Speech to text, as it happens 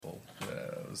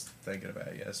thinking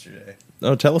about yesterday.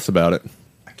 Oh, tell us about it.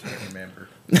 I can't remember.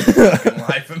 The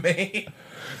life of me.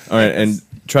 All right, and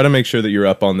try to make sure that you're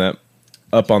up on that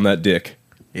dick.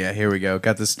 Yeah, here we go.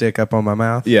 Got the stick up on my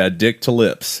mouth. Yeah, dick to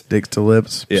lips. Dick to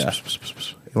lips. Yeah.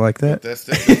 You like that? That's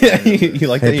it. You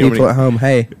like Hey, that? people at home.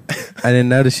 Hey, I didn't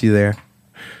notice you there.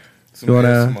 Some You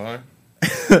wanna- ASMR.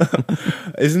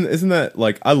 Isn't that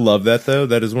like, I love that though.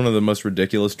 That is one of the most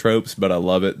ridiculous tropes, but I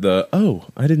love it.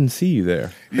 I didn't see you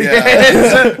there.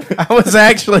 Yeah.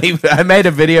 I made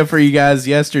a video for you guys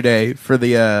yesterday for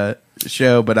the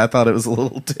show, but I thought it was a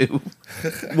little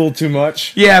too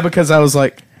much. Yeah, because I was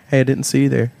like, hey, I didn't see you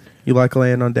there. You like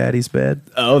laying on Daddy's bed?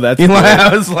 Oh, that's You like, good.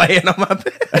 I was laying on my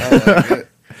bed. I like it.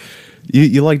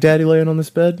 You like Daddy laying on this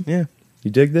bed? Yeah. You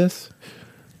dig this?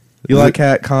 You like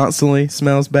how it constantly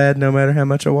smells bad no matter how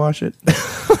much I wash it?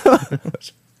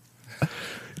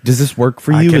 Does this work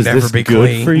for I you? can Is never this be good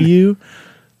clean. for you?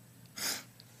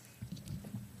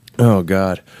 Oh,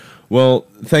 God. Well,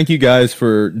 thank you guys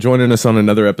for joining us on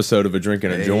another episode of A Drink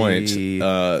and a Joint.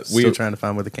 Still trying to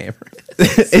find where the camera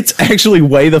It's actually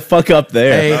way the fuck up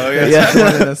there. Hey, Oh, yeah.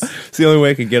 Yeah. It's the only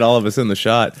way I could get all of us in the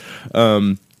shot.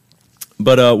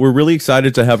 But we're really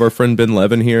excited to have our friend Ben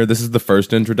Levin here. This is the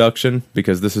first introduction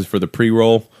because this is for the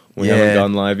pre-roll. We haven't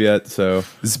gone live yet, so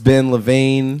It's Ben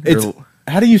Levin.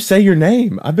 how do you say your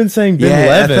name? I've been saying Ben Yeah,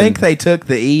 Levin. I think they took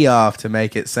the E off to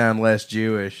make it sound less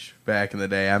Jewish back in the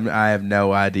day. I have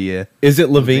no idea. Is it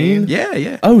Levine?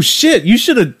 Yeah. Oh shit! You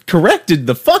should have corrected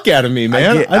the fuck out of me,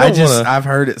 man. I've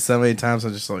heard it so many times.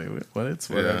 I'm just like, what? It's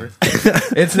whatever.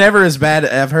 It's never as bad.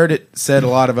 I've heard it said a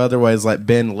lot of other ways, like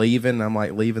Ben leaving. I'm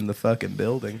like, leaving the fucking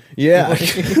building. Yeah,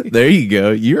 there you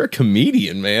go. You're a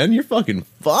comedian, man. You're fucking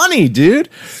funny, dude.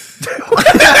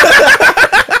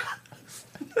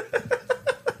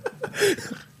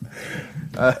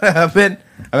 I've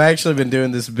actually been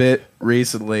doing this bit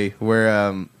recently where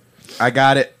I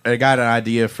got an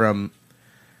idea from.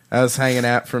 I was hanging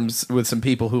out with some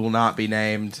people who will not be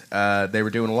named. They were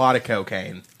doing a lot of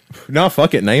cocaine. No,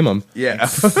 fuck it. Name them. Yeah,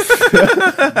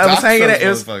 I was hanging out. It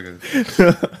was,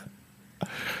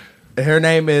 her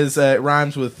name is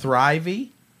rhymes with Thrivey.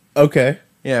 Okay.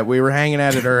 Yeah, we were hanging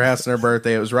out at her house on her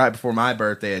birthday. It was right before my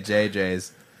birthday at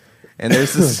JJ's. And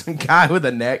there's this guy with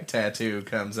a neck tattoo who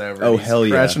comes over. Oh, he's hell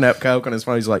yeah. Crashing up coke on his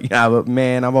phone. He's like, yeah, but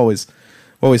man, I've always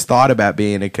thought about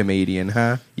being a comedian,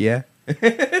 huh? Yeah.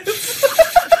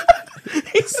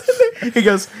 He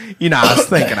goes, I was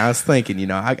thinking,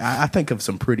 I think of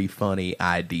some pretty funny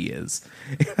ideas.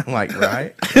 I'm like,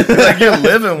 right? Like you're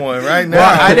living one right now.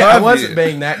 Well, I wasn't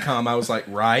being that calm. I was like,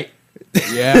 right?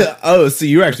 Yeah. Oh, so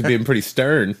you're actually being pretty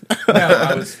stern. No,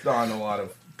 I was on a lot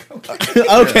of cocaine.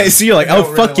 Okay, so you're like, I oh,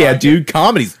 don't fuck really yeah, like dude.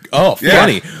 Comedy's,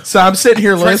 funny. So I'm sitting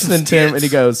here Fresh listening to him, skits. and he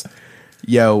goes,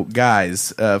 yo,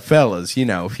 guys, fellas,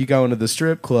 if you go into the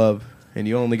strip club and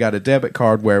you only got a debit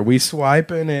card where we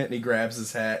swiping it, and he grabs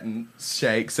his hat and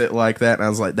shakes it like that, and I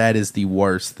was like, that is the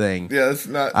worst thing. Yeah, it's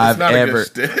not. It's I've not ever- a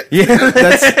good stick. Yeah,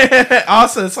 that's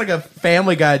also, it's like a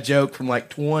Family Guy joke from like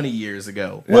 20 years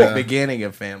ago, like beginning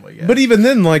of Family Guy. But even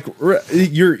then, like,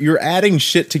 you're adding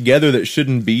shit together that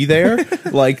shouldn't be there.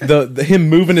 Like the him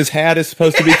moving his hat is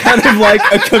supposed to be kind of like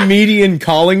a comedian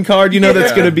calling card.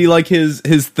 That's going to be like his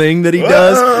thing that he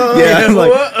does. Yeah,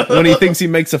 like when he thinks he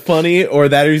makes a funny, or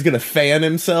that he's going to fan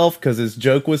himself because his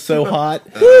joke was so hot.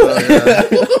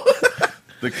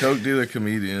 The coke dealer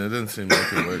comedian. It doesn't seem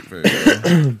like it worked very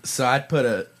well. So I put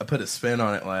a spin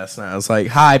on it last night. I was like,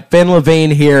 "Hi, Ben Levine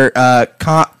here,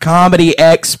 comedy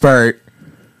expert,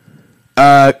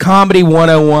 comedy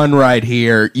 101 right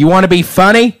here. You want to be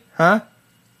funny, huh?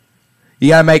 You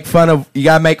gotta make fun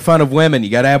of women. You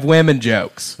gotta have women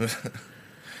jokes.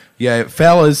 Yeah,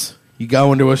 fellas, you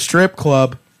go into a strip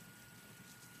club.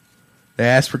 They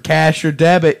ask for cash or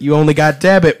debit. You only got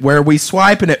debit. Where are we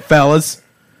swiping it, fellas?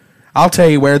 I'll tell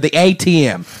you where, the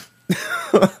ATM.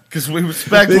 Because we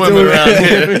respect women around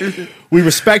here. We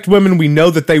respect women. We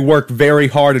know that they work very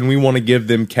hard, and we want to give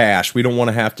them cash. We don't want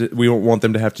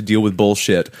them to have to deal with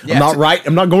bullshit. Yeah,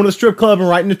 I'm not going to the strip club and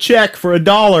writing a check for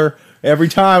 $1 every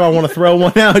time I want to throw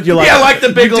one out. You're like, Yeah, like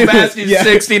the Big Lebowski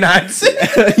 69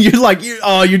 cents. You're like,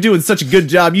 you're doing such a good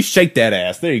job. You shake that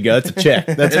ass. There you go. That's a check.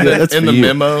 That's good. That's in for the you.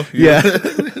 memo. Yeah,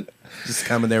 Just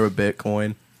coming there with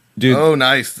Bitcoin. dude. Oh,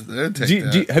 nice. They'd take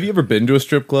that. Have you ever been to a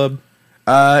strip club?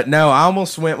 No, I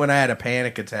almost went when I had a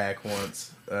panic attack once.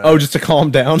 Just to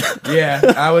calm down. Yeah,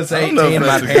 I was 18 know if and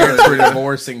my that's a parents good were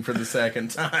divorcing for the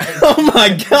second time. Oh my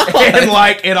god! And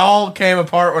like it all came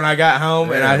apart when I got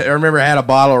home, and I remember I had a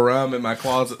bottle of rum in my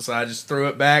closet, so I just threw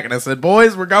it back and I said,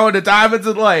 "Boys, we're going to Diamonds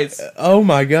and Lace." Oh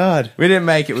my god! We didn't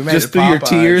make it. We made Just it through your Popeyes.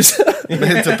 tears.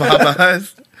 Into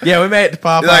Popeyes. Yeah, we made it to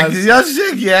Popeyes. Like, y'all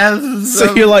chick, yeah.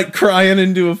 So you're like crying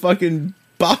into a fucking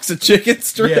box of chicken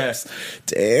strips. Yes.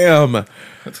 Damn.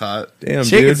 That's hot. Damn,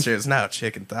 Chicken dude. strips, no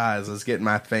chicken thighs. I was getting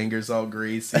my fingers all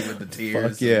greasy with the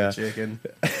tears. Fuck yeah. Of the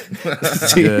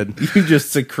chicken. Dude, you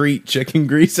just secrete chicken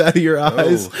grease out of your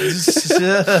eyes.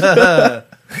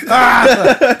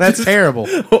 That's terrible.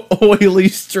 Oily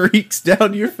streaks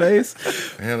down your face.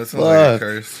 Man, that sounds like a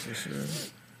curse. For sure.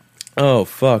 Oh,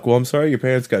 fuck. Well, I'm sorry your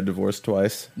parents got divorced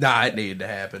twice. Nah, it needed to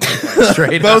happen. Like,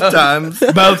 straight Both up. times.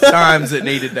 Both times it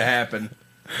needed to happen.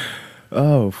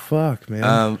 Oh, fuck,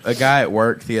 man. A guy at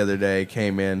work the other day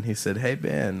came in. He said, "Hey,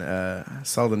 Ben, I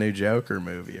saw the new Joker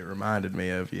movie. It reminded me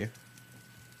of you."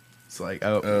 It's like,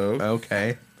 oh.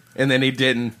 Okay. And then he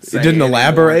didn't say He didn't anymore.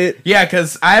 elaborate? Yeah,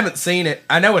 because I haven't seen it.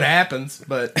 I know what happens,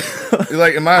 but You're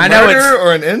like, am I a I know murderer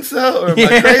or an incel or am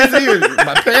I crazy or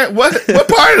my parent? What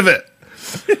part of it?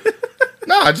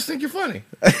 No, I just think you're funny.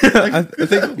 I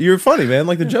think you're funny, man.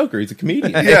 Like the Joker. He's a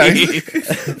comedian. Yeah, he's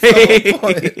so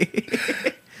funny.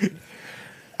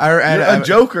 You're a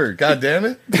joker. God damn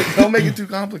it! Don't make it too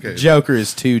complicated. Joker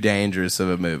is too dangerous of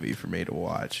a movie for me to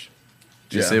watch.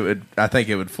 Just Yeah. it would. I think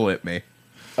it would flip me.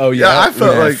 Oh, yeah. Yeah, I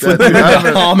felt like that.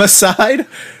 Dude. Homicide?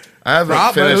 I haven't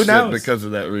Probably, finished who it knows? because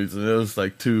of that reason. It was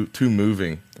like too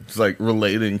moving. It's like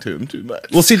relating to him too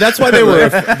much. Well, see, that's why they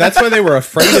were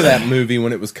afraid of that movie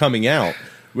when it was coming out,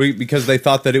 because they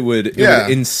thought that it would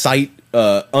incite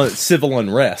civil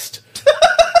unrest.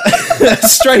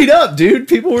 Straight up, dude.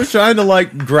 People were trying to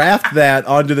like graft that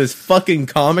onto this fucking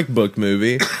comic book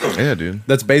movie. Yeah, dude.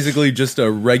 That's basically just a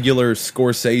regular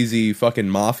Scorsese fucking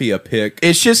mafia pick.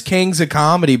 It's just Kings of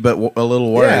Comedy, but a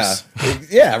little worse.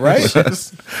 Yeah, right.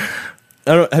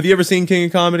 Have you ever seen King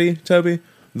of Comedy, Toby?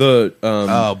 The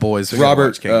Oh, boys, we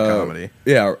Robert King of Comedy.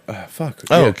 Yeah, fuck.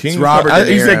 Oh, yeah. Kings. Robert De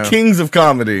He said Niro. Kings of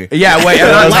Comedy. Yeah, wait,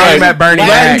 I was talking about Bernie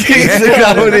Latin Mac. Kings of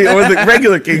Comedy or the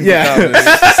regular Kings of Comedy.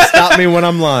 Stop me when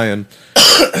I'm lying.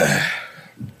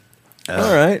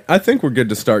 All right, I think we're good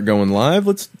to start going live.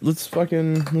 Let's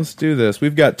do this.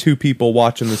 We've got 2 people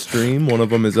watching the stream. One of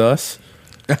them is us.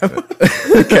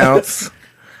 Counts.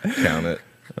 Count it.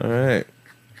 All right.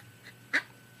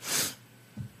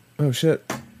 Oh shit,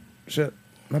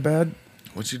 my bad.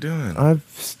 What you doing? I've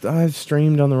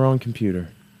streamed on the wrong computer.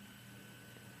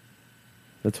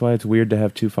 That's why it's weird to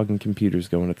have 2 fucking computers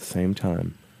going at the same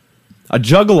time. I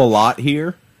juggle a lot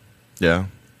here. Yeah.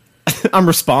 I'm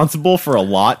responsible for a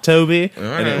lot, Toby, All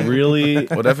and it right. really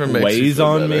Whatever makes you weighs feel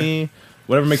on better. me.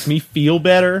 Whatever makes me feel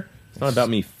better. It's not about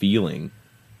me feeling.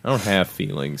 I don't have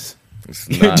feelings. It's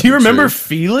Do not you the remember truth.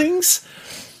 feelings?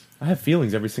 I have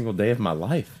feelings every single day of my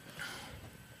life.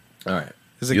 All right.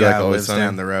 There's a You guy like who Always lives Sunny?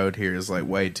 down the road here is like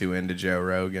way too into Joe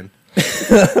Rogan.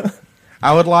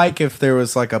 I would like if there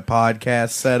was like a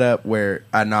podcast set up where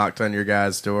I knocked on your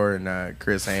guy's door and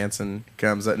Chris Hansen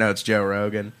comes up. No, it's Joe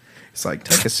Rogan. It's like,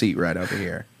 take a seat right over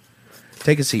here.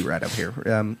 Take a seat right up here.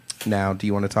 Now, do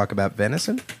you want to talk about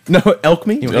venison? No, elk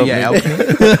meat? Yeah, elk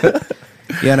meat.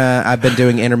 Yeah, I've been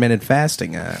doing intermittent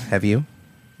fasting. Have you?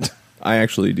 I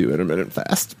actually do intermittent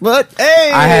fast. But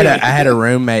hey, I had a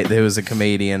roommate who was a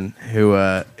comedian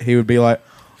who he would be like,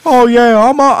 "Oh yeah,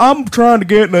 I'm trying to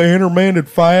get into intermittent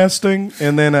fasting,"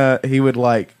 and then he would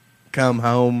like come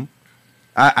home.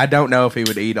 I don't know if he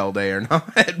would eat all day or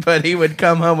not, but he would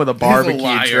come home with a barbecue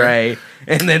liar. tray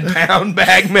and then pound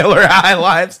bag Miller High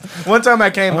Lifes. One time I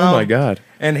came home, oh my god,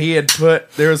 and he had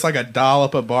there was like a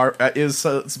dollop of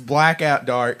it's blackout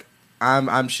dark.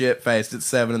 I'm shit faced. It's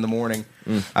 7 a.m.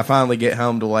 I finally get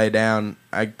home to lay down.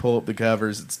 I pull up the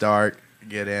covers. It's dark.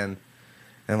 Get in.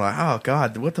 And I'm like, oh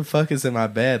god, what the fuck is in my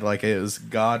bed? Like it was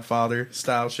Godfather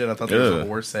style shit. I thought there was a Ugh.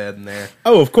 horse head in there.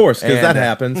 oh of course, because that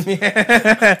And, happens.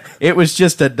 It was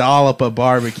just a dollop of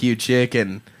barbecue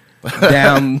chicken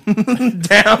down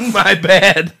down my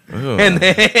bed, and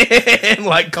then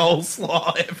like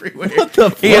coleslaw everywhere. What the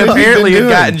He fuck? apparently you been had doing?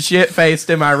 gotten shit faced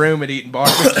in my room and eating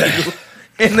barbecue.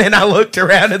 And then I looked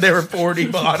around and there were 40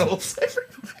 bottles.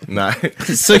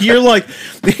 Nice. So you're like,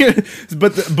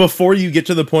 before you get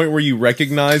to the point where you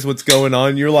recognize what's going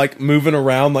on, you're like moving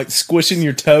around, like squishing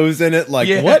your toes in it. Like,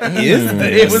 Yeah. what is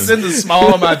this? It was in the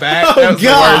small of my back. Oh, That was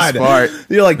God. the worst part.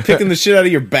 You're like picking the shit out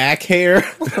of your back hair.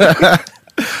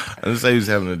 I just say he was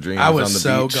having a dream. I He was on the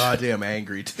so beach. goddamn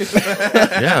angry too.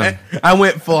 Yeah. I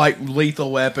went for like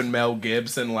Lethal Weapon Mel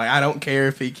Gibson. Like, I don't care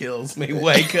if he kills me.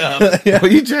 Wake up. Were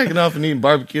you jacking off and eating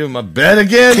barbecue in my bed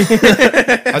again?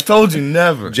 I told you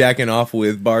never. Jacking off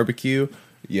with barbecue.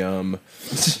 Yum.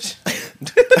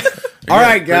 All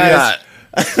right, guys.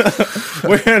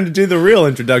 We're going to do the real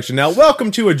introduction now. Welcome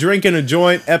to A Drink and a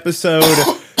Joint, episode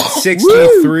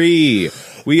 63.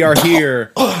 We are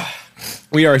here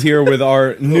We are here with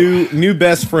our new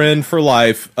best friend for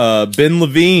life, Ben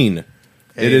Levin.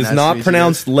 Hey, it is nice not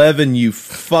pronounced Levin, you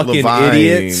fucking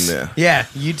idiots. Yeah,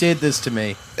 you did this to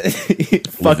me.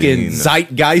 Fucking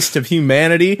zeitgeist of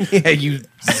humanity. Yeah, you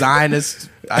Zionist.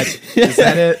 Is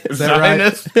that it? Is that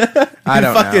Zionist? right? I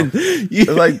don't know.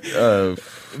 It's like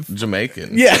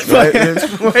Jamaican. Yeah, right?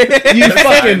 you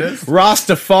fucking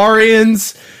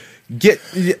Rastafarians.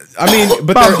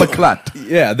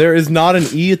 But there is not an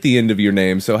E at the end of your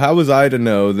name, so how was I to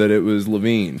know that it was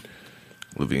Levine?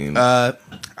 Levine.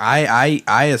 I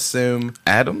assume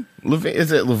Adam? Levine?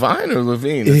 Is it Levine or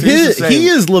Levine? He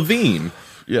is Levine.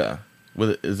 Yeah.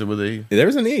 Is it with a E?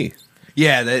 There's an E.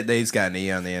 Yeah, he's got an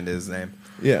E on the end of his name.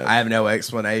 Yeah. I have no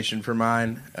explanation for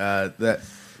mine. That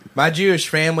my Jewish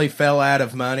family fell out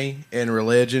of money in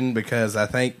religion because I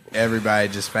think everybody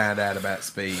just found out about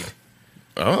speed.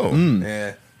 Oh.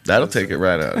 Yeah. That'll take it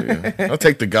right out of you. That'll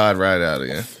take the God right out of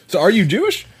you. So are you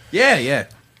Jewish? Yeah. You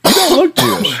don't look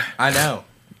Jewish. I know.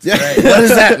 Yeah. Great. What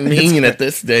does that mean at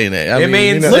this day and age? It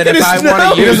means you that if I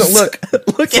want to he use...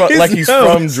 doesn't look like he's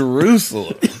from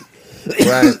Jerusalem.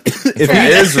 Right. If From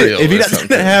Israel. If he or doesn't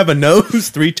something. have a nose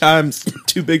 3 times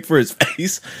too big for his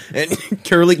face and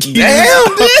curly keys Damn,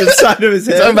 off the side of his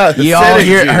Talking head. about You all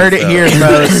Hasidic heard Jews, it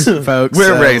though. here, folks.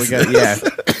 We're we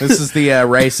racist. This is the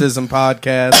racism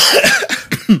podcast.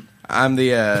 I'm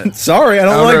the Sorry, I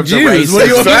don't owner like of the Jews. What do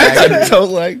you racist want? I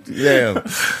don't like. Damn.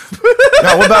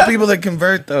 Now, what about people that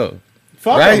convert though?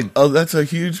 Fuck Right? 'em. Oh, that's a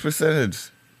huge percentage.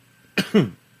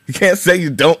 You can't say you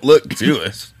don't look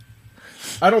Jewish.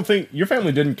 I don't think your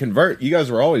family didn't convert. You guys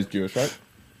were always Jewish, right?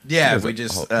 yeah. We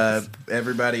just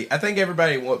everybody. I think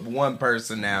everybody. One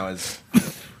person now is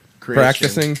Christian.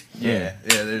 Practicing. Yeah.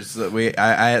 There's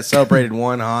I celebrated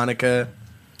one Hanukkah.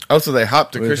 Oh, so they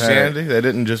hopped to With Christianity? They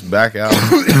didn't just back out?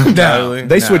 No,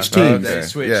 they switched teams. They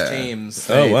switched Yeah. teams.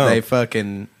 Oh, wow. They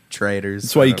fucking traitors.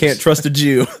 That's why you can't trust a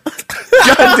Jew.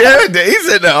 God damn it,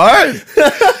 he's in the hard.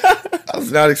 I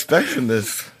was not expecting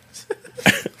this.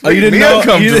 Oh, you didn't Me know?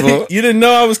 uncomfortable. You didn't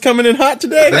know I was coming in hot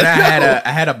today? Then I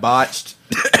had a botched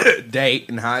date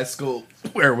in high school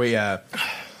where we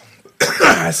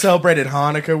I celebrated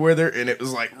Hanukkah with her and it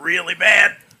was like really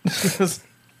bad.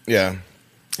 Yeah.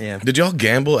 Yeah. Did y'all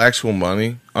gamble actual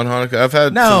money on Hanukkah? I've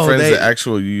had some friends that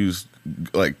actually use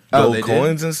like gold they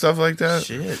coins and stuff like that.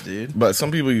 Shit, dude. But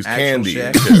some people use Actual candy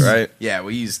and shekels. shit, right? Yeah,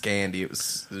 we used candy. It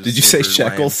was Did you say super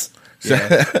lame. shekels? Yeah.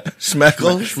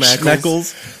 Schmeckles?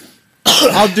 Schmeckles.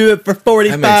 I'll do it for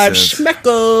 45 That makes sense.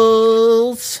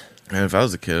 schmeckles. Man, if I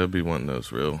was a kid, I'd be wanting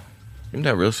those real. Give me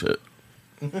that real shit.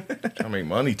 I make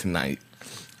money tonight.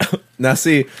 Now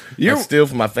see, I you're steal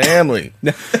from my family.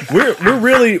 we're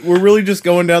really just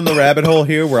going down the rabbit hole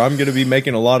here where I'm going to be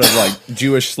making a lot of like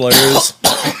Jewish slurs.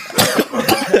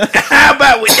 How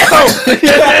about we don't?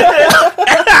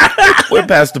 We're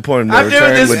past the point of no I'm doing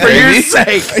return this with for your Davey.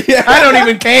 sake. I don't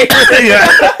even care.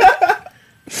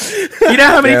 You know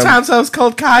how many Damn. times I was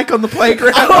called kike on the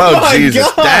playground? Oh, my Jesus.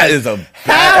 God. That is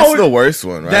that's the worst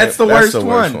one, right? That's the worst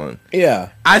one. Yeah.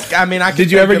 I mean, I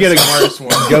Did you ever get a worse one?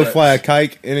 go fly a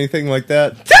kite, anything like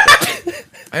that?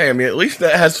 Hey, I mean, at least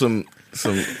that has some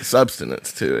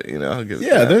substance to it, you know? I'll give it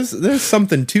Yeah, that. there's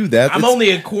something to that. I'm That's-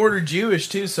 only a quarter Jewish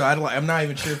too, so I'm not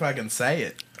even sure if I can say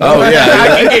it. Oh, yeah. I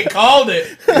can get called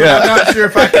it. But I'm not sure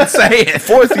if I can say it.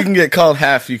 Fourth, you can get called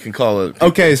half. You can call it.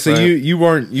 Okay, so right? you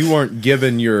weren't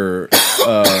given your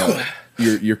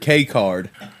K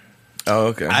card. Oh,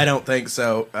 okay. I don't think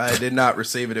so. I did not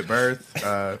receive it at birth.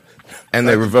 And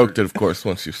they revoked it, of course,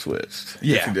 once you switched.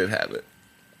 Yeah. If you did have it.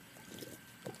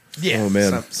 Yeah, Oh,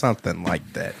 man. something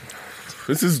like that.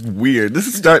 This is weird. This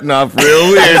is starting off real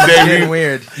weird, It's Davey. getting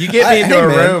weird. You get me into Hey, a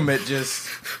man. room,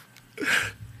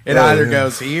 it either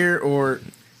goes here or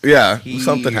Yeah, Here.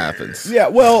 something happens. Yeah,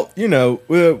 well, you know,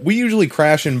 we usually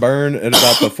crash and burn at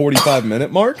about the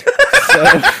 45-minute mark.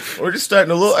 So We're just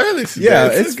starting a little early today. yeah,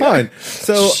 it's fine.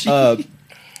 So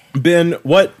Ben,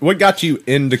 what got you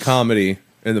into comedy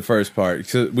in the first part?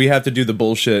 So we have to do the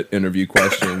bullshit interview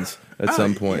questions at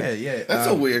some point. Yeah. That's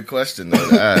a weird question, though,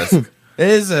 to ask. It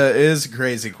is a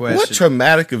crazy question. What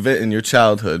traumatic event in your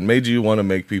childhood made you want to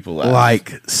make people laugh?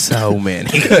 Like so many.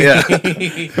 yeah.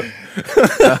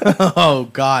 Oh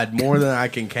God, more than I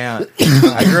can count.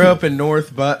 I grew up in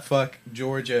North Buttfuck,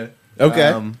 Georgia.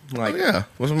 Okay. Like Oh, yeah.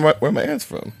 Where my aunt's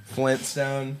from?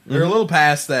 Flintstone. They're a little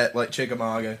past that, like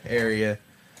Chickamauga area.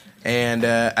 And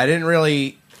I didn't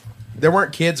really. There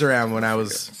weren't kids around when I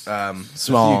was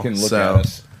small. You can look so at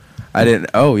us. I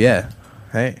didn't. Oh yeah.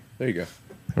 Hey, There you go.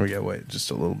 here we go. Wait,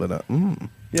 just a little bit up.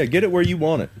 Yeah, get it where you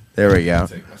want it. There we go.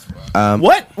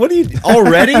 What? What are you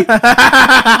already?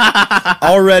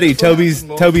 Already,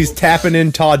 Toby's tapping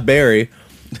in Todd Barry.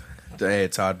 Hey,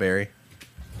 it's Oddberry.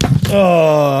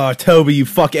 Oh, Toby, you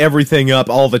fuck everything up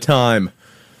all the time.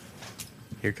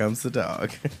 Here comes the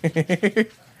dog.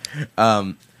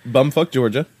 Bumfuck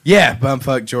Georgia. Yeah,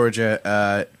 bumfuck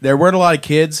Georgia. There weren't a lot of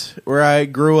kids where I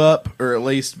grew up, or at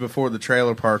least before the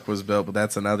trailer park was built, but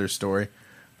that's another story.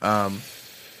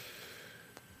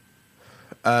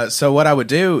 So what I would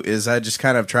do is I'd just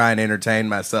kind of try and entertain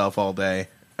myself all day.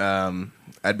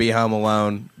 I'd be home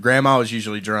alone. Grandma was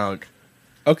usually drunk.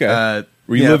 Okay.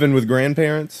 Were you living with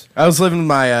grandparents? I was living with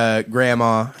my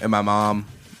grandma and my mom,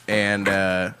 and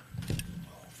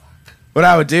what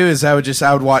I would do is I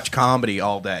would watch comedy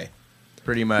all day,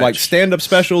 pretty much. Like stand-up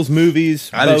specials, movies,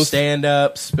 either both?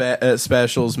 stand-up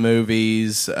specials,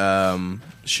 movies,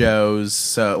 shows.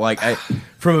 So like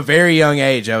from a very young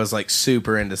age, I was like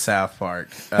super into South Park.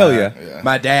 Hell yeah.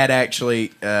 My dad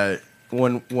actually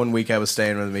one week I was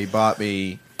staying with him, he bought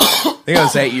me, I think I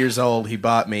was 8 years old, he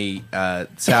bought me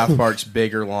South Park's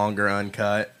Bigger, Longer,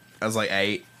 Uncut. I was like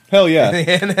 8. Hell yeah.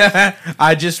 And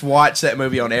I just watched that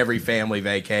movie on every family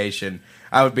vacation.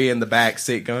 I would be in the back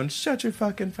seat going, "Shut your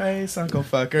fucking face, Uncle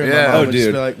Fucker." And my mom would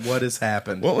just be like, "What has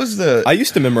happened?" What was the... I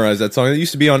used to memorize that song. It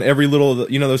used to be on every little,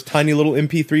 those tiny little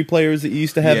MP3 players that you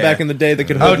used to have back in the day that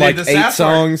could hold like the 8 South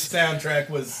songs. Park soundtrack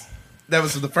was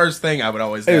the first thing I would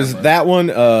always It was download. that one.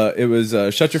 It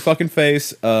was "Shut Your Fucking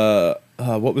Face." What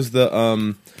was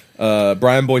the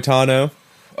Brian Boitano?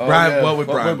 Brian, what would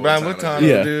Brian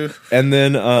Boitano do? And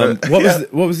then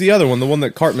what was the other one? The one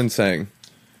that Cartman sang.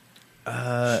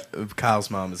 Kyle's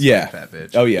mom is Yeah. a fat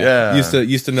bitch. Oh yeah. Yeah.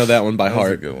 Used to know that one by That was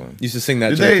heart. a good one. Used to sing that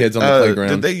to the kids on the playground.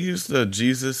 Did they use the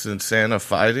Jesus and Santa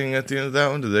fighting at the end of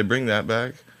that one? Did they bring that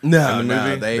back? No, in the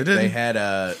movie? they didn't?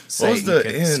 had Satan the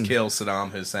could end? kill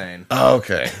Saddam Hussein. Oh,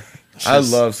 okay. I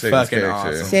love Satan's fucking character.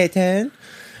 awesome. Satan.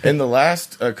 In the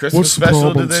last Christmas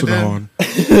special that they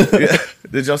did, yeah.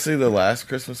 Did y'all see the last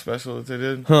Christmas special that they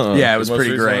did? Huh. Yeah, it was The most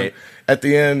pretty recent great. one? At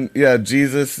the end, yeah,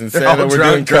 Jesus and They're Santa all were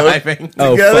doing drunk coke driving.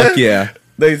 Oh together. fuck yeah.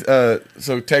 They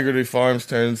so Integrity Farms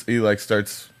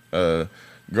starts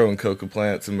growing coca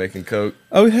plants and making coke.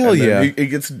 Oh hell And then yeah. he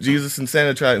gets Jesus and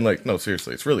Santa try and like, no,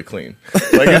 seriously, it's really clean.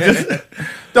 Like it just,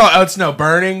 No, it's no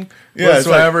burning yeah,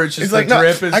 whatsoever. It's just he's the like, no,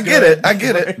 drip is I get good. it, I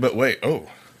get it. But wait, oh,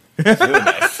 it's really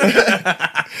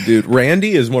nice. Dude,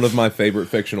 Randy is one of my favorite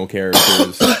fictional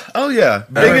characters. Oh yeah,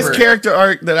 biggest character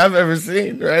arc that I've ever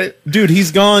seen. Right, Dude,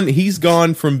 he's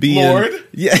gone from being Lord?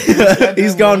 Yeah.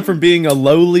 He's gone from being a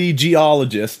lowly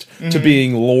geologist to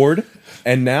being Lord.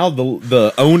 And now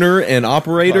the owner and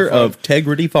operator of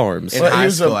Integrity Farms. In Well, high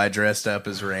here's school, a- I dressed up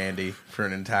as Randy for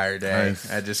an entire day.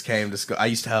 Nice. I just came to school. I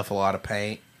used to huff a lot of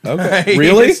paint. Okay.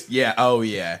 Really? Yeah. Oh,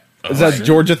 yeah. Is that a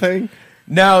Georgia thing?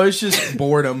 No, it's just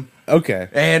boredom. Okay.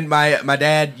 And my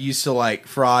dad used to like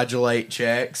fraudulate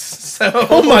checks. So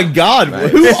Oh my God!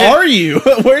 Who are you?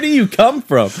 Where do you come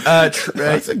from?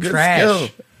 that's a good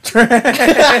trash. skill.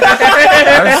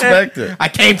 I respect it. I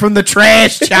came from the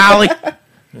trash, Charlie.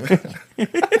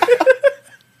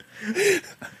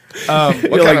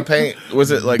 What kind of paint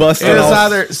was it? Like busted It was off.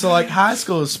 either so like high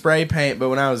school was spray paint, but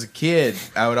when I was a kid,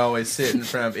 I would always sit in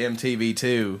front of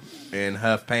MTV2 and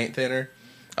huff paint thinner.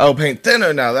 Oh, paint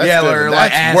thinner now. That's Yeah, or different.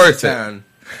 like That's worth it. acetone.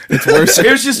 It's worth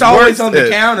It was just always Worth on the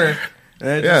it. counter.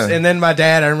 And, Yeah. and then my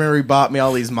dad, I remember he bought me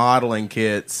all these modeling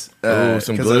kits Ooh,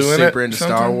 some because I was glue in super it into or Star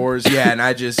something? Wars. Yeah, and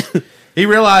I just he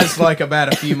realized like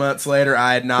about a few months later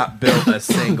I had not built a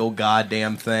single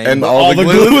goddamn thing. And all the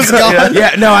glue was gone.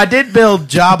 yeah, no, I did build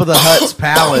Jabba the Hutt's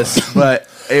palace, but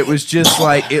it was just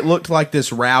like it looked like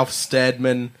this Ralph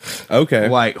Steadman Okay.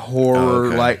 like horror,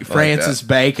 Okay. like I like Francis that.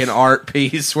 Bacon art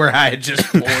piece where I had just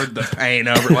poured the paint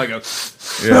over it like a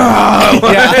Yeah.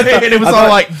 and it was all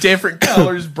like different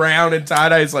colors, brown and tie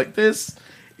dye. It's like this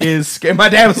is scary. My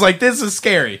dad was like, "This is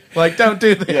scary. Like, don't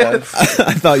do this."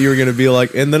 I thought you were going to be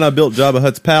like, and then I built Jabba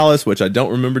Hutt's palace, which I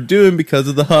don't remember doing because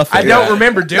of the huffing. I don't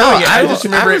remember doing No, it. I I just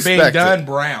don't- remember I it being respect done it.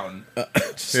 brown.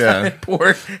 Yeah.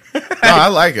 Poured. No, I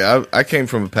like it. I came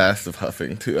from a past of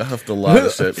huffing too. I huffed a lot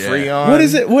of shit. Yeah. Freon. What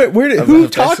is it? Who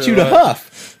taught you to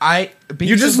huff?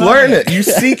 You just learn it. You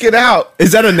seek it out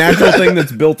Is that a natural thing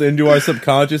that's built into our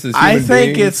subconscious as human I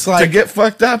think beings? it's to like get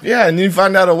fucked up. Yeah, and you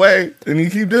find out a way, and you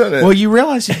keep doing it. well, you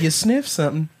realize if you sniff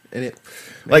something and it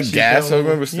like makes you gas. go- I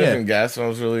remember sniffing Yeah. gas when I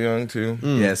was really young too.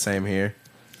 Yeah, same here.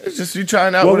 It's just you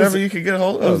trying out What was whatever it- you can get a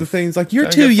hold One of of. the things like, you're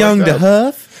Trying to too get young fucked to up.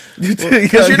 huff.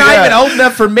 Because you're not even old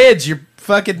enough for mids. You're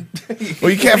fucking.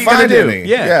 Well, you can't what are gonna find do? any.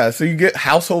 Yeah. So you get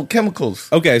household chemicals.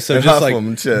 Okay, so And just huff like them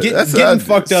and shit. getting That's what I do.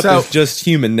 fucked up So- is just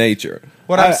human nature.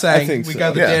 What I'm saying, think we so.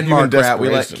 got the Yeah, Denmark human route. We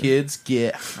let desperation. kids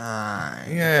get high.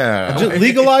 Yeah. Just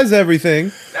legalize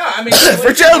everything. No, I mean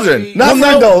For children, not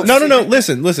for adults. No.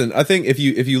 Listen. I think if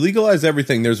you legalize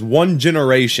everything, there's one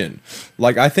generation.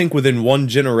 Like I think within one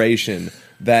generation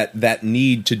that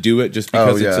need to do it just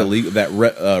because it's illegal. That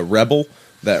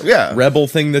rebel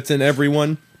thing that's in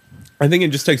everyone. I think it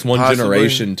just takes one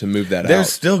generation to move that out.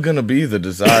 There's still gonna be the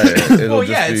desire. It'll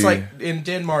it's like in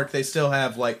Denmark they still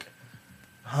have like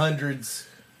hundreds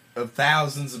of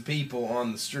thousands of people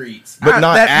on the streets, but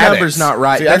not that addicts. Number's not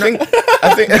right. See, I think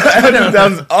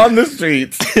 100,000 on the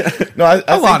streets. No, I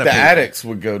think the addicts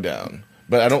would go down,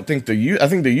 but I don't think I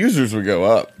think the users would go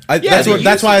up.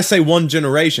 That's why I say one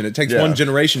generation. It takes one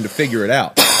generation to figure it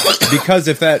out. Because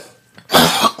if that,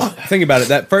 think about it,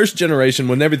 that first generation,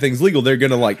 when everything's legal, they're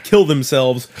gonna like kill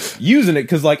themselves using it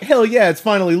because like hell yeah, it's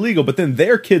finally legal. But then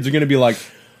their kids are gonna be like,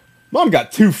 Mom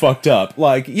got too fucked up.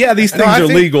 Like, yeah, these things are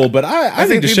legal, but I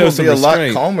need to show some restraint. People will be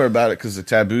a lot calmer about it because the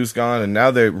taboo's gone, and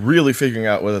now they're really figuring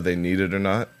out whether they need it or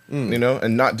not. You know,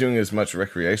 and not doing as much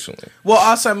recreationally. Well,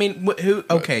 also, I mean,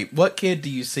 what kid do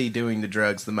you see doing the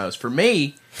drugs the most? For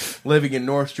me, living in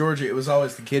North Georgia, it was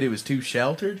always the kid who was too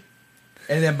sheltered.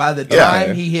 And then by the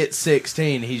time he hit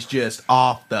 16, he's just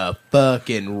off the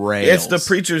fucking rails. It's the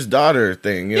preacher's daughter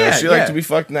thing. You know, she liked to be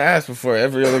fucked in the ass before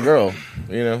every other girl.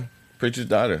 You know, preacher's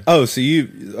daughter. Oh, so you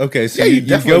go fuck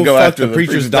after the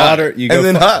preacher's daughter, you go and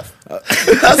then huff.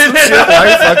 That's some shit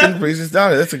like fucking preacher's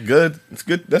daughter. That's good.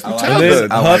 That's my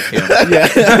childhood.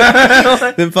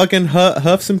 Then fucking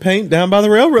huff some paint down by the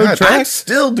railroad tracks. I'd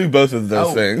still do both of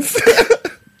those things.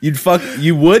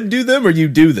 You would do them or you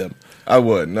do them? I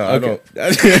would. No, okay.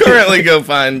 I don't currently go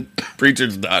find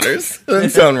preacher's daughters.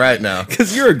 Doesn't sound right now.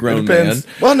 Because you're a grown man.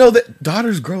 Well, no,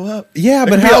 daughters grow up. Yeah,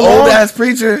 but how long? Old-ass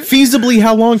preacher. Feasibly,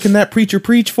 how long can that preacher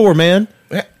preach for, man?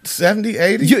 70,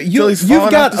 80?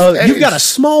 You've got a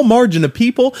small margin of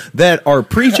people that are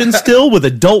preaching still with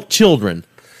adult children.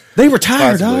 They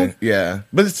retire, dog. Yeah,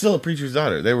 but it's still a preacher's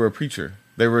daughter. They were a preacher.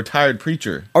 They were a retired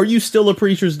preacher. Are you still a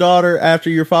preacher's daughter after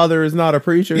your father is not a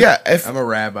preacher? Yeah. I'm a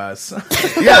rabbi's son.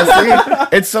 Yeah,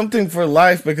 see, it's something for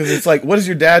life because it's like, what does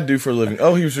your dad do for a living?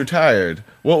 Oh, he was retired.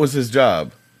 What was his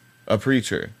job? A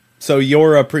preacher. So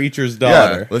you're a preacher's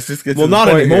daughter. Yeah, let's just get to well, the not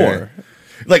point anymore. Here.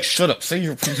 Like, shut up. Say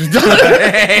you're a preacher's daughter.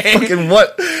 Fucking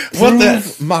what? What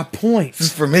the? My point. This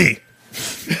is for me.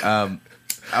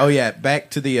 Oh, yeah. Back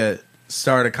to the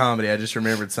start of comedy. I just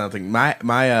remembered something.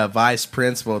 My vice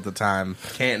principal at the time,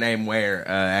 can't name where,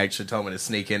 actually told me to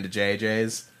sneak into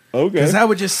JJ's. Okay. Because I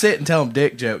would just sit and tell him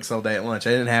dick jokes all day at lunch.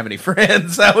 I didn't have any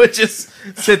friends. I would just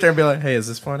sit there and be like, hey, is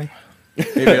this funny?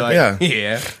 He'd be like,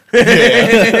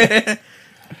 yeah.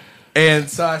 And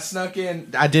so I snuck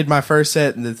in. I did my first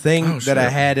set, and the thing that I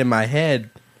had in my head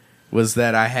was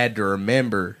that I had to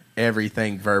remember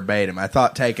everything verbatim. I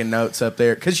thought taking notes up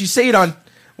there, because you see it on,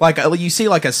 like, you see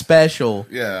like a special.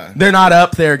 Yeah. They're not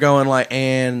up there going like,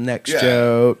 and next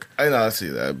joke. I know, I see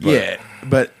that. But yeah,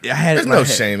 but I had there's it in my no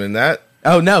head. shame in that.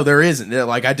 Oh no, there isn't.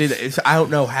 Like I did, I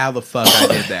don't know how the fuck I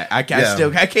did that. I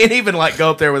can't even like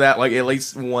go up there without like at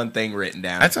least one thing written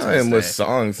down. That's how I am with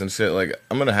songs and shit. Like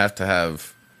I'm gonna have to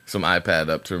have some iPad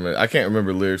up to remember. I can't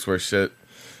remember lyrics worth shit.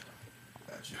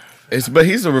 But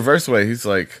he's the reverse way. He's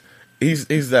like he's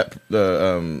that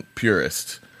the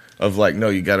purist of like, no,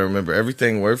 you got to remember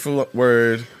everything word for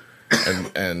word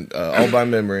and all by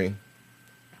memory.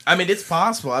 I mean, it's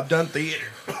possible. I've done theater.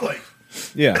 Like,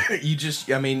 yeah, you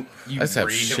just, I mean, you I just have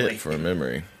really shit for a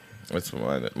memory. That's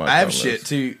my I have shit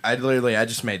too. I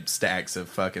just made stacks of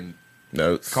fucking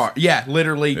notes. Yeah,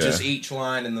 literally just each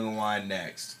line and then the line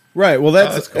next. Right. Well,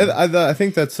 that's cool. I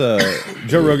think that's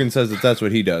Joe Rogan says that's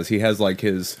what he does. He has like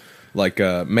his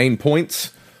main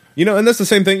points. You know, and that's the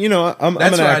same thing. You know, I'm an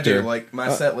actor. I do. Like, my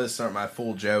set lists aren't my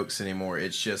full jokes anymore.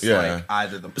 It's just like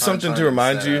either the something to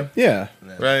remind you. Yeah.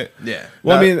 Right. Yeah.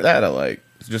 Well, I mean, that I like.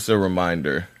 It's just a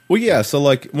reminder. Well, yeah. So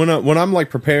like when I'm like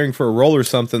preparing for a role or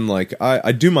something, like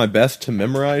I do my best to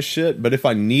memorize shit. But if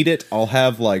I need it, I'll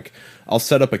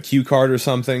set up a cue card or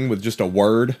something with just a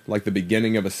word, like the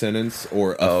beginning of a sentence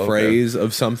or a phrase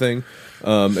of something.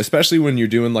 Especially when you're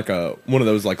doing like one of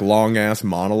those like long ass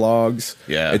monologues.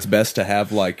 Yeah, it's best to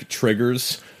have like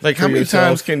triggers. Like, how many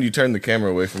times can you turn the camera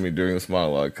away from me during this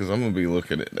monologue? Because I'm gonna be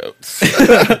looking at notes.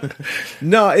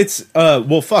 No, it's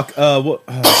Marlon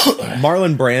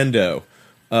Brando.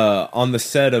 On the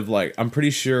set of like, I'm pretty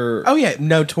sure. Oh yeah,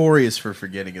 notorious for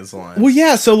forgetting his lines. Well,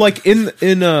 yeah. So like in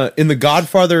The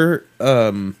Godfather,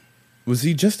 was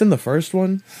he just in the first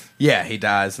one? Yeah, he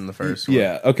dies in the first one.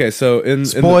 Yeah. Okay. So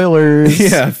spoilers.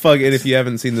 Yeah. Fuck it. If you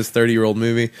haven't seen this 30-year-old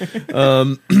movie,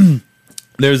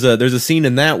 There's a scene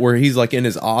in that where he's like in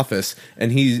his office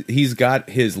and he's got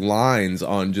his lines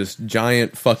on just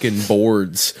giant fucking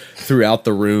boards throughout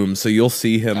the room, so you'll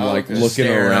see him looking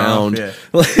around.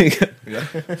 Like,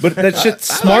 but that shit's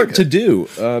smart to do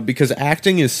because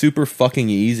acting is super fucking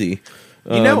easy.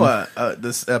 You know,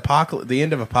 the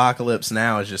end of Apocalypse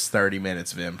Now is just 30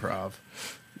 minutes of improv.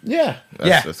 Yeah,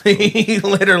 That's cool. He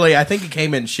literally, I think he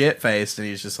came in shit faced, and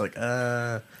he's just like,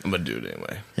 I'm gonna do it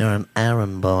anyway. You're an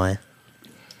errand boy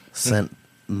sent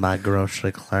by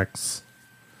grocery clerks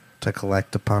to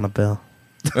collect upon a bill.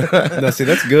 No, see,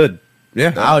 that's good.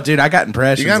 Yeah. Oh, dude, I got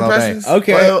impressions. You got all impressions? day.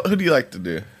 Okay. Well, who do you like to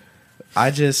do?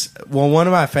 One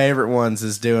of my favorite ones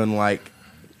is doing like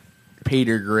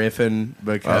Peter Griffin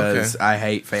because I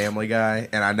hate Family Guy,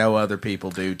 and I know other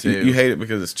people do too. You hate it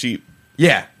because it's cheap.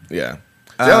 Yeah. Yeah.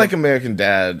 See, I like American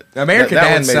Dad. American That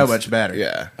Dad's one so made- much better.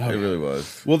 Yeah, it really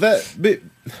was. Well, but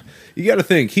you got to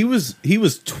think he was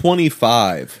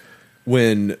 25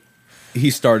 when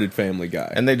he started Family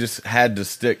Guy, And they just had to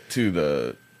stick to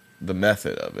the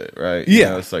method of it, right?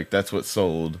 Yeah. It's like that's what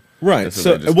sold. right? That's what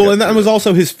So, they just well, kept and that to was it.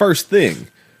 also his first thing.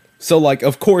 So, like,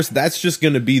 of course, that's just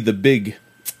going to be the big.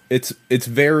 It's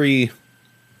very.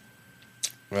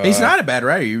 He's not a bad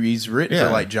writer. He's written Yeah.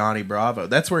 for like Johnny Bravo.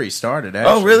 That's where he started.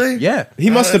 Actually. Oh, really? Yeah. He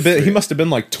must have that's been. He sweet. must have been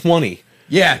like 20.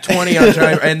 Yeah, 20 on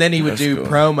Johnny, and then he would That's do cool.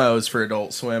 promos for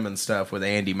Adult Swim and stuff with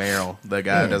Andy Merrill, the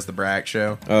guy who does the Brack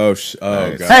show. Oh, Nice.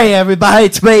 god. Hey, everybody,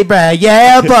 it's me, Brad.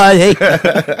 Yeah, buddy.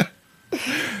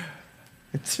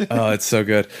 Oh, it's so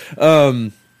good.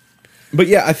 But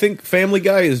yeah, I think Family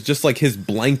Guy is just like his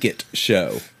blanket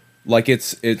show. Like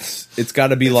it's got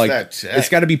to be like that check. it's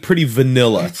got to be pretty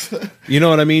vanilla. You know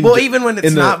what I mean? Well, even when it's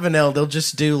In the- not vanilla, they'll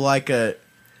just do God.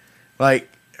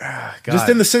 just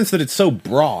in the sense that it's so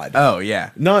broad. Oh yeah.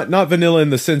 Not vanilla in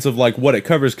the sense of like what it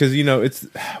covers, because it's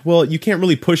you can't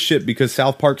really push shit because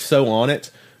South Park's so on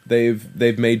it.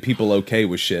 They've made people okay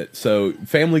with shit. So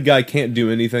Family Guy can't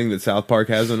do anything that South Park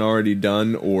hasn't already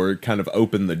done or kind of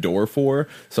opened the door for.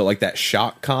 So like that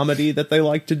shock comedy that they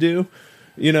like to do,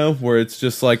 where it's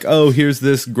just like, oh, here's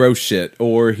this gross shit,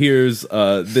 or here's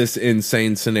this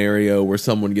insane scenario where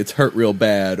someone gets hurt real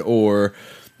bad, or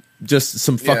just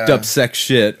some fucked Yeah. up sex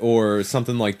shit or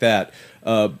something like that.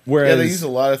 Whereas Yeah, they use a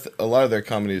lot of their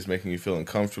comedies making you feel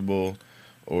uncomfortable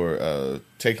or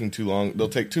taking too long. They'll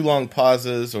take too long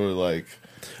pauses or like.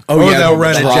 oh Or yeah, they'll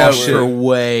run a drop joke shit. for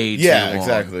way too Yeah, long.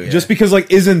 exactly. Just because,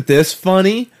 like, isn't this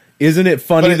funny? Isn't it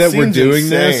funny But it that we're seems doing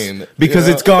insane, this? Because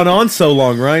you know? it's gone on so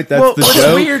long, right? That's Well, the what's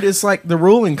show. weird is like the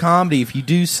rule in comedy: if you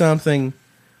do something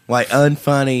like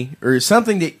unfunny or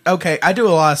something that I do a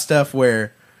lot of stuff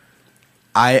where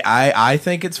I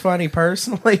think it's funny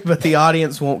personally, but the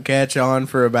audience won't catch on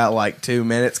for about like 2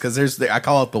 minutes because I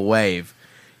call it the wave.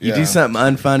 You do Yeah. something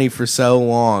unfunny for so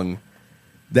long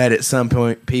that at some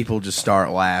point people just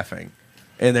start laughing.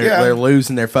 And they're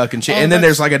losing their fucking shit. Oh, And then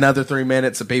there's that's- like another 3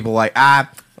 minutes of people like, I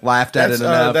laughed at it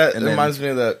enough. That and then- reminds me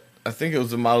of that. I think it was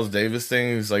the Miles Davis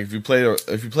thing. It's like if you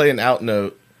play an out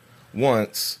note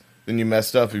once, then you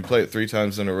messed up. If you play it 3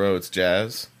 times in a row, it's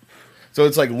jazz. So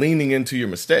it's like leaning into your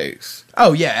mistakes.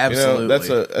 Oh yeah, absolutely.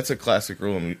 That's a classic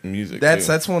rule in music. That's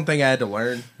too. that's one thing I had to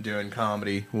learn doing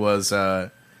comedy was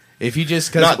if you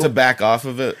just not to back off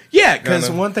of it. yeah, because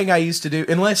kinda. one thing I used to do,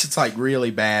 unless it's like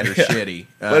really bad or shitty,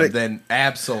 But then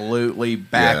absolutely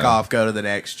back Yeah. off, go to the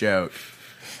next joke.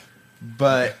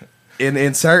 But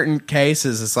in certain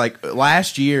cases, it's like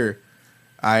last year,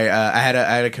 I had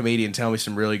a comedian tell me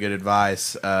some really good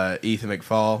advice. Ethan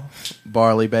McFall,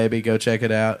 Barley Baby, go check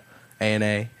it out.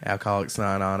 A&A, Alcoholics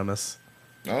Not Anonymous.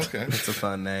 Okay, It's a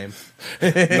fun name.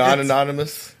 not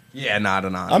anonymous. Yeah, not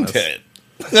anonymous. I'm dead.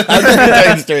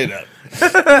 I'm straight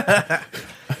up.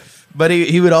 But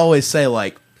he would always say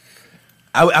like,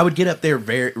 I would get up there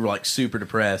very like super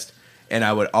depressed, and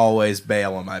I would always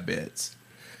bail on my bits.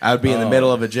 I would be in the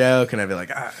middle of a joke, and I'd be like,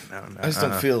 no. I just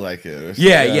don't feel like it.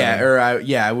 Yeah, or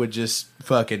I would just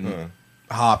fucking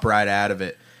hop right out of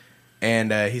it.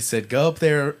 And he said, go up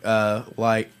there,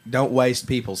 like, don't waste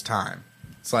people's time.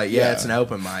 It's like, Yeah. it's an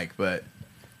open mic, but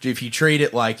if you treat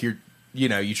it like you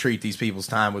treat these people's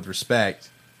time with respect,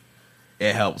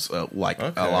 it helps a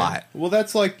lot. Well,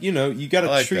 that's like, you got to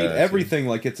I like treat that, actually. everything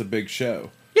like it's a big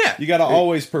show. Yeah. You got to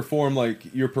always perform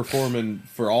like you're performing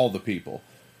for all the people.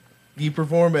 You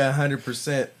perform at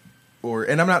 100%,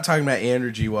 and I'm not talking about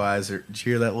energy wise. Did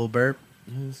you hear that little burp?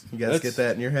 You guys get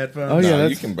that in your headphones? Oh, yeah, No,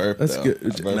 that's- you can burp. That's though. good. I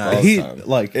burp Nah, all the He time.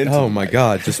 like, Into oh the my mic.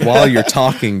 god! Just while you're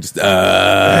talking, just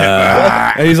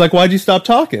and he's like, "Why'd you stop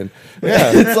talking?"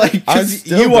 Yeah, It's like 'cause I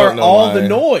still you don't are know all why. the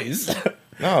noise.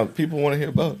 No, people want to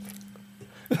hear both.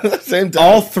 Same time.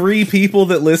 All 3 people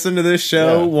that listen to this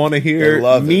show want to hear They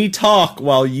love me it. talk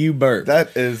while you burp.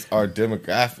 That is our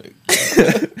demographic.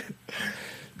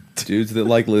 Dudes that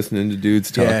like listening to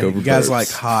dudes talk over you guys burps. like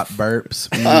hot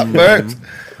burps. Hot burps.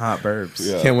 Hot burps.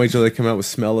 Yeah. Can't wait till they come out with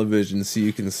smell-o-vision so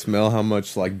you can smell how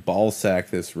much like ball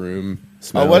sack this room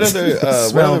smells. What other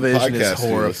Smell-o-vision is podcasts do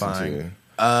you listen horrifying. to?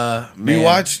 Man. You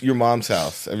watch Your Mom's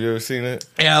House. Have you ever seen it?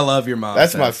 Yeah, I love your mom.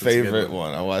 That's my favorite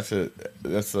one. I watch it.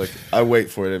 That's like I wait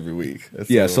for it every week. That's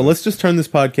the So one. let's just turn this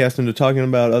podcast into talking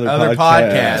about other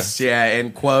Podcasts, yeah,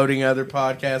 and quoting other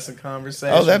podcasts and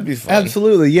conversations. Oh, that'd be fun.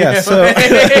 Absolutely, yeah. So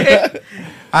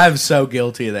I'm so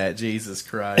guilty of that. Jesus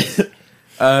Christ.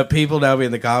 People know me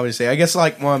in the comedy scene. I guess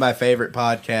like one of my favorite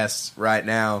podcasts right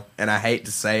now, and I hate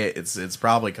to say it, it's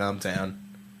probably Cumtown.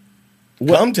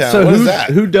 Cumtown. So What is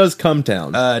that? who does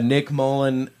Cumtown? Nick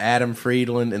Mullen, Adam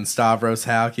Friedland, and Stavros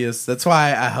Halkias. That's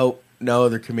why I hope no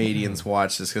other comedians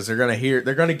watch this, because they're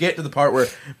gonna get to the part where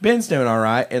Ben's doing all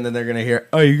right, and then they're gonna hear,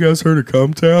 "Oh, you guys heard of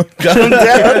Cumtown?"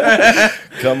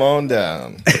 Come on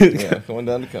down. Yeah, come on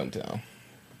down to Cumtown.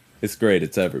 It's great.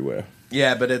 It's everywhere.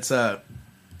 Yeah, but it's a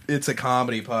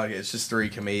comedy podcast. It's just 3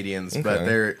 comedians, but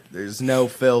Okay. there's no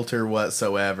filter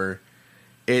whatsoever.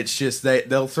 It's just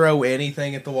they'll throw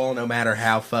anything at the wall, no matter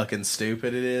how fucking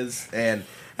stupid it is, and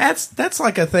that's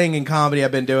like a thing in comedy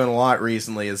I've been doing a lot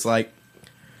recently. Is like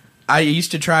I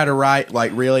used to try to write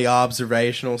like really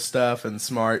observational stuff and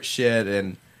smart shit,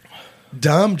 and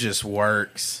dumb just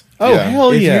works. Oh Yeah.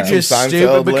 hell If yeah! you're just Seinfeld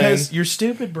stupid, lane. because your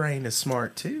stupid brain is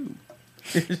smart too.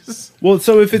 Well,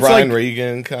 so if it's Brian like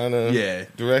Regan kind of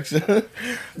direction.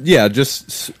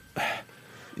 just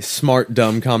smart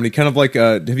dumb comedy, kind of like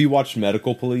have you watched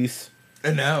Medical Police?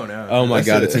 No. Oh my That's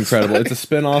god, it. it's incredible. It's a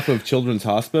spin-off of Children's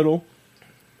Hospital.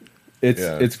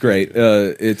 It's great.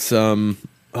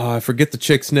 I forget the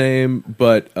chick's name,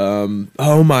 but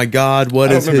oh my god,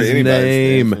 what I is don't remember his anybody's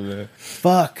name name? from there.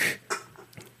 Fuck.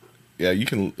 Yeah, you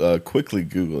can quickly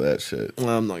Google that shit.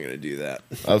 I'm not gonna do that.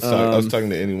 I was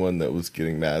talking to anyone that was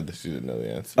getting mad that she didn't know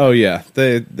the answer. Oh yeah,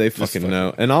 they fucking fucking-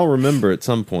 know, and I'll remember at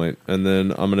some point, and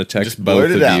then I'm gonna text Just both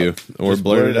blurt of it out. you or Just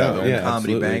blurt it out. man. Yeah,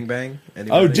 Comedy absolutely. Bang Bang. Oh,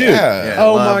 Anybody? dude. Yeah.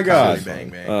 Oh love my god. Comedy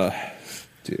Bang Bang.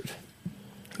 Dude.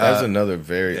 That was another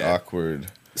very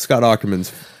awkward. Scott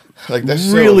Aukerman's Like that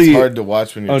shit Really was hard to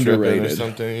watch when you're tripping or underrated.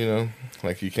 something. You know,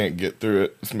 like you can't get through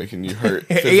it. It's making you hurt.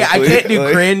 Yeah, I physically. can't do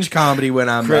Like, cringe comedy when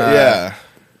I'm yeah.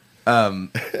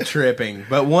 tripping.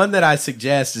 But one that I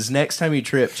suggest is next time you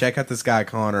trip, check out this guy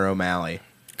Connor O'Malley.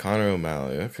 Connor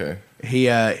O'Malley. Okay. He,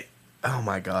 oh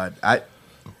my god, I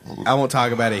won't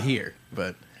talk about it here,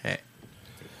 but hey,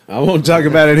 I won't talk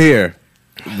about it here,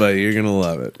 but you're gonna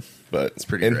love it. But it's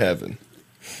pretty in great. heaven.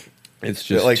 It's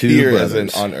just Like two here brothers.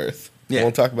 as in on earth. Yeah. I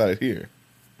won't talk about it here.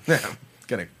 I'm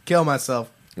gonna kill myself,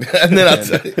 And then I'll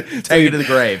tell you. take it to the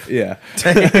grave. Yeah,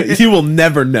 you will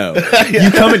never know.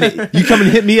 You come and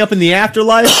hit me up in the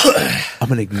afterlife. I'm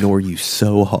gonna ignore you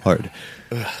so hard.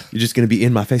 You're just gonna be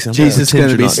in my face. And I'm Jesus is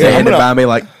gonna be on standing I'm gonna- by me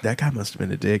like, that guy must have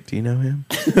been a dick. Do you know him?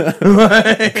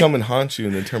 Come and haunt you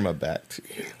and then turn my back to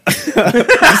you.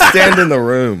 Just stand in the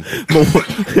room.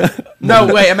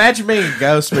 No, wait. Imagine being a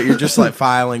ghost, but you're just like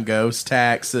filing ghost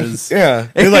taxes. Yeah.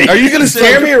 You're like, are you going to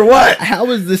scare me or what? How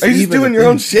is this? Are you just even doing a your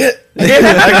thing? own shit?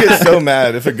 I get so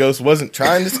mad if a ghost wasn't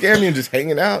trying to scare me and just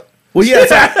hanging out. Well, yeah,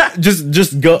 it's like,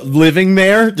 just go living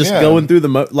there, just Yeah. going through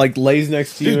the like lays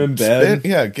next to you in bed.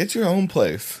 Yeah, get your own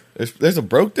place. There's a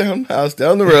broke down house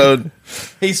down the road.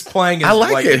 He's playing his I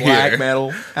like like it black here.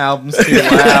 metal albums too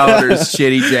loud or his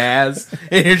shitty jazz,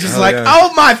 and you're just like, yeah.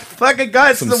 oh my fucking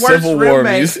god, it's Some the worst Civil War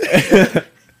roommate. music.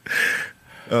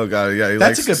 Oh god, yeah, he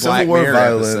That's likes a good Civil Black War Mirror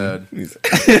violin.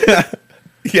 episode.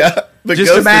 Yeah, the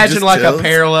Just ghost that imagine just like chills. a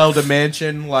parallel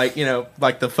dimension, like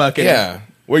like the fucking Yeah,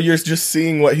 where you're just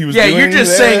seeing what he was Yeah, doing. you're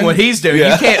just there. seeing what he's doing.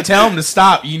 Yeah. You can't tell him to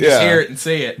stop. You can just Yeah. hear it and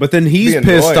see it. But then he's Be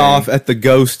pissed annoying. off at the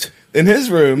ghost. in his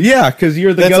room. Yeah, because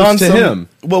you're the that's on ghost to some, him.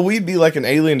 Well, we'd be like an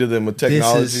alien to them with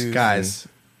technology. This is, guys,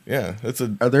 Yeah, it's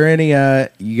a are there any,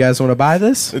 you guys want to buy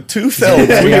this? 2 films.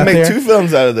 We Out can make there? 2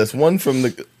 films out of this. One from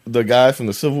the guy from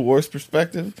the Civil War's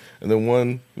perspective, and then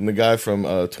one from the guy from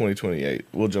 2028.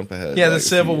 We'll jump ahead. Yeah, the like,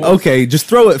 Civil if you- War. Okay, just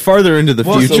throw it farther into the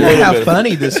Well, future. you know little how bit.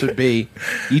 funny this would be.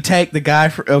 You take the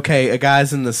guy a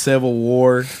guy's in the Civil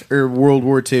War or World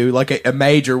War II, like a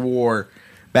major war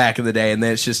back in the day, and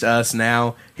then it's just us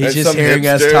now. He's And just some hearing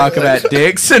us hipster, talk like- about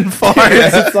dicks and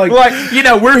farts. it's like-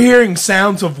 we're hearing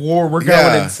sounds of war. We're going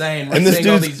Yeah. insane. We're And this seeing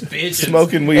all dude's these visions.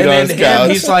 smoking weed and on then his him,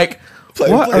 couch. he's like,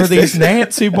 Playing what are these PlayStation.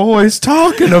 Nancy boys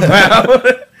talking about?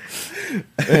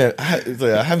 Man, it's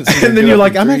like, I haven't seen. her and then get you're up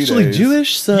like, in I'm 3 actually days."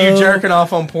 Jewish, so You jerking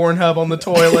off on Pornhub on the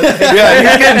toilet. Yeah,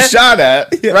 he's getting shot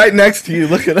at right next to you.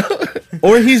 Looking up.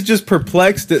 Or he's just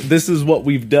perplexed that this is what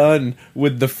we've done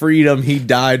with the freedom he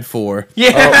died for.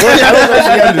 Yeah. Well, I don't know if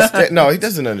he understand. No, he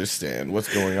doesn't understand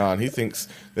what's going on. He thinks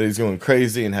that he's going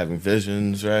crazy and having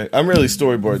visions, right? I'm really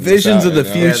storyboarding Visions of the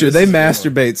this out, you know? future. They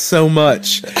masturbate so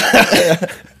much.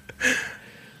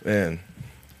 Man.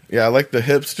 Yeah, I like the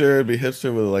hipster. Be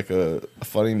hipster with like a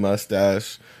funny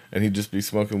mustache, and he'd just be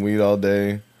smoking weed all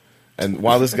day. And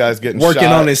while this guy's getting Working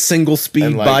shot on his single speed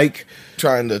and, like, bike.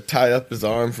 trying to tie up his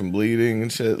arm from bleeding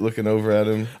and shit, looking over at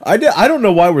him I don't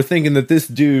know why we're thinking that this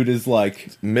dude is like,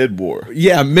 mid-war.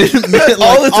 yeah, mid All like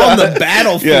the time. on the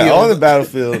battlefield. Yeah, on the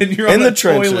battlefield, And you're in on the the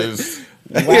toilet, trenches,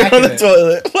 whacking you're on the it.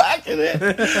 toilet, whacking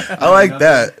it. I like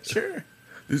that. Sure.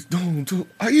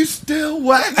 Are you still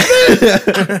whacking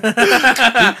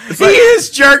it? He is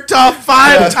jerked off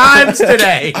 5 times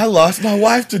today. I lost my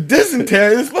wife to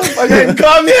dysentery. This motherfucker ain't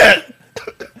come yet.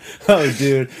 Oh,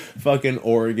 dude, fucking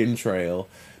Oregon Trail.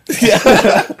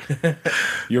 Yeah,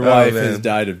 your wife man. has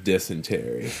died of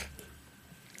dysentery.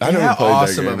 I never How played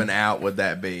awesome that of game. an out would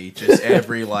that be? Just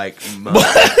every like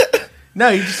month. No,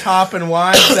 you just hopping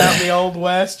wives out in the old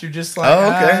west. You're just like, Oh,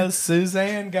 okay.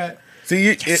 Suzanne got. See,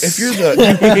 if you're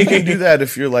you can do that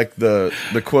if you're like the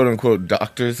quote unquote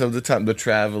doctors of the time, the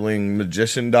traveling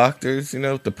magician doctors, you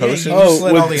know, with the potions. you Oh, just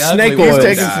let with all the snake ugly oil. He's ones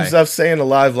taking die. some stuff, staying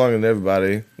alive longer than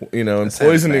everybody, you know, and That sounds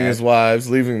poisoning bad. his wives,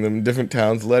 leaving them in different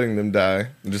towns, letting them die,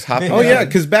 and just hopping. Oh yeah, out.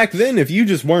 because back then, if you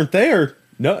just weren't there,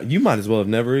 no, you might as well have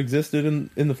never existed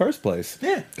in the first place.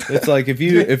 Yeah. It's like if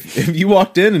you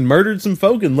walked in and murdered some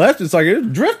folk and left, it's like a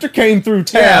drifter came through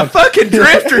Yeah, town. fucking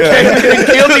drifter came in and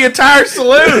killed the entire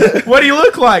saloon. What do you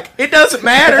look like? It doesn't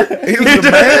matter. He was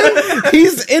the man.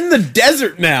 He's in the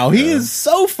desert now. He is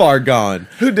so far gone.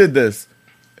 Who did this?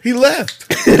 He left.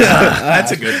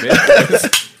 That's a good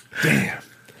bit.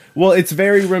 Well, it's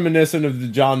very reminiscent of the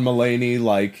John Mulaney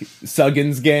like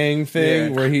Suggins gang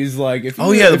thing, Yeah. where he's like, if you,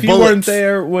 Oh, yeah, the if you weren't bullets.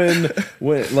 there when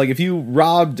like if you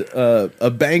robbed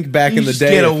a bank back You in the just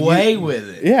day, get if you- away with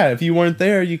it. Yeah, if you weren't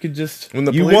there, you could just When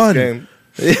the you police won. came,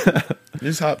 Yeah.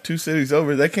 just hop 2 cities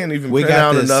over. They can't even We print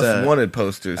got out this, enough wanted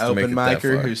posters to make Open it that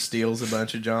micer far. who steals a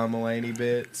bunch of John Mulaney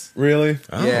bits. Really?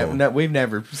 Oh. Yeah, no, we've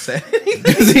never said anything.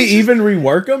 Does he even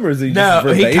rework them, or is he just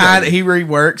No, he verbatim? he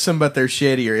reworks them, but they're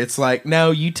shittier. It's like,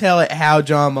 no, you tell it how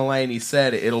John Mulaney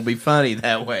said it. It'll be funny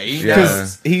that way. He Yeah. knows-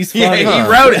 Because he's Yeah, funny.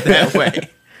 he wrote it that way.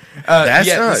 That's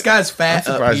yeah, not- this guy's I'm fat up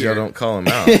surprised here. y'all don't call him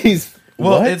out. He's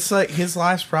Well, what? it's like his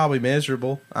life's probably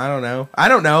miserable. I don't know.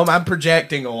 I'm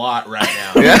projecting a lot right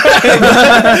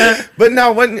now. But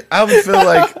now, when I would feel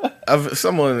like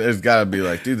someone has got to be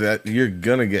like, dude, that you're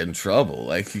gonna get in trouble.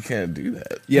 Like, you can't do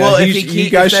that. yeah, well, he if sh- he you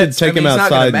guys if should that's- take him he's not gonna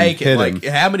outside and make it. hit Like,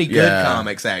 him. how many good Yeah.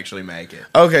 comics actually make it?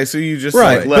 Okay, so you just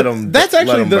Right, like, let but them. that's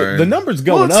actually the number's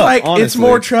going Well, it's up. like honestly. it's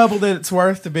more trouble than it's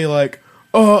worth to be like,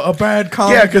 oh, a bad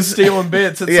comic Yeah, is 'cause- stealing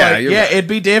bits. It's Yeah, like, you're yeah, right. it'd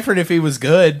be different if he was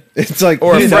good. It's like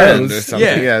or a who friend knows? or something.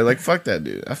 Yeah. Yeah. Like fuck that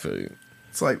dude. I feel you.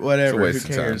 It's like It's a whatever. Who waste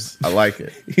of time. cares? I like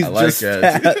it. He's I like just it.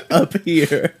 fat up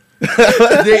here.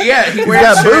 Yeah, he wears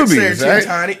got shirts boobies, there right? too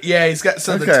tiny. Yeah, he's got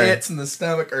so the Okay. tits and the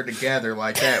stomach are together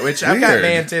like that. Which I've got Weird.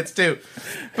 man tits too.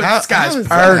 But How- this guy's how does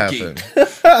that perky. happen?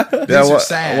 Yeah, These are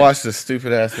sad. I watched a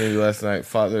stupid ass movie last night,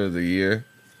 Father of the Year.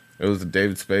 It was a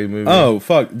David Spade movie. Oh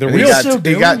fuck! The And he real. got- Still he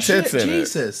doing got shit? tits in it.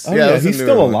 Jesus. Oh Yeah, yeah, that's a he's newer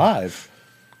still one. alive.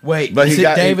 Wait, But is he it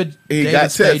got- David? he David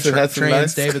got Spade tits and had some trans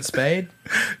nice- David Spade.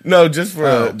 No, just for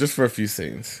Oh. just for a few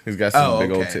scenes. He's got some Oh, big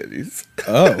old okay. titties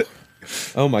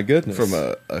Oh my goodness! from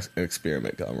an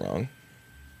experiment gone wrong.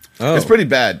 oh. It's pretty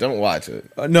bad. Don't watch it.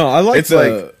 No, I like It's the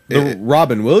like- the it-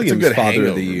 Robin Williams good Father of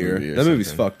hangover the Year. movie or That movie's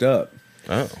something. fucked up.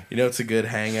 Oh, You know, it's a good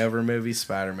hangover movie.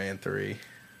 Spider-Man 3.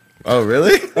 oh,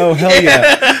 really? Oh hell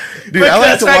yeah! Dude, I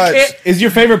like to watch. Is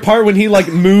your favorite part when he like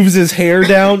moves his hair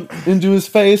down into his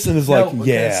face and is No, like, because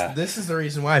yeah? This is the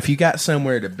reason why. If you got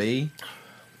somewhere to be,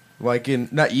 like you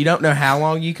don't know how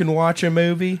long you can watch a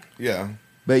movie, Yeah.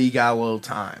 but you got a little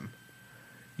time.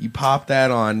 You pop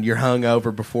that on. You're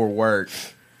hungover before work,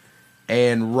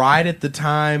 and right at the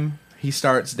time he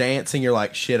starts dancing, you're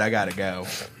like, "Shit, I gotta go."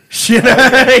 Shit,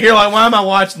 you're like, "Why am I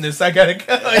watching this? I gotta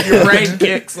go." Your brain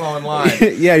kicks online,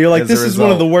 Yeah, you're like, As a this is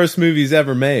one of the result. worst movies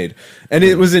ever made, and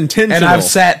it was intentional. and I've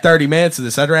sat 30 minutes of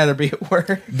this. I'd rather be at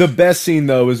work. The best scene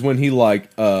though is when he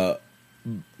like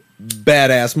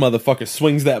badass motherfucker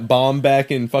swings that bomb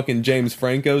back in fucking James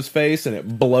Franco's face and it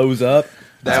blows up.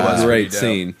 That That's was a great pretty dope.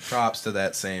 scene. Props to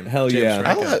that scene. Hell James yeah.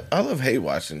 Franco. I love hate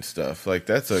watching stuff. Like,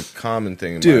 that's a common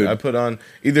thing in Dude. mine. I put on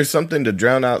either something to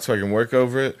drown out so I can work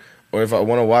over it, or if I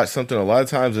want to watch something, a lot of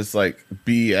times it's like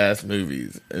B-ass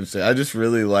movies. And so I just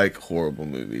really like horrible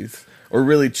movies. Or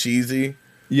really cheesy.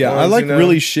 Yeah, I ones, like you know?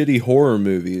 really shitty horror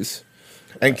movies.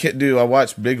 And dude, I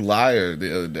watched Big Liar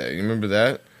the other day. You remember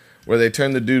that? Where they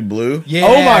turned the dude blue? Yeah.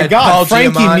 Oh my God, Paul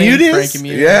Frankie Giamatti, Muniz? Frankie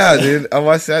Muniz. Yeah, dude. I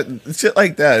watched that. Shit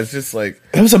like that. It's just like,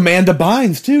 It was Amanda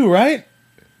Bynes too, right?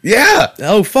 yeah.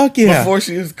 Oh fuck yeah! Before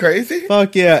she was crazy?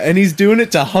 Fuck yeah! And he's doing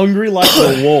it to "Hungry Like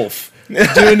a Wolf,"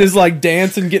 doing his like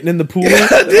dance and getting in the pool.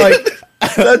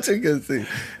 Like, Such a good scene.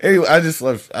 Anyway, I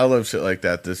love shit like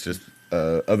that. That's just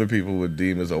other people would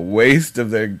deem as a waste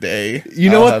of their day. you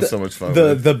know I'll what? Have so much fun. The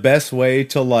with. the best way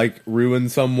to like ruin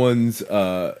someone's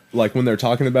like when they're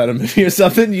talking about a movie or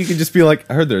something, you can just be like,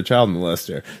 "I heard they're a child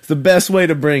molester." It's the best way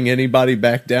to bring anybody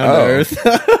back down to earth.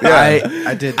 Yeah.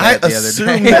 I did I that the assume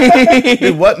other day.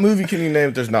 Dude, what movie can you name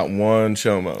if there's not one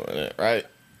Chomo in it, right?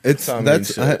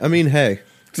 I mean, hey,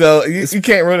 So you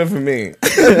can't run it for me.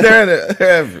 They're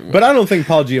everywhere. but I don't think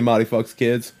Paul Giamatti fucks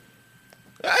kids.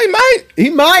 He might. He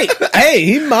might. Hey,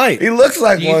 he might. He looks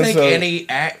like Do you one. think So. any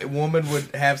woman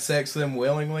would have sex with him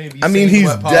willingly? Have you I mean, seen he's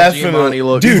what Paul definitely Giamatti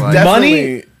looks Dude, like?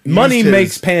 definitely money used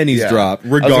makes panties drop, I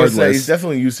was gonna say, regardless. he's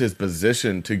definitely used his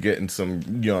position to get in some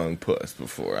young puss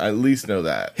before. I at least know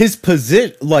that. His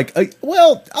position, like,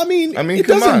 well, I mean, it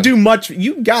come doesn't on. do much.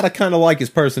 You gotta kind of like his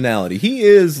personality. He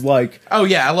is like, Oh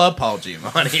yeah, I love Paul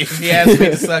Giamatti. If he asked me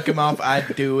to suck him off,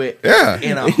 I'd do it. Yeah.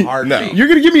 In a heartbeat. you're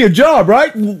gonna give me a job,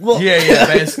 right? Well, Yeah,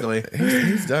 basically.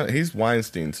 He's done. He's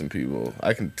Weinstein some people.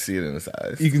 I can see it in his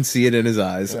eyes. you can see it in his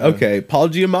eyes. Okay, Paul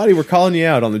Giamatti, we're calling you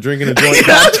out on the Drinking a Joint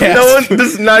podcast. No one.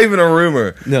 This is not even a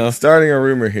rumor. No. Starting a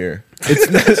rumor here.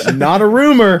 It's not a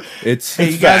rumor. It's Hey,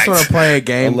 you guys fact. want to play a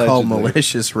game called Allegedly.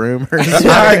 Malicious Rumors?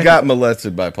 I got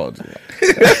molested by Paul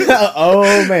Giamatti.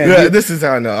 Oh man. Yeah, this is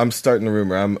how I know. I'm starting a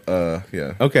rumor.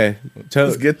 Yeah. Okay.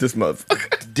 Let's get this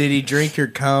motherfucker. Did he drink your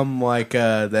cum like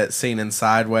that scene in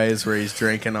Sideways where he's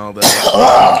drinking all the...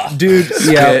 Dude,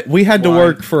 yeah, Spit we had to wine.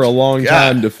 work for a long God.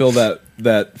 time to fill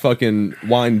that fucking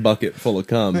wine bucket full of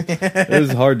cum. It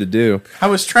was hard to do. I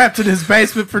was trapped in his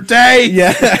basement for days.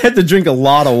 Yeah, I had to drink a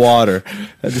lot of water. I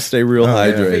had to stay real yeah.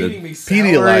 hydrated. Feeding me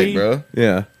celery. Pedialyte, bro.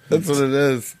 Yeah. That's what it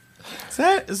is.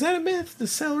 Is that a myth?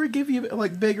 Does celery give you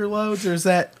like bigger loads, or is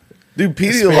that Dude,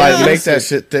 Pedialyte makes that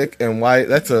shit thick and white.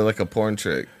 That's like a porn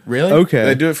trick. really Okay.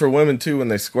 They do it for women too when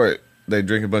they squirt. They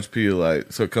drink a bunch of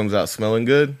Pedialyte, so it comes out smelling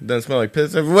good. Doesn't smell like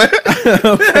piss everywhere.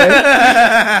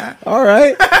 All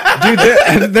right. Dude,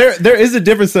 there is a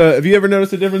difference. Have you ever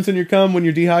noticed a difference in your cum when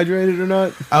you're dehydrated or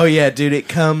not? Oh yeah, dude, it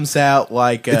comes out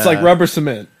like It's like rubber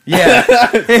cement. Yeah,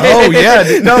 Oh yeah,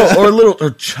 dude. No,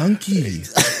 or chunky.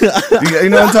 You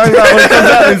know what I'm talking about? When it comes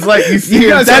out, it's like you see.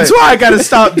 that's why I got to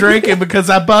stop drinking because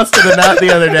I busted a nut the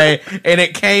other day and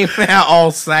it came out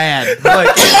all sad. Like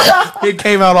it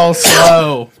came out all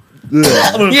slow. Yeah,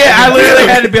 I literally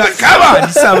had to be like, "Come on, you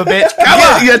son of a bitch, come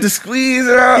on!" You had to squeeze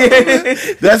it out.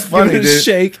 That's funny, Give it a dude.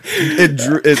 shake. It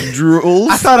drools.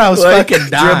 I thought I was like, fucking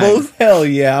dying. dribbles. Hell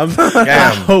yeah. I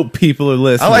Damn. hope people are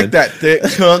listening. I like that thick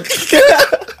chunk.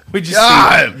 We just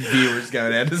God. see viewers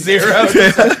going down to zero,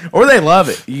 or they love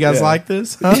it. You guys like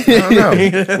this? Huh? I don't know.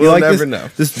 You We'll like never this, know.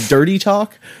 this dirty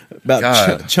talk about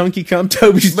God. chunky cum,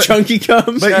 Toby's chunky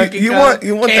cum. But Chunky you cum, want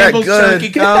Campbell's that chunky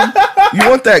good. cum. You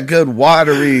want that good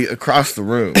watery across the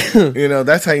room. You know,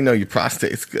 that's how you know your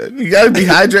prostate's good. You gotta be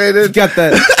hydrated. You got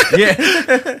that.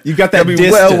 Yeah, You got that Gotta be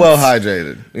distance. well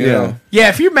hydrated. You know. yeah.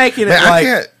 If you're making it Man,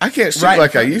 like I can't shoot right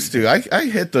like I in front. used to. I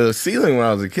hit the ceiling when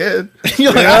I was a kid.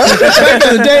 You're like, back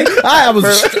in the day, I was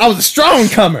a strong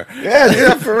comer.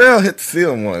 Yeah, for real, hit the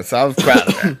ceiling once. I was proud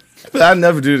of that. But I'd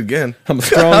never do it again. I'm a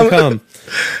strong cum.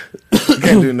 You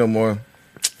can't do it no more.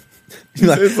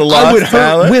 Like, It's a I lost would hurt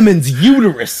talent. women's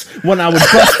uterus when I would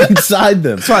bust inside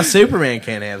them. that's why Superman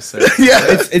can't have sex. Yeah.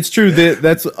 It's true.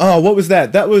 That's what was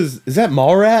that? Is that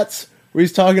Mallrats? Where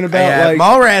he's talking about Yeah, like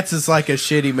Mallrats is like a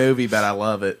shitty movie, but I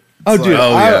love it. oh dude,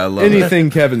 Oh, yeah, I love it. anything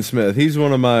Kevin Smith. He's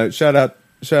one of my shout out.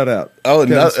 Oh,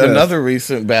 Kevin Smith. another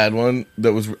recent bad one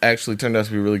that was actually turned out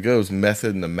to be really good was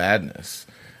Method in the Madness.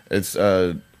 It's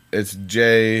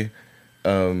Jay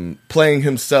playing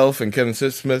himself and Kevin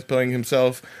Smith playing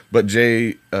himself, but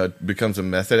Jay becomes a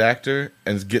method actor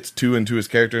and gets too into his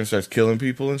character and starts killing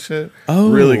people and shit.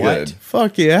 Oh, really what? good.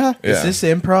 Fuck yeah! Yeah. Is this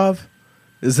improv?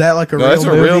 Is that like a No, real that's a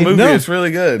movie? real movie. No. It's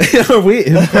really good. Are we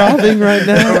improving right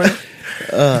now?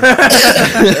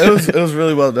 it was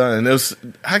really well done,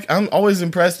 and I'm always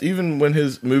impressed. Even when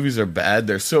his movies are bad,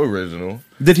 they're so original.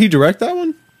 Did he direct that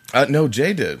one? No,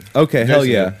 Jay did. Okay, hell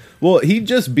Jason yeah. did. Well, he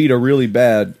just beat a really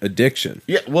bad addiction.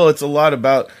 Yeah, well, it's a lot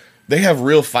about. They have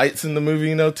real fights in the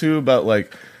movie, too, about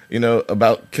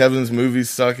about Kevin's movies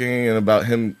sucking and about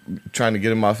him trying to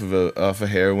get him off of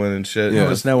heroin and shit. There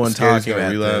was no one Scared he's talking gonna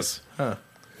about relapse. this. Huh.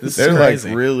 This They're is crazy.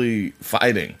 like really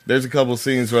fighting. There's a couple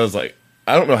scenes where I was like,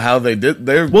 I don't know how they did.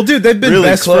 They're Well, dude, they've been really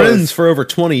best close, friends for over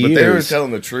 20 but years. they were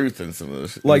telling the truth in some of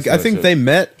this. Like, I think they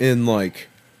met in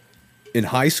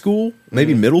high school,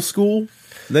 maybe middle school.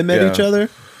 They met Yeah. each other.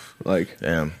 Like,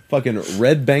 Damn. fucking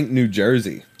Red Bank, New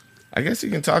Jersey. I guess you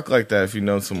can talk like that if you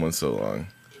know someone so long.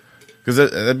 Because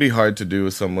that'd be hard to do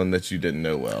with someone that you didn't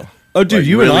know well. Oh, dude, Like,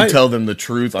 you really and I tell them the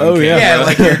truth on Oh, camera. yeah. Yeah,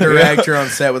 like you're a director on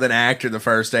set with an actor the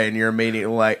first day, and you're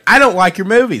immediately like, I don't like your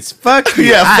movies. Fuck you.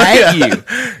 Yeah, I hate yeah. you.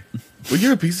 Well,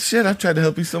 you're a piece of shit. I've tried to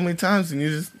help you so many times, and you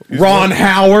just Ron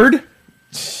Howard,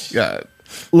 Yeah.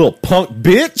 little punk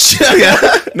bitch.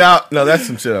 No, that's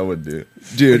some shit I would do.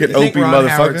 Dude, Like an You think opie Ron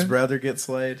Howard's motherfucker. brother gets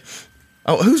laid?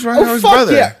 Oh, who's Ron Oh, Howard's fuck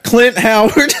brother? yeah. Clint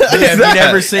Howard. Have you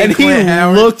never seen And Clint he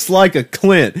Howard? looks like a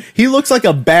Clint. He looks like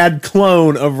a bad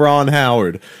clone of Ron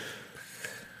Howard.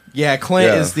 Yeah,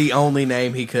 Clint Yeah. is the only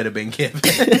name he could have been given.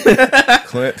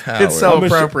 Clint Howard. It's so I'm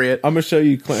appropriate. I'm gonna show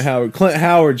you Clint Howard. Clint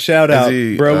Howard, shout Is out,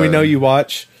 he, bro. We know you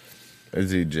watch.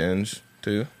 Is he Ginge,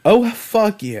 too? Oh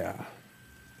fuck yeah!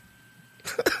 I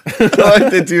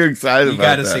like that you're excited You about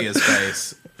got to that. see his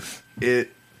face.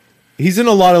 He's in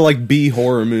a lot of like B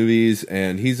horror movies,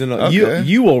 and he's in. Okay.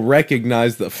 You will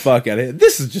recognize the fuck out of it.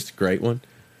 This is just a great one.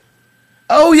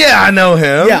 Oh, yeah, I know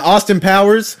him. Yeah, Austin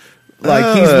Powers. Like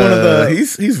he's one of the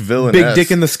He's villainous. big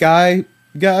dick in the sky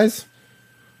guys.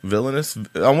 Villainous?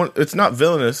 It's not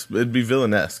villainous. It'd be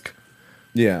villainesque.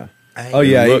 Yeah. Hey, Oh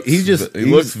yeah, He looks, he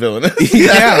looks villainous.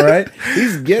 yeah, right.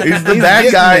 He's He's the bad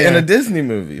getting guy there. in a Disney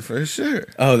movie, for sure.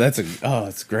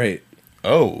 It's great.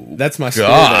 Oh, That's my spirit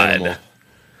God. animal.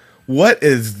 What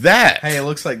is that? Hey, it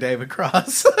looks like David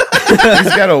Cross.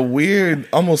 He's got a weird,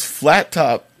 almost flat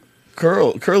top,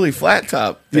 curly flat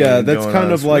top. Thing Yeah, that's going kind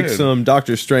on. of It's like weird. some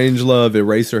Doctor Strangelove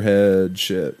Eraserhead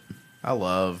shit. I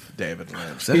love David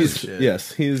Lynch. That is shit.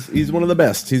 Yes, he's one of the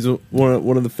best. He's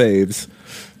one of the faves.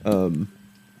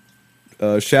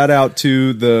 Shout out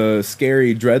to the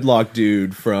scary dreadlock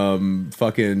dude from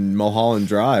fucking Mulholland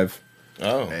Drive.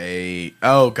 Oh, Hey,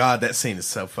 oh god, that scene is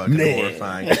so fucking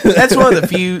horrifying. That's one of the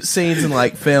few scenes in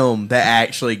like film that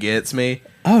actually gets me.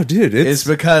 Oh, dude, It's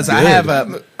because I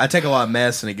good. I take a lot of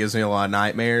mess and it gives me a lot of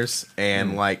nightmares.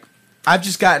 And like, I've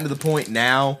just gotten to the point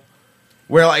now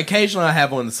where like occasionally I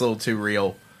have one that's a little too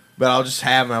real, but I'll just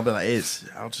have them. I'll be like,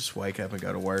 I'll just wake up and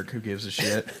go to work. Who gives a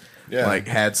shit? Yeah. Like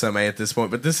had somebody at this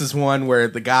point, but this is one where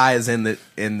the guy is in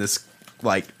this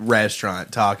like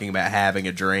restaurant talking about having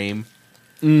a dream,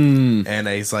 and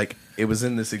he's like, it was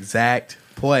in this exact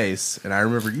place, and I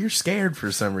remember you're scared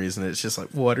for some reason. It's just like,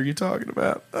 what are you talking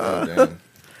about? oh damn.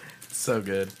 It's so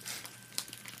good.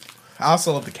 I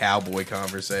also love the cowboy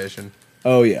conversation.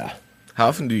 Oh yeah. How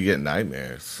often do you get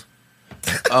nightmares,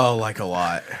 Oh, like a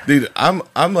lot. dude? I'm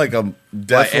like a Like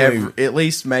definitely. at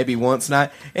least maybe once a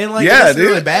night, and like Yeah, it's dude.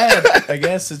 really bad. I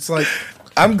guess it's like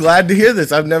I'm glad to hear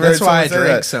this. I've never. That's heard why someone I say drink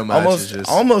that. so much, Almost, it's just-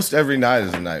 almost every night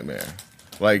is a nightmare.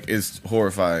 Like it's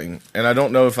horrifying, and I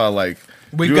don't know if I like.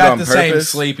 We've do it got on the same purpose,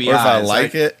 sleepy or if I eyes, like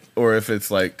like- it, or if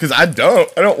it's like because I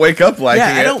don't wake up liking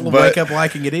it. I don't but, wake up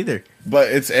liking it either. but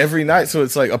it's every night, so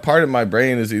it's like a part of my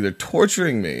brain is either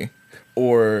torturing me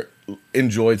or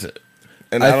enjoys it,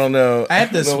 and I don't know. I had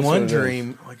don't this know which one it is.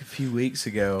 dream like a few weeks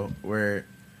ago where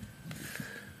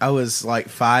I was like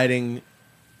fighting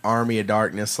Army of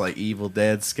Darkness, like Evil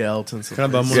Dead skeletons. Can I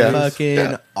bum It's one of these? fucking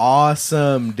Yeah.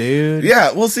 awesome, dude.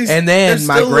 Yeah, well, see, And there's then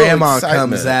my still a little grandma excitement.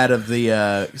 comes out of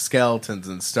the skeletons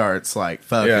and starts like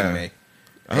fucking Yeah. me.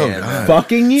 Oh And, god.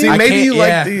 Fucking you. See, I maybe can't- you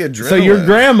yeah. like the adrenaline. So your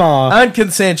grandma.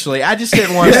 Unconsensually. I just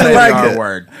didn't want to Yeah, say like the R it.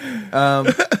 word.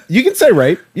 You can say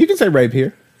rape. You can say rape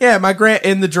here. Yeah,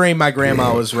 in the dream, my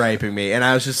grandma was raping me, and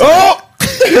I was just like, Oh,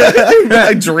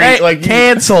 I dream hey, like you,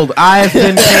 canceled. I have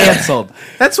been canceled.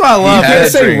 That's why I love You had can't a it.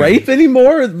 say dream. rape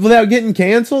anymore without getting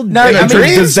canceled. No, In a I mean, dream?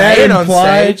 you can Does that say it on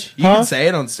imply? stage. You Huh? can say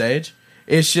it on stage.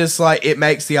 It's just like it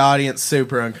makes the audience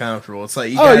super uncomfortable. It's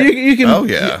like you Oh, gotta- you can. Oh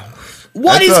yeah,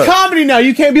 What is That's a- comedy now?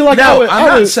 You can't be like, No, oh, I'm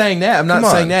oh, not saying that. I'm not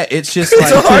Come saying on. that. It's just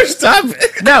it's a like harsh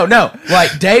topic. no.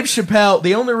 Like Dave Chappelle.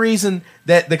 The only reason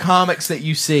that the comics that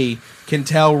you see can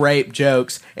tell rape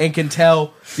jokes and can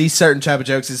tell these certain type of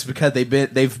jokes is because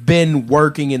they've been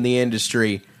working in the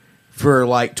industry for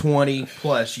like 20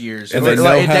 plus years. And they know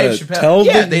Like, how Dave to Chappelle- tell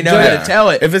Yeah, the they know how joke. to tell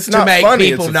it. If it's to not make funny,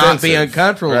 people it's not be offensive,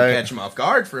 uncomfortable right? and catch them off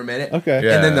guard for a minute. Okay.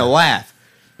 Yeah. And then they'll laugh.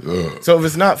 So if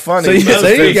it's not funny, So most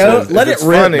there you go. cases, Let if it it's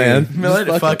rip, funny, man. Let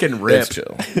it fucking rip. It's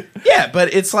chill. Yeah,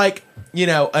 but it's like, you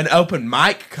know, an open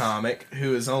mic comic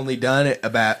who has only done it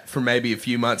for maybe a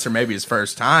few months or maybe his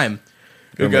first time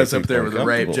who Gonna goes make up there people with a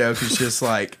rape uncomfortable. joke is just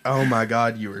like, oh my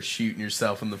god, you were shooting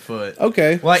yourself in the foot.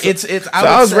 Okay. Like it's.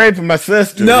 I was raping my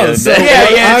sister. No, the other so- day. Yeah,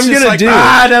 What it's I'm just gonna like, do-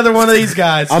 another one of these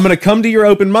guys. I'm gonna come to your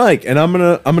open mic, and I'm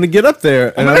gonna get up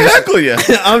there, and I'm gonna heckle you.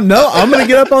 I'm gonna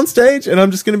get up on stage, and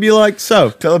I'm just gonna be like, so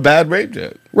Tell a bad rape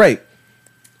joke. rape.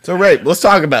 So rape. Let's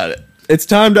talk about it. It's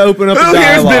time to open up Who a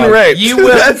here's dialogue. been raped? You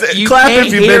will. That's it. You Clap can't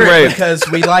if you've hear been it raped. because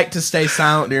we like to stay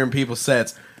silent during people's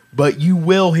sets. But you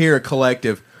will hear a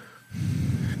collective.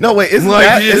 No, wait. Is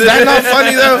that not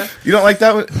funny though? You don't like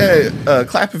that one? Hey,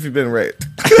 clap if you've been raped.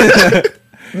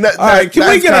 All right, can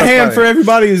we get a hand for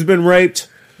everybody who's been raped?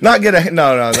 Not get a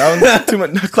no. That one's too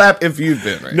much. Clap if you've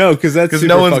been raped. No, because that's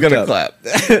no one's super gonna fucked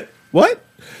up. clap. What?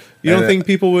 You don't And think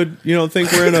people would? You don't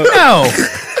think we're in a? No,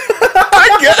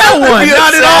 no one,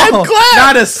 not at all. Clap.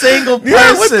 Not a single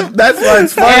Yeah, person. that's why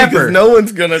it's funny Ever. because no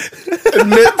one's gonna admit to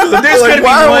the There's like, gonna be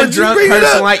why one would you drunk bring it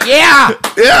person up? like, yeah,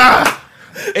 Yeah,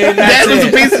 and that that's was a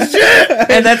it. piece of shit.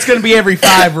 And that's gonna be every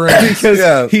 5 rooms. Because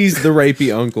Yeah. he's the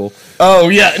rapey uncle. Oh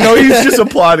yeah, no, he's just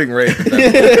applauding rape.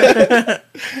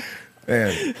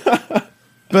 Man,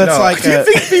 But it's no. like,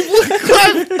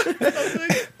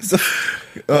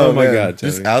 Oh my man. God,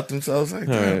 just Tony. out themselves like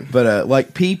that. but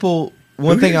like people.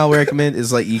 One thing I'll recommend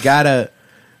is like you gotta.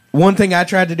 One thing I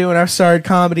tried to do when I started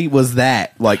comedy was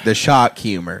that like the shock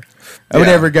humor. I would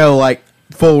Yeah. never go like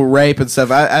full rape and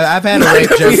stuff. I've had a rape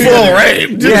joke. Full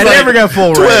rape. Just Yeah, like never go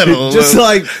full rape. twiddle. Just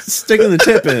like sticking the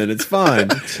tip in. It's fine.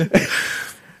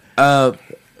 But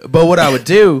what I would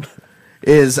do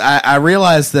is I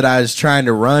realized that I was trying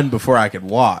to run before I could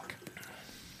walk.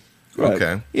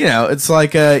 Okay. You know, it's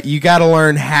like you got to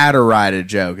learn how to write a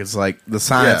joke. It's like the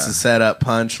science Yeah. is set up,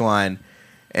 punchline,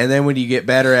 and then when you get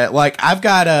better at like I've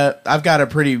got a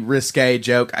pretty risque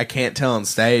joke I can't tell on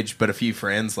stage, but a few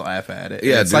friends laugh at it.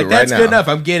 Yeah, it's do like it right that's now. good enough.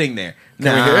 I'm getting there.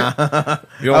 Can we hear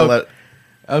You don't Oh, let.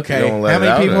 Okay, You don't let how it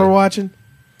many out, people then. are watching?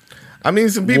 I mean,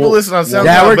 some people Well, listen on SoundCloud,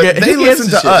 yeah, we're but good. they Who gives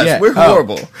listen a to shit? us. Yeah. We're Oh.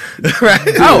 horrible, right?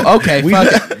 Oh, okay.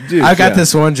 Fuck it. Dude, I've got yeah.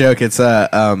 this one joke. It's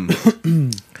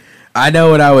I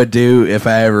know what I would do if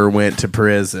I ever went to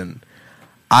prison.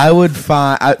 I would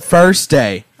find first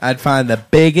day. I'd find the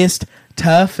biggest,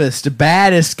 toughest,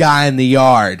 baddest guy in the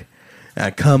yard.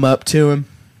 I'd come up to him.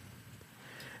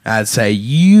 I'd say,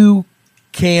 "You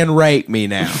can rape me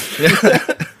now.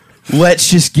 Let's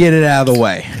just get it out of the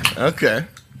way." Okay.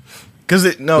 Because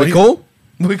We he, cool?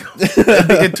 We cool?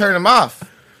 it turned him off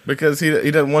because he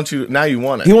doesn't want you. Now you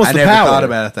want it. He wants I the never power. thought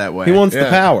about it that way. He wants the Yeah.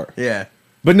 power. Yeah.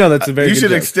 But no, that's a very you good should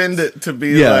joke. extend it to be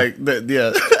Yeah. like that.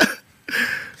 Yeah.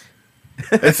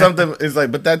 It's something. It's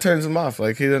like, but that turns him off.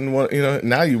 Like he doesn't want.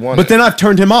 Now you want. But it. then I've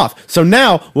turned him off. So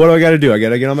now, what do I got to do? I got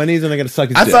to get on my knees and I got to suck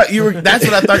his I dick. thought you were. That's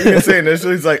what I thought you were saying.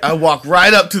 Initially, he's like, I walk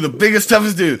right up to the biggest,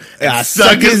 toughest dude and I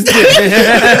suck his dick.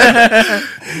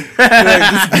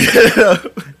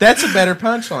 That's a better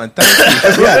punchline.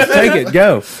 Thank you. Yeah, take it.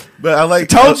 Go. But I like.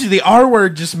 Told you the R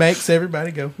word just makes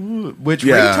everybody go, "Ooh," which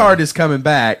Yeah. retard is coming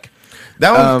back.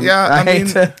 That one. Yeah. I I mean,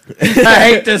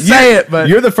 hate to say it, but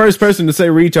You're the first person to say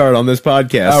retard on this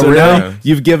podcast. Oh, so really? now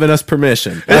you've given us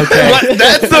permission. okay. what?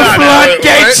 That's The not how it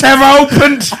floodgates works. have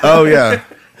opened. Oh yeah.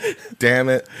 Damn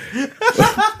it.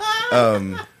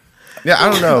 Yeah,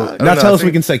 I don't know. Now tell us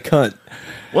we can say cunt.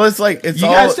 Well, it's like it's You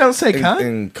all guys don't say in, cunt?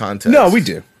 in context. No, we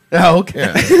do. Oh, okay.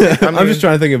 Yeah. I I'm just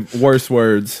trying to think of worse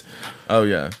words. Oh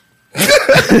yeah.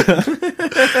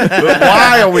 But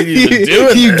why are we even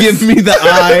doing You this? give me the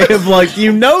eye of like,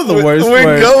 you know the worst We're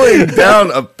word. going down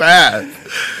a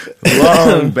path,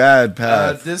 long bad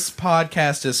path. This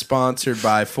podcast is sponsored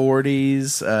by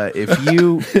 40s.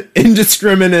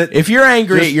 Indiscriminate. If you're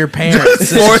angry at your parents,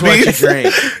 this is what you 40s.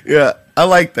 drink. Yeah, I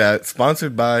like that.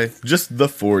 Sponsored by just the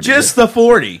 40. Just the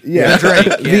 40. Yeah. Drink.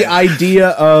 The Yeah. idea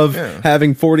of Yeah.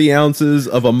 having 40 ounces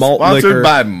of a malt sponsored liquor.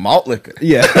 by malt liquor.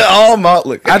 Yeah. all malt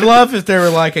liquor. I'd love if there were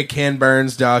like a Ken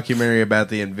Burns documentary about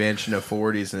the invention of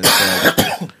 40s, and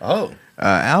it's like Oh,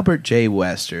 Albert J.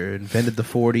 Wester invented the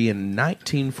 40 in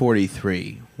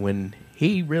 1943 when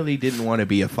he really didn't want to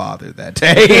be a father that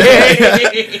day.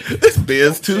 this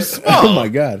beer's too small. Oh my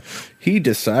god. He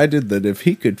decided that if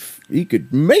he could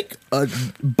make a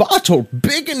bottle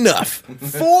big enough,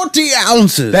 40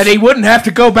 ounces. That he wouldn't have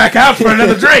to go back out for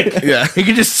another drink. Yeah. He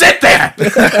could just sit there, I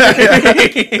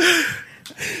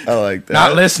like that.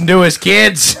 not listen to his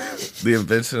kids. The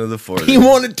invention of the 40s. He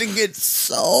wanted to get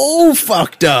so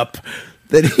fucked up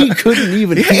that he couldn't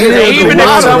even hear Even the if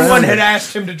words someone around had him.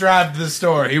 asked him to drive to the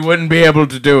store, he wouldn't be able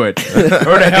to do it,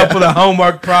 or to help with a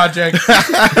homework project.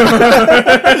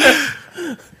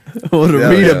 I want to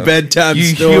read a bedtime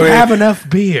story. You have enough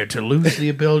beer to lose the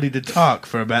ability to talk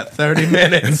for about 30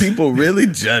 minutes. And people really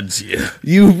judge you.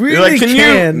 You really You're like, can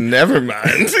can. you? Never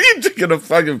mind. You're drinking a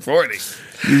fucking 40.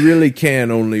 You really can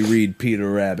only read Peter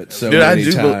Rabbit so Dude,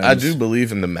 many times. I do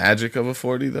believe in the magic of a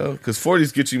 40, though. Because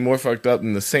 40s get you more fucked up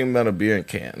than the same amount of beer in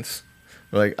cans.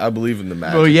 Like, I believe in the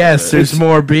magic. Well, yes, of it. there's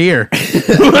more beer.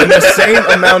 And the same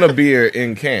amount of beer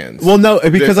in cans. Well, no,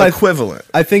 because They're equivalent.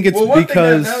 I think it's Well, one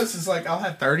because thing I noticed is like I'll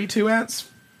have 32 ounce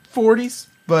 40s,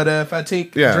 but if I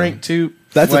Yeah. drink two,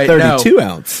 that's wait, a 32 no.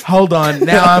 ounce. Hold on,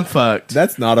 now I'm fucked.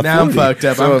 That's not a 40. Now I'm fucked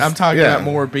up. So I'm talking yeah. about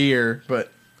more beer,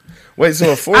 but Wait,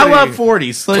 so a 40... I love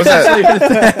 40s. Let's What's that? just leave it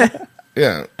at that.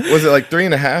 Yeah. Was it like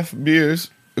 3.5 beers?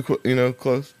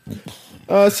 Close?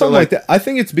 Something like that. I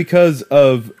think it's because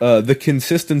of the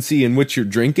consistency in which you're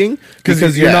drinking,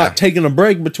 because you're yeah. not taking a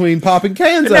break between popping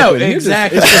cans No, open. You're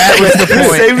exactly. Just, That was the You're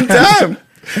point. saving time.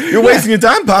 You're wasting your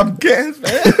time popping cans,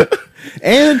 man.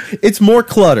 and it's more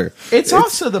clutter. It's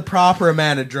also the proper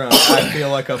amount of drunk. I feel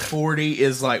like a 40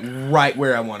 is like right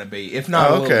where I want to be, if not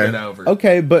a little Okay. bit over.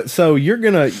 Okay, but so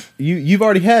you've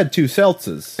already had 2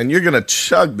 seltzes. And you're gonna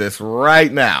chug this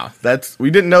right now. We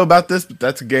didn't know about this, but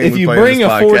that's a game If we you play bring in a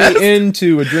this 40 podcast.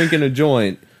 into a drink and a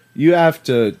joint, you have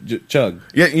to chug.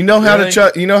 Yeah, you know how Really? to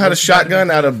chug. You know how to That's gotta be shotgun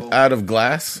painful. out of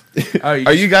glass. Oh,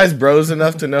 Are you guys bros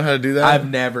enough to know how to do that? I've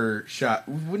never shot.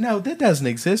 No, that doesn't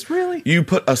exist, really. You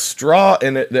put a straw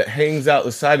in it that hangs out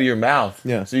the side of your mouth.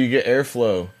 Yeah. So you get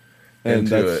airflow And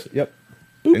into that's it, yep.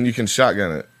 and you can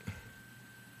shotgun it.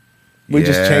 We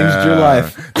just changed your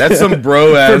life. That's some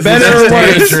bro ass. For better or That's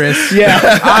worse. dangerous.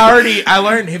 Yeah. I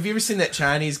learned. Have you ever seen that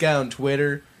Chinese guy on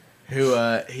Twitter who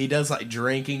he does like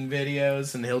drinking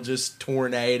videos and he'll just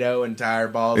tornado entire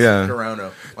balls Yeah. of Corona?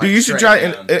 Like, Dude, you should straight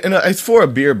try, down. and it's for a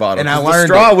beer bottle. And I 'cause learned the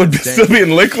straw it. would still be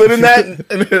in liquid in that,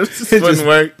 and it just It's wouldn't just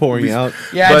work. pouring out.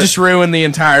 Yeah, I but- just ruined the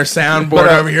entire soundboard But,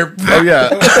 over here. Oh yeah,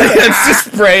 it's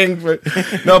just spraying.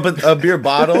 No, but a beer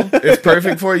bottle is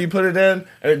perfect for it. You put it in,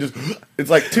 and it's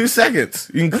like 2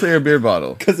 seconds. You can clear a beer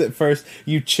bottle. Because at first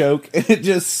you choke and it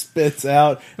just spits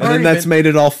out, and Or then that's even- made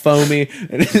it all foamy,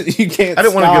 and you can't. I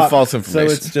didn't want to stop. give false information.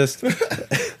 So it's just.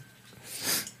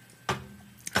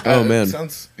 Oh man, it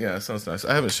sounds nice.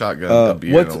 I haven't shotgunned a beer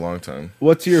in what's- a long time.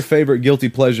 what's your favorite guilty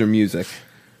pleasure music?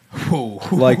 Ooh.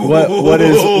 Like what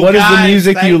is the Guys,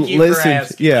 music you thank you for listen?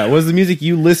 asking. Yeah, what's the music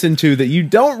you listen to that you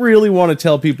don't really want to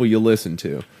tell people you listen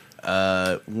to?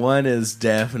 One is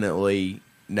definitely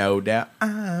No Doubt.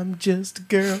 I'm just a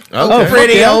girl. Okay.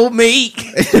 Pretty yeah. old meek.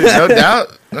 No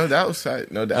doubt. No doubt was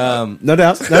tight. No doubt. No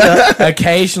doubt, no doubt.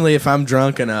 Occasionally, if I'm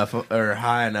drunk enough or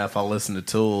high enough, I'll listen to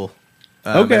Tool.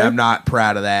 Okay. And I'm not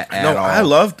proud of that at No,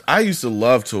 all. I used to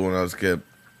love Tool when I was a kid.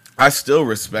 I still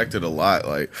respect it a lot.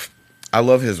 Like, I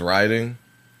love his writing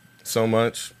so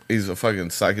much. He's a fucking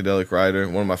psychedelic writer.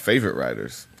 One of my favorite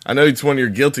writers. I know it's one of your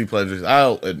guilty pleasures.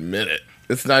 I'll admit it.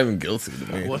 It's not even guilty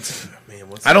to me. What's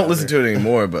I don't listen to it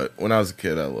anymore, but when I was a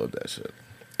kid, I loved that shit.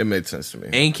 It made sense to me.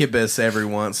 Incubus every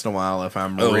once in a while if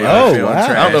I'm Oh, really wow. feeling I I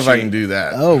don't know if I trashy. can do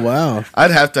that. Oh wow.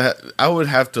 I would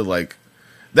have to like.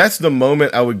 That's the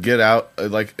moment I would get out.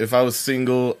 Like if I was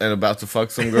single and about to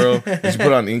fuck some girl, and she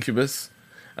put on Incubus,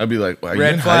 I'd be like, well, "Are you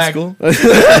Red in flag. high school?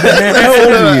 How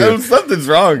old are you? Something's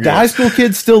wrong." Do high school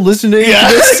kids still listen to Yeah,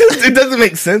 Incubus? it doesn't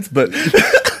make sense, but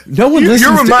No one listens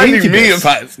you're to reminding Incubus. me of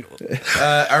high school.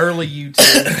 Early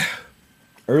YouTube.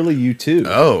 Early U2.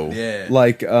 Oh, Yeah.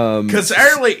 Like Because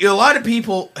early, a lot of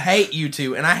people hate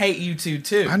U2, and I hate U2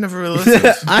 too. I never really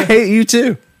listened. I hate you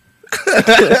too.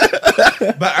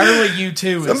 But early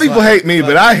U2 Some people hate me,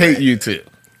 but I hate you too.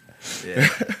 Yeah.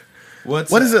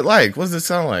 What is it like? What does it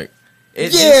sound like?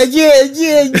 It Yeah, it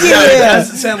yeah.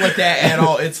 doesn't sound like that at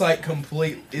all. It's like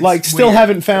complete. It's Like still weird.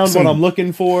 haven't found Some- what I'm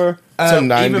looking for. some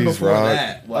even 90s before rock.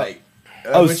 that, like,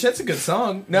 Oh, which that's a good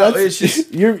song. No, that's- it's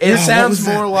just you're- it what sounds was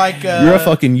that? more like You're a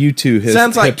fucking U2 hipster.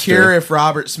 sounds like Cure if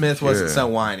Robert Smith wasn't Yeah. so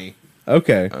whiny.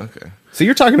 Okay. Okay. So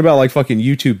you're talking about like fucking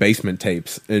U2 basement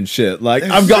tapes and shit. Like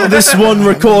I've got this one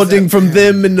recording from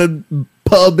them in the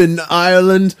pub in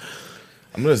Ireland.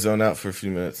 I'm gonna zone out for a few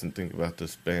minutes and think about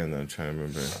this band that I'm trying to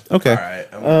remember. Okay. All right,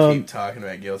 I'm gonna keep talking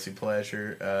about guilty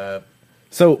pleasure.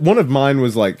 So one of mine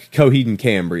was like Coheed and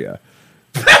Cambria.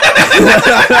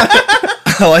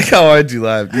 I like how hard you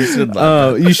laughed. You should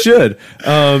laugh. You should.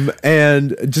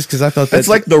 And just because I thought that's It's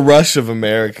like the Rush of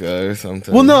America or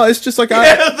something. well, no, it's just like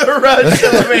I. the Rush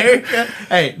of America.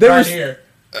 Hey, There right was- here.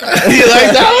 you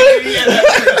like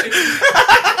that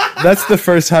That's the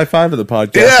first high five of the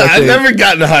podcast. one? Yeah, I I've think. never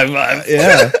gotten a high five.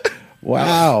 Yeah.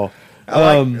 Wow.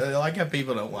 I like how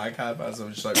people don't like high fives.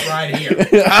 I'm just like right here.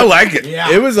 I like it.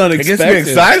 Yeah, It was It gets unexpected.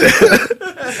 me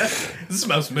excited. This is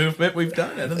the most movement we've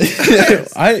done. Out of this. Dude,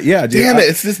 Damn it!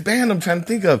 It's this band I'm trying to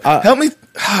think of. Help me!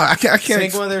 I can't.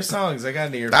 Sing one of their songs. I got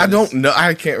an earpiece. I don't know.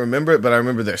 I can't remember it, but I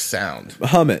remember their sound.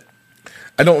 Hum it.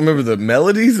 I don't remember the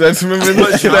melodies. I just remember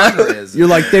much of Genre that. is. You're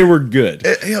like, they were good.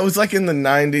 It was like in the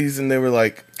 90s, and they were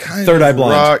like kind Third Eye of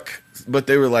Blind. rock, but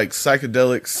they were like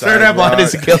psychedelic. Third Eye Blind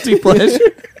is a guilty pleasure.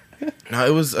 No,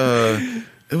 it was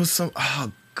some.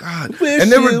 Oh God! Wish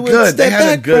And they were you would good. They step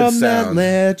had a back good from that sound.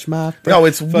 ledge, my friend. No,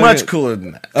 it's Fucking- much cooler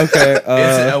than that. Okay.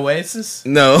 Is it Oasis?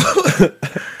 No,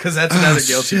 Because that's another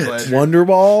guilty shit. pleasure.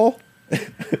 Wonderwall. Do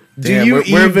Damn, you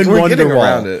even we're getting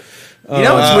around Wonderwall? it. You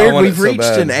know, it's I weird. want it We've so reached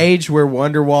bad. an age where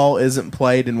Wonderwall isn't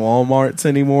played in Walmarts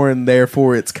anymore, and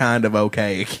therefore it's kind of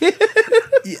okay.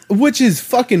 Which is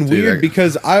fucking weird I-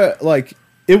 because I like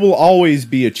it will always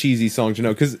be a cheesy song to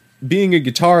know. Because being a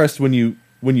guitarist, when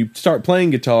you start playing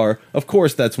guitar, of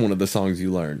course that's one of the songs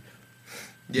you learn.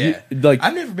 Yeah, like-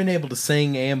 I've never been able to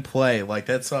sing and play. Like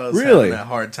that's why I was Really? having a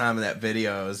hard time in that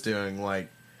video I was doing. Like,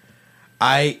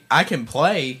 I can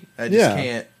play, I just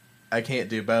Yeah. can't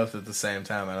do both at the same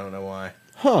time. I don't know why.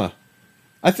 Huh.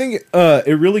 I think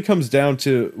it really comes down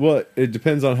to it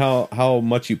depends on how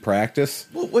much you practice.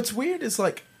 Well, what's weird is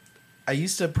like I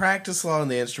used to practice a lot on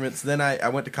the instruments. Then I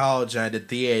went to college and I did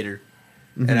theater,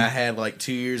 and I had like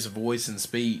 2 years of voice and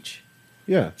speech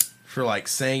Yeah. for like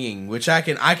singing, which I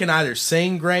can either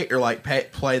sing great or like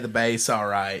play the bass all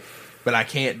right, but I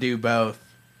can't do both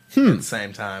at the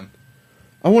same time.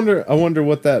 I wonder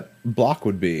what that block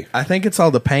would be. I think it's all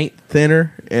the paint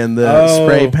thinner and the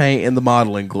spray paint and the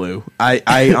modeling glue.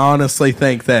 I honestly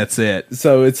think that's it.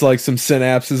 So it's like some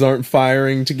synapses aren't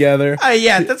firing together.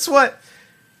 Yeah, that's what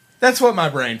my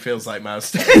brain feels like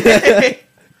most.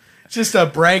 Just a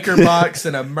breaker box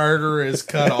and a murderer has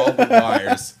cut all the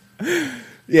wires.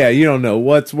 Yeah, you don't know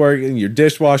what's working. Your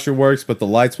dishwasher works, but the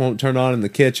lights won't turn on in the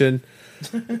kitchen.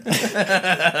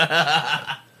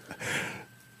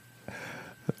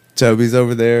 Toby's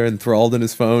over there enthralled in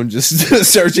his phone, just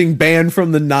searching band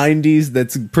from the 90s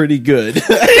that's pretty good.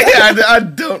 I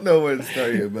don't know where to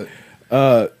start here, but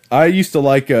I used to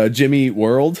like Jimmy Eat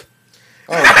World.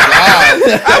 oh God,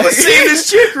 I was seeing this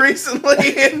chick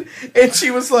recently, and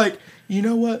she was like, you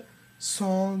know what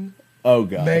song Oh,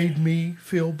 God. made me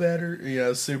feel better? You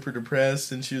know, super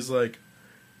depressed, and she was like,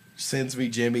 sends me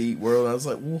Jimmy Eat World. I was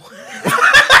like, what?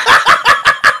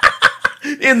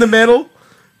 In the middle.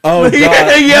 Oh, God.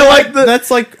 yeah, like the. That's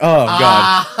like, oh,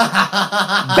 God.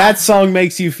 That song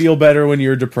makes you feel better when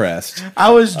you're depressed. I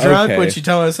was drunk Okay. when she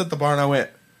told us at the bar, and I went,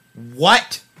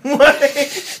 what?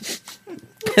 What?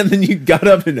 And then you got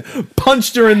up and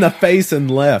punched her in the face and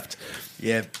left.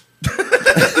 Yeah.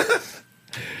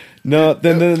 No,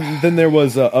 then there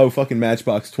was, fucking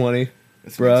Matchbox 20.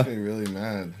 this Bruh. makes me really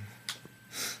mad.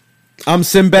 I'm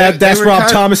Sinbad, They that's were Rob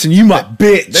kind of- Thomas, and you my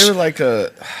bitch. They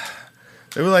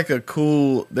were like a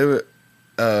cool. They were.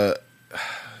 It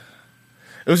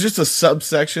was just a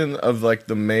subsection of like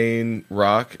the main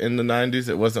rock in the 90s.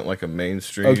 It wasn't like a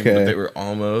mainstream, Okay. but they were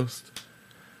almost.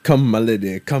 Come, my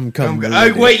lady, come, my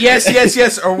lady. Wait,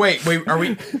 yes. Or wait, are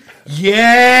we?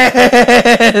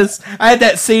 Yes, I had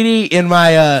that CD in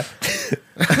my.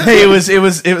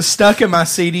 It was stuck in my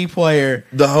CD player.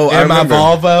 I in my remember.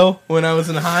 Volvo when I was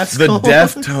in high The school.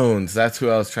 Deftones. That's who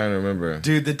I was trying to remember.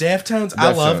 Dude, the Deftones.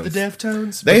 I love the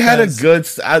Deftones. Deftones. They had a because- good.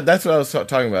 That's what I was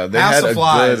talking about. They House had of a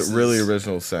Flies good, really is-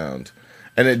 original sound,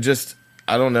 and it just.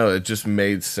 I don't know. It just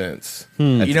made sense.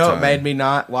 You know what made me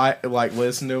not like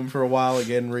listen to them for a while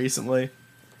again recently?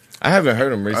 I haven't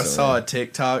heard them recently. I saw a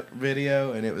TikTok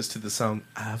video and it was to the song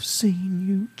 "I've Seen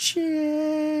You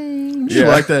Change."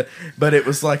 Yeah. But it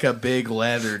was like a big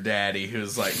leather daddy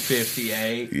who's like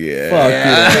 58. Yeah. Fuck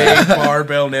Yeah, big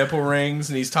barbell nipple rings,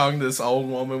 and he's talking to this old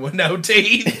woman with no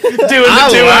teeth, doing the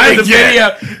like it. video,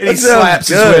 and he That sounds slaps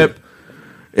his good. whip.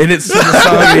 And it's to the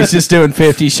song, and he's just doing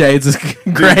 50 Shades of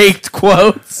great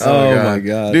quotes. Oh, my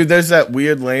God. Dude, there's that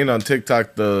weird lane on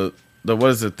TikTok, the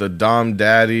what is it, the Dom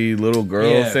Daddy little girl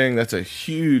Yeah. thing? That's a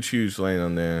huge lane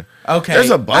on there. Okay, There's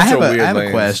a bunch of weird I have lanes.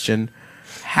 a question.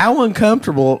 How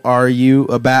uncomfortable are you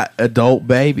about adult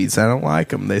babies? I don't like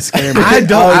them. They scare me. I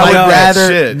don't I like would that rather.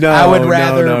 shit. No, I would no,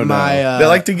 rather no, no. my They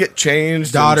like to get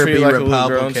changed daughter and treat be like a little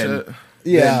girl and Republican. shit.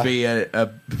 than be a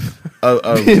A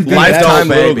Lifetime lifetime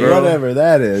little baby. girl. Whatever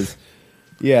that is.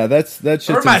 Yeah, that shit's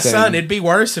or my insane. son. It'd be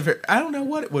worse if it. I don't know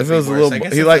what it would If be it was a worse. little, I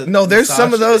guess he it's like a no. There's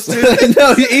some of those misogyny. too.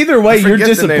 No, either way, you're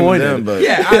Forget the name of disappointed. them, but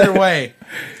Yeah, either way.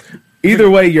 Either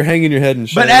way, you're hanging your head in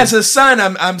shame. But as a son,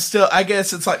 I'm still. I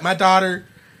guess it's like my daughter.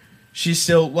 She's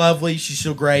still lovely. She's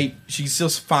still great. She still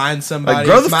find somebody. Like,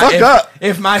 grow the fuck if, up.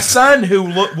 If my son, who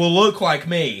will look like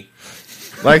me,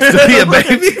 Likes to be a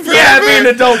baby. Yeah, I'd be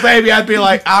an adult baby. I'd be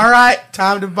like, all right,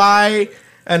 time to buy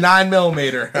a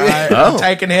 9mm. All right, I'm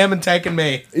taking him and taking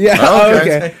me. Yeah. Oh,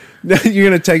 Okay. You're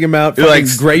gonna take him out. You're Like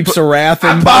like, grapes of wrath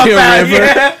and Pop by a out, river.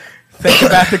 yeah. Think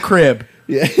about the crib.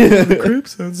 Yeah. The crib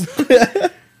sounds.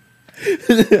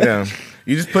 Yeah.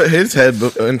 You just put his head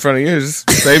in front of yours.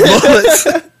 Save bullets.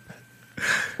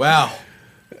 Wow.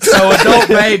 So adult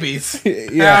babies.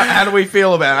 Yeah. How do we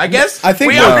feel about it? I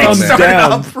think we what already comes started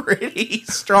down- off pretty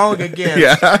strong again.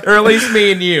 Yeah. Or at least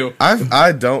me and you.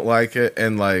 I don't like it,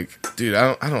 and like, dude,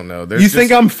 I don't know. There's You just,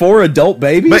 think I'm for adult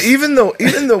babies? But even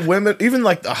the women, even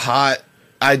like the hot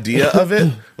idea of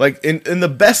it, like in the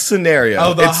best scenario,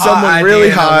 Oh, the it's hot someone idea really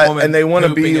of a hot woman and they want to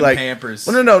pooping be in like Pampers.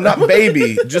 Well, no, not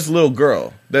baby, just little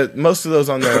girl. That most of those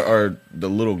on there are the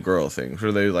little girl things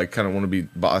where they like kind of want to be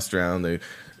bossed around, they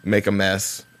make a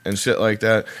mess and shit like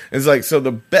that. It's like, so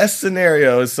the best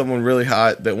scenario is someone really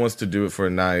hot that wants to do it for a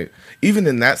night. Even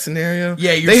in that scenario,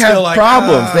 Yeah, you're they still have like,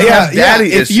 problems. They have daddy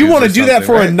If issues. you want or to do that something,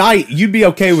 for a right? night, you'd be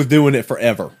okay with doing it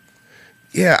forever.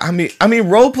 Yeah, I mean,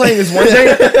 role playing is one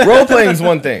thing. Role playing is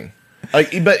one thing.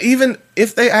 Like, but even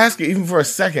if they ask you, even for a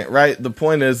second, right? The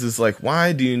point is like,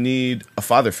 why do you need a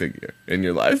father figure in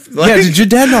your life? Like, Yeah, did your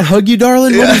dad not hug you,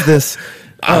 darling? What Yeah. is this?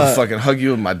 I'll fucking hug you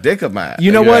with my dick up my ass.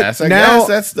 You know your what? ass. I Now-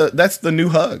 guess that's the new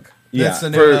hug. Yeah. That's the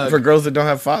new For hug. for girls that don't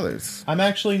have fathers. I'm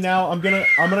actually now. I'm gonna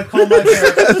call my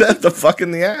parents. That's the fuck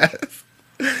in the ass.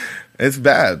 It's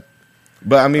bad.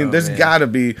 But I mean, there's man. gotta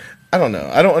be. I don't know.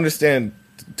 I don't understand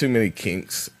too many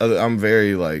kinks. I'm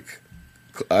very like,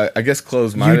 I guess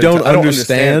closed-minded. You don't I don't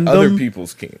understand other them?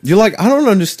 people's kinks. You're like, I don't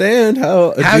understand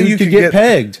how you you could could get get-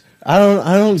 pegged. I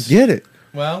don't get it.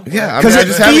 Well, Yeah, I Because mean, I it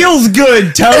just haven't- feels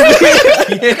good,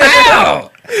 Toby.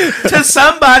 to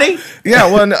somebody.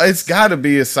 Yeah, well, no, it's got to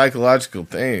be a psychological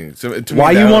thing. To me, Why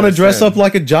I you don't want to dress understand. up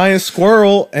like a giant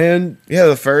squirrel and Yeah,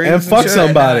 the furries and fuck shit.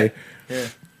 somebody?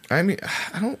 I mean,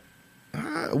 I don't.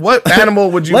 What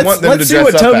animal would you Let's- want them let's to see dress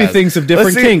what up Toby as? thinks of different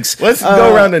Let's see- kinks. Let's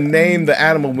go around and name the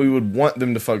animal we would want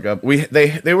them to fuck up.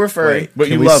 They were furry, but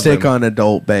Can you we love stick them. on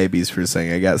adult babies for a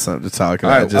second? I got something to talk All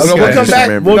about. right, Just we'll I come just back.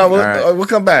 remembered. No, All right. we'll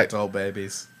come back. Adult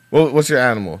babies. What's your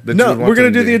animal? That you No, would want we're gonna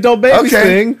them to do be? the adult babies Okay.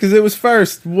 thing because it was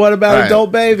first. What about All right,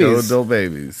 adult babies? Go adult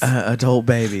babies. Adult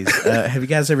babies. Have you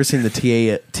guys ever seen the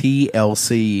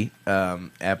TLC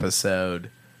episode?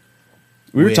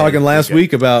 We were with- talking last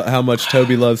week about how much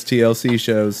Toby loves TLC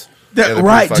shows. they're pretty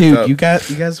Right, fucked dude. up. You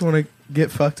guys want to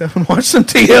get fucked up and watch some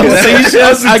TLC Yeah,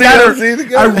 shows? some I got TLC a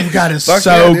together. Fuck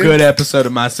so yeah, dude. good episode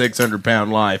of My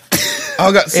 600-Pound Life.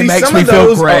 Oh God! See, makes some me of feel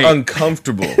those great. are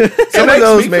uncomfortable. Some makes of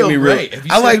those me make feel me real. great. Have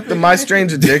you I seen like it, the Big My Man?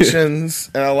 Strange Addictions,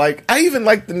 and I even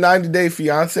like the 90 Day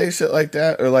Fiance shit like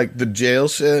that, or like the jail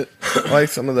shit. I like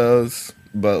some of those,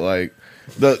 but like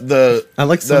the I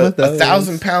like some of those.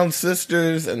 1,000-pound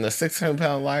sisters and the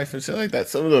 600-pound life and shit like that.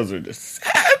 Some of those are just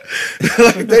sad.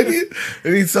 Like they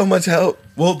need so much help.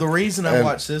 Well, the reason I And-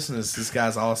 watch this is this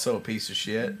guy's also a piece of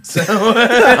shit. So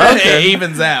it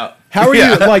evens out. How are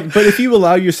Yeah. you like? But if you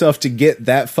allow yourself to get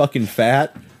that fucking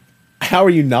fat, how are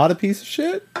you not a piece of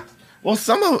shit? Well,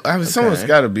 someone's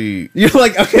got to be. You're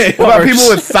like, okay, What about Harsh. people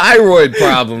with thyroid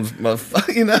problems,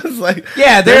 motherfucker? You know, it's like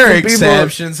Yeah, there are there's some people-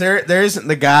 exceptions. There isn't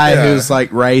the guy Yeah. who's like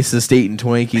racist eating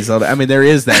Twinkies all day. I mean, there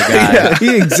is that guy,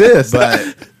 he exists.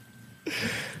 but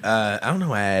I don't know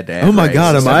why I had to add Oh my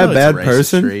God, racist. am I a know it's bad racist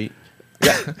person? treat.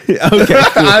 Okay,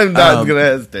 I'm not gonna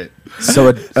hesitate.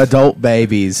 So adult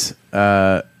babies.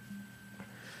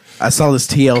 I saw this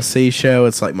TLC show.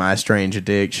 It's like My Strange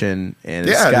Addiction, and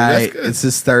this Yeah, dude, guy, that's good. it's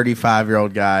this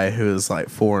 35-year-old guy who is like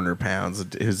 400 pounds,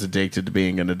 who's addicted to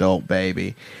being an adult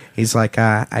baby. He's like,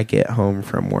 I get home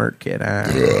from work at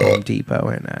Home Depot,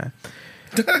 and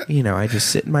I just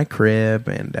sit in my crib,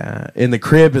 and the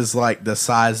crib is like the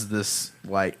size of this,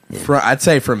 like I'd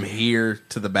say from here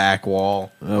to the back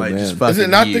wall. Like, man. just Is fucking it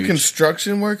not the huge.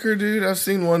 construction worker, dude? I've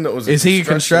seen one that was. Is he a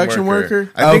construction worker?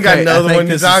 I think I Okay, know the think one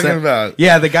you're this is talking the- about.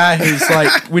 Yeah, the guy who's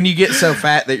like, when you get so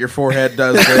fat that your forehead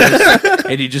does this,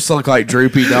 and you just look like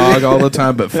Droopy Dog all the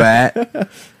time, but fat.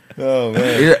 Oh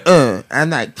man, You're, I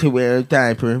like to wear a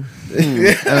diaper.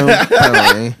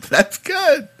 Sorry. that's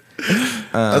good.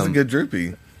 That's a good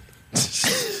droopy.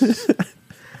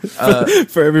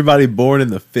 for everybody born in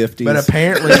the 50s. But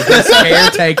apparently his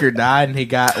caretaker died, and he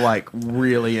got like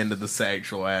really into the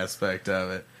sexual aspect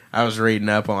of it. I was reading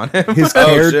up on him.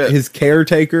 shit. his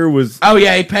caretaker was. Oh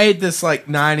yeah, he paid this like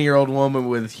 90-year-old woman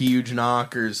with huge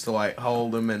knockers to like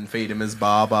hold him and feed him his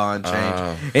baba and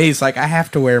change. And he's like, I have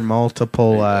to wear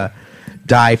multiple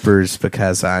diapers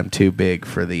because I'm too big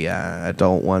for the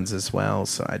adult ones as well.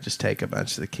 So I just take a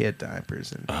bunch of the kid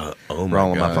diapers and Oh my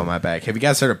roll them up God. on my back. Have you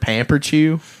guys heard of Pamper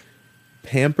Chew?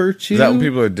 Pamper Chew? Is that when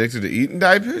people are addicted to eating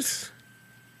diapers?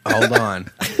 Hold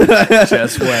on.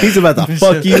 Just wait. He's about to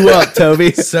fuck you up,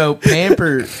 Toby. So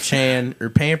Pamper Chan or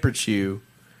Pamper Chew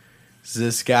is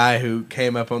this guy who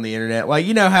came up on the internet. Like,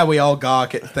 you know how we all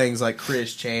gawk at things like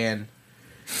Chris Chan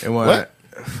and what?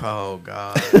 Oh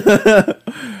God.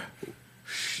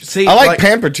 See, I like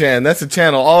Pamper Chan. That's a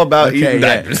channel all about eating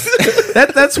diapers.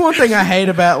 That's one thing I hate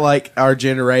about like our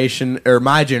generation or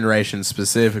my generation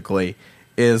specifically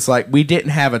is like we didn't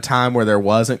have a time where there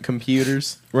wasn't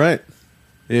computers. Right.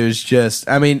 It was just,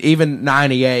 I mean, even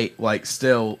 98, like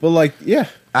still. Well, like, yeah.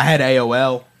 I had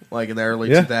AOL like in the early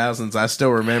 2000s. I still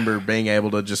remember being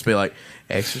able to just be like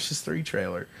Exorcist 3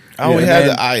 trailer. Oh, we had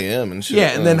the IM and shit. Yeah,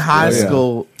 and then high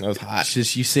school. That was hot. It's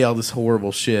just you see all this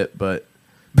horrible shit, but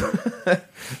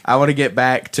I want to get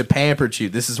back to Pamper Chew.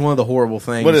 This is one of the horrible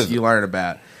things you learn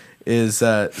about. Is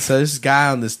so this guy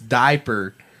on this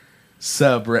diaper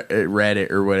subreddit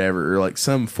or whatever, or like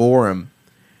some forum,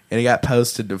 and he got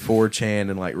posted to 4chan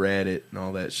and like Reddit and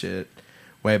all that shit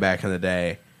way back in the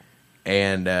day.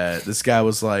 And this guy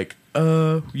was like,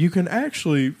 you can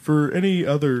actually, for any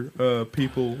other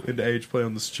people into age play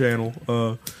on this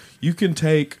channel, you can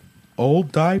take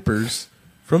old diapers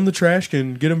from the trash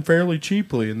can, get them fairly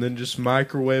cheaply, and then just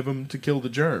microwave them to kill the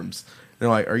germs. And they're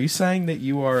like, are you saying that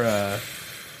you are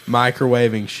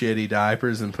microwaving shitty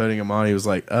diapers and putting them on? He was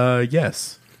like,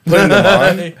 yes. Putting them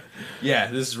on? Yeah,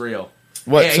 this is real.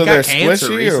 What, Yeah, so they're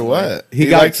squishy or what? He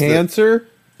got cancer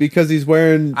because he's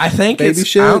wearing I think baby it's.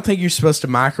 shit? I don't think you're supposed to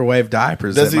microwave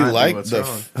diapers. Does That he might be like what's the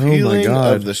wrong. feeling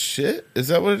God. of the shit? Is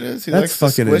that what it is? He That's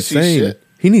likes the fucking squishy insane. shit?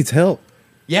 He needs help.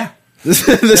 Yeah.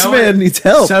 This No, man needs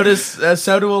help.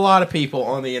 So do a lot of people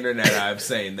on the internet. I've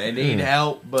seen they need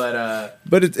help, but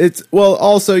it's well,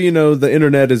 also, you know, the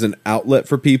internet is an outlet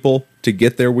for people to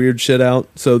get their weird shit out.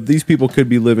 So these people could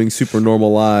be living super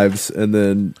normal lives and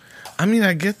then I mean,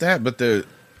 I get that, but I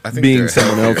think being they're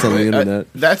someone else on the internet.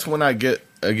 That's when I get,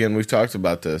 again, we've talked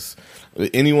about this.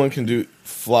 Anyone can do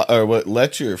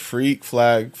let your freak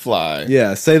flag fly.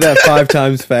 Yeah, say that 5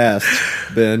 times fast,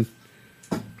 Ben.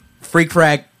 freak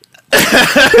frag,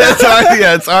 That's hard.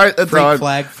 Yeah, it's hard. That's freak hard.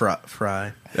 flag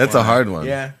fry. That's a hard one.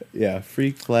 Yeah, Yeah,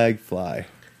 freak flag fly.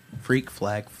 freak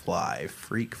flag fly,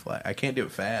 freak flag. I can't do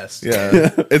it fast. Yeah,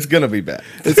 it's gonna be bad.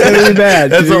 It's gonna be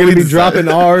bad. That's You're what gonna we be dropping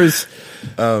R's.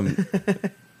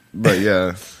 But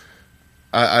yeah,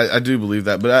 I do believe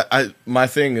that. But my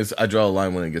thing is, I draw a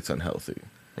line when it gets unhealthy.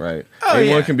 Right? Oh,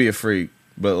 Anyone yeah. can be a freak,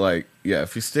 but like, yeah,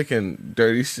 if you're sticking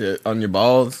dirty shit on your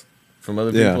balls from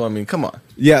other people, Yeah. I mean, come on.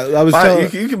 Yeah, I was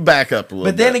telling You can back up a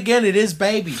little. But then bit. again, it is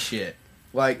baby shit.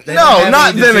 Like they don't No, have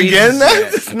not any then diseases again.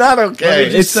 yet. That's not Let me okay.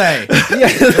 just say.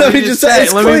 let me just say,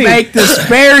 it's Let me clean. make this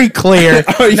very clear.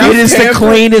 Are you It is the Pamper-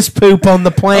 cleanest poop on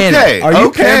the planet. Okay. Are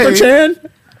you Pamper Chan?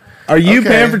 Are you Okay.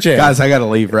 Pamper Chan? Guys, I gotta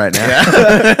leave right now.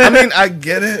 I mean, I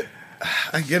get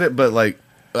it, but like,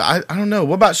 I don't know.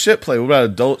 What about shit play? What about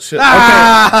adult shit?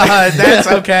 That's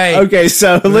okay. Okay,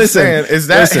 so listen. Saying, is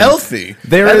that listen. healthy?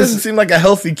 There that is- doesn't seem like a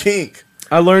healthy kink.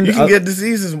 I learned You can get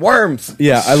diseases, worms.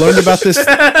 Yeah, I learned about this.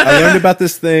 I learned about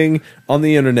this thing on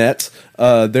the internet.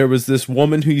 There was this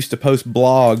woman who used to post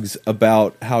blogs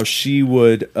about how she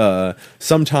would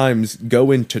sometimes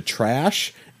go into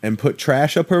trash and put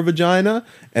trash up her vagina,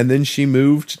 and then she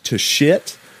moved to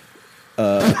shit.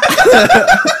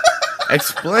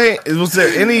 Explain. Was there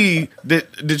any? Did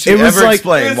she It was ever like-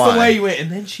 explain That's why? the way you went, and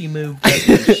then she moved up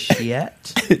to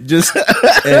shit. Just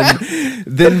and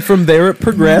then from there it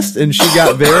progressed, and she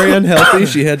got very unhealthy.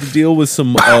 She had to deal with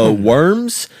some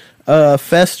worms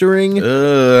festering in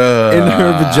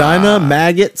her vagina,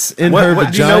 maggots in What- her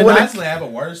what- do you vagina. know what it- Actually, I have a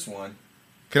worse one.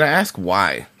 Can I ask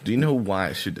why? Do you know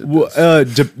why she did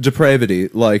this? Depravity,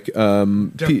 like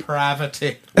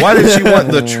Depravity. Why did she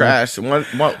want the trash? What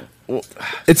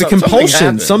it's a something compulsion.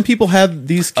 happened. Some people have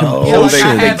these Oh, compulsions. they-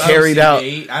 I have carried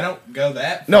OCD. I don't go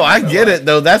that. No, far, I but get like- it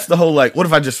though. That's the whole like, what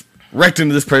if I just wrecked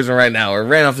into this person right now or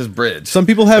ran off this bridge? Some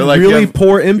people have They're like, really you have-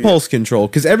 poor impulse control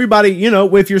because everybody, you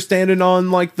know, if you're standing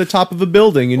on like the top of a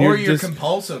building and Or you're you're just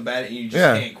compulsive about it and you just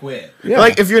Yeah. can't quit. yeah.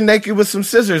 Like if you're naked with some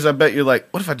scissors, I bet you're like,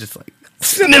 what if I just like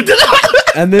snipped it out?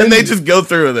 and then And they just go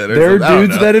through with it. or there are something. I don't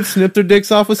dudes know. that have snipped their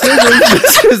dicks off with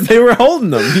scissors because they were holding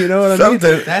them. You know what I mean?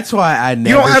 Something. That's why I never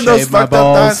You don't have those shave my fucked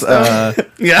balls. up thoughts, though.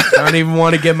 Yeah. I don't even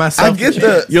want to give myself. I get the the.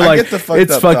 chance. You're I like, get the fucked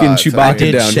it's up fucking thoughts. Chewbacca I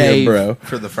did down shave here, bro.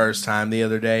 for the first time the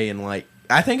other day, and like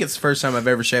I think it's the first time I've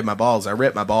ever shaved my balls. I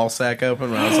ripped my ball sack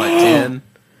open when I was like 10.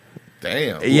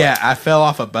 Damn. Yeah, I fell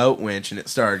off a boat winch and it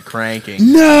started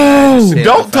cranking. No, Hit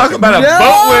Don't the talk fucking- about a No!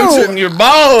 boat winch in your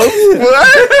balls. What?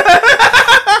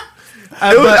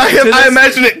 I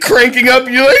imagine it cranking up.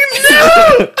 You're like,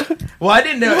 no. Well, I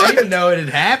didn't even know it had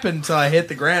happened until I hit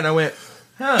the ground. I went,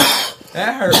 huh,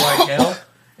 that hurt like hell.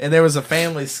 And there was a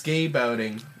family ski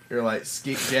boating, or like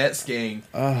jet skiing.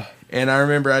 And I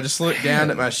remember I just looked down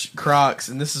at my Crocs,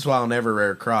 and this is why I'll never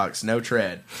wear Crocs. No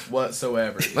tread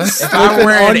whatsoever. If I were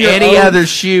wearing any other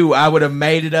shoe, I would have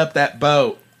made it up that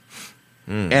boat,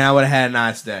 and I would have had a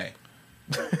nice day.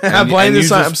 I blame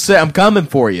this on I'm coming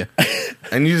for you.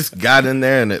 And you just got in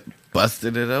there and it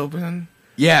busted it open?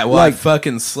 Yeah, well, I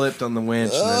fucking slipped on the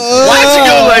winch. And then, Why'd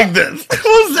you go like this?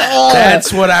 What was that?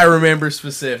 that's what I remember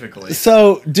specifically.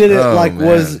 So did it man.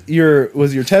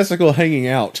 was your testicle hanging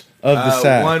out of the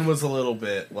sack? One was a little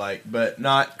bit but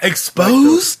not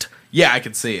Exposed? yeah, I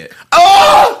could see it.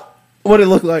 Oh! What did it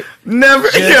look like? Never.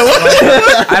 Just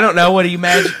like, I don't know. What do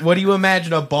you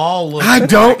imagine a ball looks like? I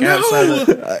don't know. outside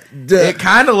of- It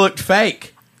kind of looked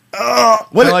fake.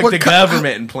 What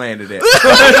government implanted it.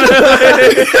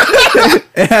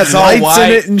 It has all lights white,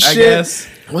 in it and I shit. guess.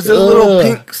 Was it a little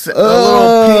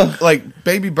pink, like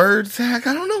baby bird sack?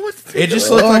 I don't know what. It just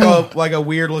looked like a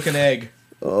weird looking egg.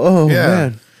 Oh Yeah.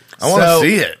 man. I want to So-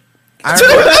 see it.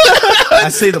 I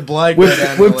see the blood go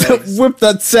down the legs. Whip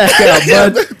that sack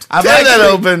out, bud. I've Tear that actually-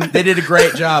 open. They did a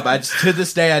great job. To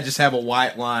this day, I just have a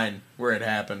white line where it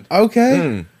happened,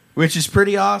 Okay. which is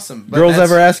pretty awesome. But Girls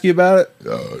that's- ever ask you about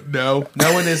it? No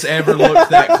one has ever looked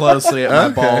that closely at my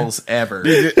balls ever.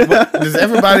 Does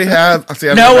everybody have? See,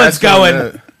 I've No never one's asked you going,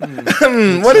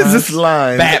 that. What is this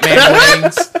line? Batman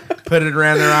wings, put it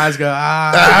around their eyes, go,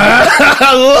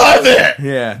 I love it.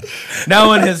 Yeah. No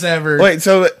one has ever. Wait,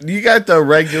 so you got the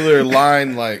regular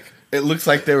line, like it looks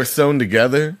like they were sewn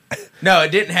together? No, it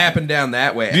didn't happen down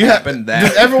that way. It You happened that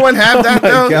Does way. everyone have that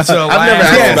though? God. So I've never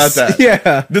last- asked about that.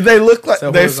 Yeah. Did they look like So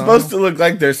they're horizontal? supposed to look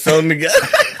like they're sewn together?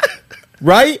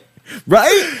 Right?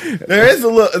 Right? There is a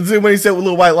little. See, when he said a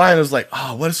little white line, I was like,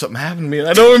 "Oh, what if something happened to me?" And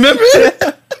I don't remember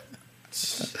it.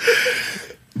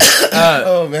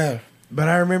 Oh man! But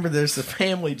I remember there's the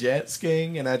family jet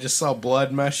skiing, and I just saw blood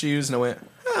in my shoes, and I went,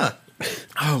 huh,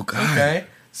 Oh god! okay.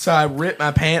 So I ripped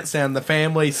my pants down. The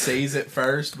family sees it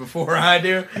first before I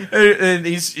do. And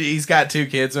he's got two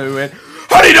kids, and we went,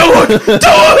 honey, don't look!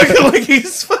 Don't look! Like,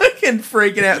 he's fucking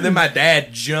freaking out. And then my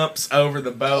dad jumps over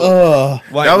the boat.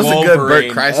 Like That was a good Bert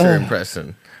Wolverine. Kreischer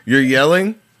impression. You're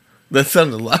yelling. That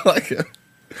sounded a lot like him.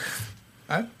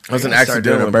 I was an start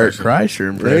doing accidental a Bert impression. Kreischer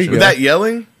impression. There you go. Was that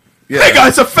yelling? Yeah. Hey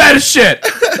guys, I'm fat as shit!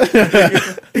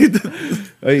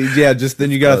 Yeah, just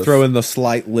then you got to throw in the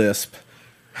slight lisp.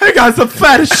 Hey guys, I'm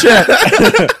fat as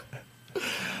shit!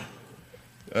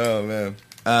 Oh man.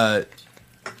 I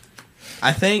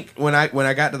think when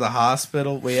I got to the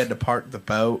hospital, we had to park the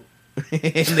boat in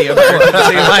the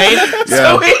emergency lane.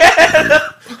 So we had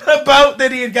a boat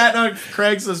that he had gotten on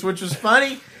Craigslist, which was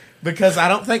funny because I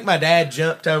don't think my dad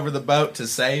jumped over the boat to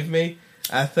save me.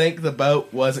 I think the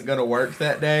boat wasn't going to work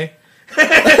that day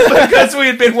because we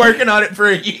had been working on it for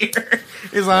a year.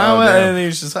 He's like, oh, and he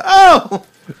was just like, oh.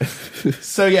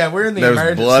 So yeah, we're in the There was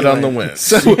emergency blood on the lane. wind.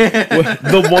 So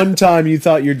the one time you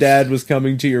thought your dad was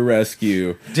coming to your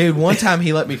rescue. Dude, one time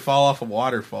he let me fall off a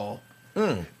waterfall.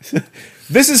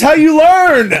 This is how you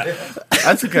learn.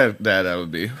 That's the kind of dad I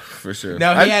would be for sure.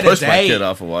 No, he I'd had push a my date, kid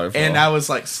off a waterfall. and I was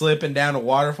like slipping down a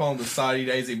waterfall, and the Saudi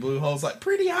Daisy Blue Hole's like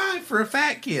pretty high for a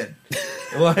fat kid.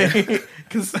 Like,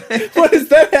 because What does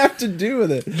that have to do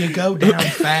with it? you go down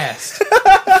fast.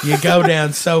 You go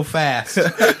down so fast,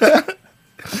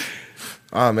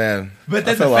 Oh man! but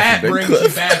then I fell the off a fat big brings cliff.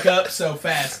 you back up so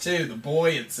fast too. The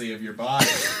buoyancy of your body.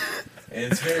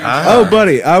 And it's very. Oh,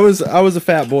 buddy, I was a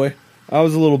fat boy. I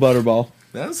was a little butterball.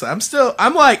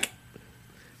 I'm like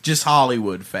just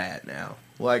Hollywood fat now.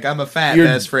 Like I'm a fat You're-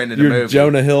 best friend in the You're movie.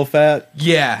 Jonah Hill fat.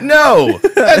 Yeah. No,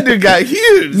 that dude got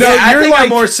huge. No, Yeah, I you're think I'm like-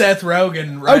 more Seth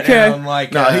Rogen right Okay. now. And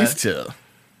like, No, he's chill.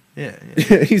 yeah,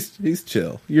 he's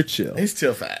chill. You're chill. He's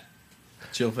chill fat.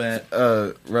 chill fat.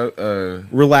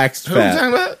 Relaxed Who are we fat.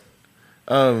 talking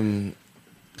about?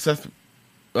 Seth.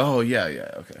 Oh yeah,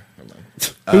 okay. Never mind.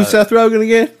 Who's Seth Rogen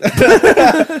again?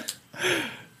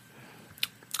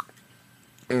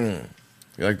 You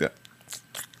like that?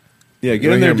 Yeah, You get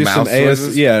wanna in there. hear Do some mouse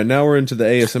noises? Yeah, now we're into the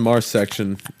ASMR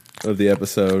section of the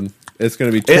episode. It's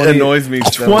going to be It 20, annoys me.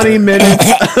 So 20 much.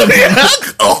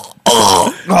 minutes.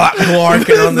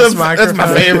 Larkin on this microphone. That's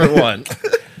my favorite one.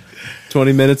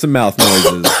 20 minutes of mouth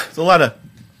noises. It's a lot of.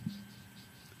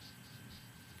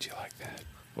 Do you like that?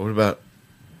 What about?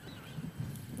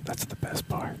 That's the best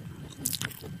part.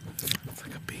 It's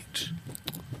like a beach.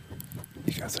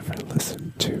 You guys ever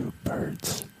listen to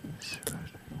birds?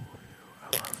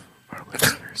 Our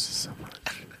listeners so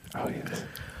much. Oh, yes.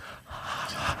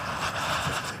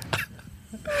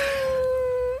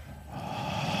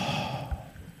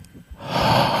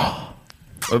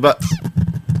 What about?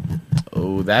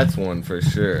 Oh, that's one for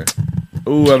sure.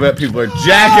 Ooh, I bet people are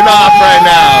jacking off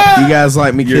right now. You guys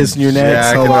like me kissing your necks?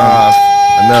 Jacking Hold on. off.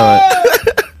 I know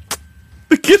it.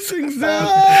 The kissing sound.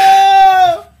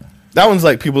 That one's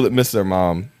like people that miss their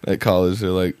mom at college. They're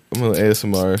like, I'm gonna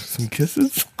ASMR some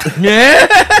kisses.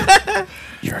 Yeah.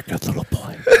 You're a good little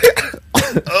boy.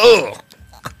 Oh,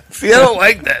 see, I don't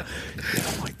like that.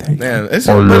 Man, but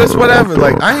it's whatever.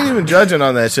 Like, I ain't even judging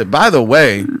on that shit. By the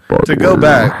way, to go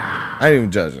back, I ain't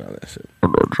even judging on that shit.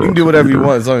 You can do whatever you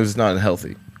want as long as it's not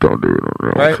unhealthy. Don't do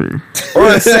it. Right?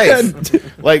 Or it's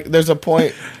safe. Like, there's a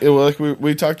point, like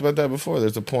we talked about that before.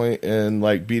 There's a point in,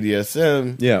 like,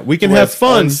 BDSM. Yeah, we can where have it's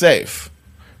fun. Unsafe.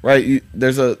 Right?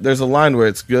 There's a line where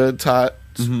it's good, taut,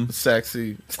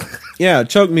 sexy. Yeah,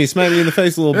 choke me, smack me in the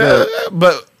face a little bit.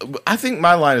 But I think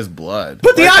my line is blood.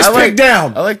 Put the ice pick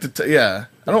down! I like to, yeah.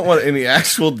 I don't want any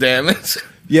actual damage.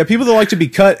 Yeah, people that like to be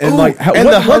cut and Ooh, like, and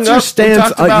the hung what's your up, we stance?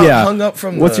 talked about hung up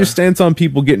from what's the- your stance on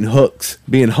people getting hooks,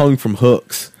 being hung from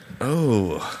hooks?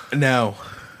 Oh. No.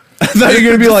 I thought you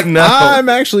were gonna be like, No. I'm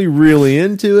actually really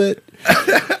into it.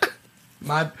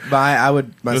 My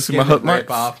This is skin my hook would rip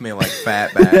marks. off me like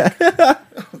fat back.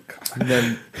 And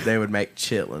then they would make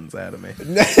chitlins out of me.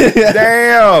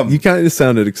 Damn. You kind of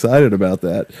sounded excited about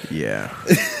that. Yeah.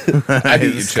 I do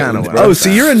It's kind of Oh, so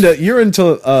you're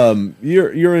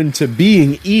into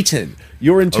being eaten.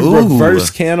 You're into Ooh. reverse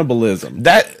cannibalism.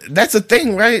 That's a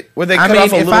thing, right? Where they I cut mean,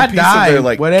 off a if little I piece die, of their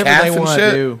like whatever calf they and want to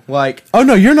shit. do, like Oh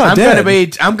no, you're not I'm dead.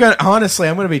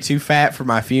 gonna be too fat for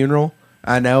my funeral.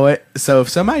 I know it. So if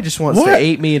somebody just wants What? to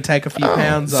eat me and take a few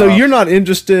pounds So off, you're not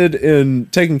interested in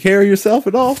taking care of yourself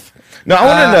at all? No, I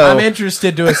want to know. I'm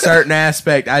interested to a certain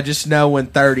aspect. I just know when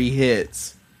 30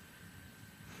 hits.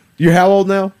 You're how old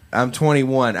now? I'm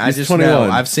 21. I He's just 21.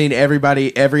 know. I've seen every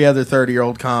other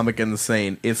 30-year-old comic in the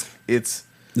scene. It's. It's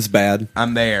bad.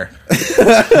 I'm there.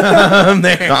 I'm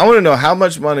there. No, I want to know how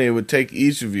much money it would take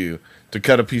each of you to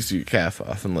cut a piece of your calf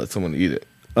off and let someone eat it.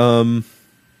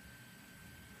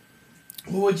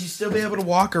 Well, would you still be able to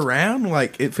walk around?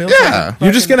 Like it feels. Yeah. like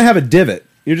You're just gonna have a divot.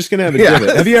 You're just gonna have a Yeah.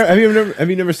 divot. Have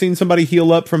you never seen somebody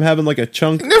heal up from having like a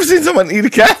chunk? You never seen someone eat a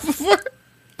calf before?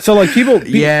 So like people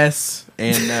Yes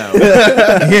and no.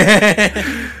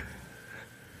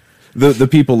 the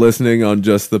people listening on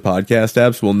just the podcast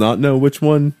apps will not know which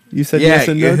one you said Yeah. yes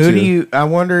and no Who to. do you? I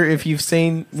wonder if you've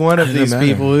seen one of Doesn't these matter.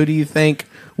 people. Who do you think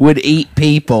would eat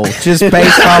people just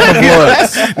based off of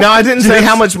looks? No, I didn't say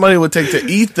how much money it would take to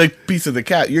eat the piece of the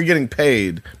cat. You're getting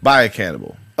paid by a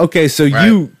cannibal. Okay, so Right.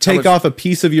 you How take much- off a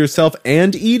piece of yourself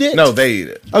and eat it? No, they eat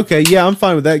it. Okay, yeah, I'm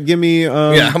fine with that. Give me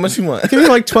Yeah, how much you want? give me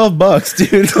like $12,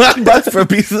 dude. $12 for a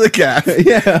piece of the calf.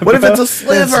 Yeah. What if it's a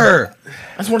sliver?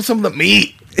 I just want some of the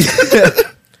meat.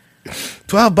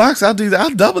 $12, I'll do that. I'll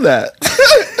double that.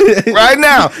 Right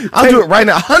now. I'll do it right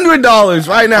now. $100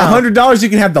 right now. $100 you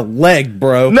can have the leg,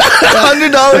 bro.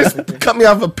 $100. Cut me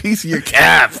off a piece of your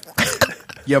calf.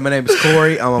 Yo, my name is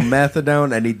Corey. I'm on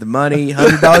methadone. I need the money.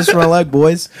 $100 for my leg,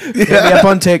 boys. Hit me up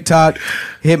on TikTok.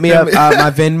 Hit me up. My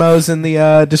Venmo's in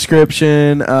the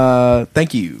description.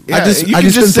 Thank you. Yeah, I just you been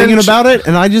can just thinking send about it,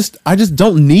 and I just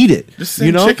don't need it. Just send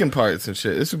you know, chicken parts and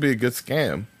shit. This would be a good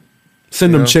scam.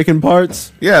 send you them know? chicken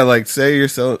parts. Yeah, like say you're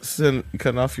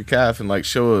cutting off your calf and like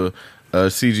show a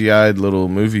CGI'd little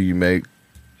movie you make,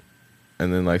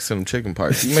 and then like send them chicken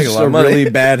parts. You make a Just lot of money. really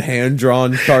bad hand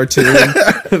drawn cartoon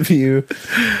of you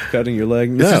cutting your leg.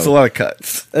 It's just a No, lot of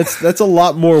cuts. that's a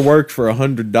lot more work for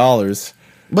 $100.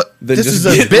 But Than this just is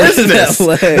a getting rid of business. that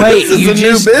leg. Wait, This is you a new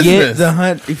just get business.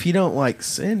 the if you don't like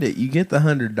send it, you get the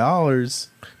 $100.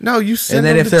 No, you send And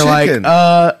then them if the they're chicken.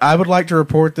 like, I would like to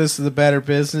report this to the Better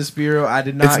Business Bureau. I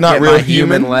did not It's not get real my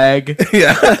human human? leg.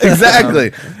 yeah, exactly.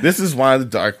 This is why the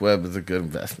dark web is a good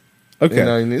investment. Okay, You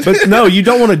know what I mean? but no, you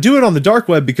don't want to do it on the dark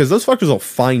web because those fuckers will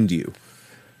find you.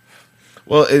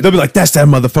 Well, They'll be like, "That's that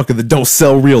motherfucker that don't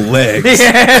sell real legs."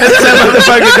 That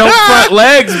motherfucker don't front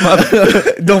legs,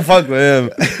 mother. don't fuck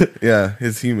with him. Yeah,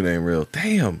 his human ain't real.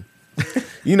 Damn.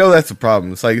 You know that's a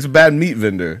problem. It's like it's a bad meat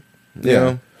vendor. You Yeah.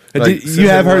 know? And Like, you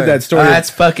have heard that story. That's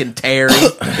fucking Terry.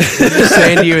 Just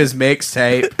send you his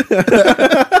mixtape.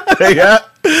 yeah.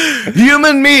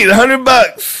 Human meat,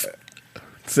 $100.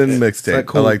 Send mixtape. But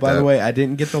cool. I like By that. the way, I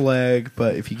didn't get the leg,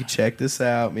 but if you could check this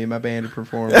out, me and my band are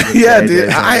performing. Yeah, dude.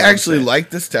 I actually like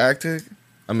this tactic.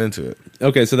 I'm into it.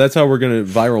 Okay, so that's how we're gonna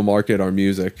viral market our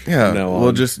music. Yeah. from now on.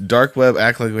 We'll just dark web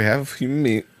act like we have human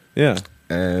meat. yeah.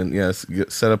 And yes,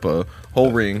 set up a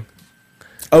whole ring.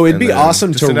 Oh, it'd And be then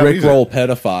awesome just to send out rickroll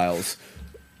pedophiles.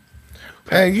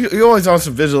 Hey, you always on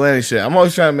some vigilante shit. I'm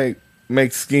always trying to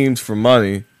make schemes for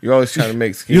money. You're always trying to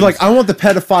make schemes. You're like, I want the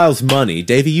pedophiles' money,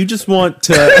 Davey. You just want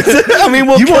to. I mean,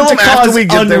 we'll you kill want to them after cause we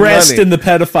get their unrest money. in the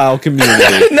pedophile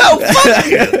community. No, fuck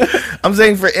you. I'm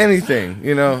saying for anything,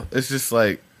 you know, it's just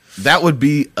like that would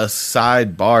be a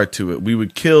sidebar to it. We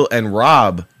would kill and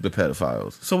rob the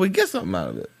pedophiles, so we get something out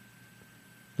of it.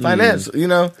 Finance, you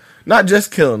know, not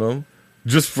just killing them,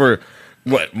 just for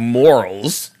what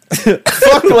morals.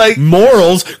 Fuck, like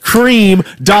Morals, cream,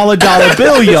 dollar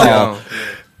bill, y'all.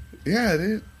 yeah,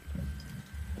 dude.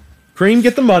 Cream,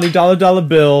 get the money, dollar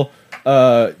bill.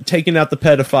 Taking out the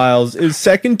pedophiles is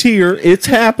second tier. It's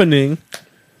happening.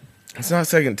 It's not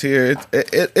second tier.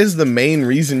 It is the main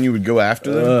reason you would go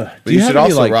after them. But Do you have should any,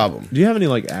 also like, rob them. Do you have any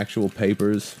like actual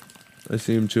papers? I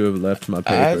seem to have left my I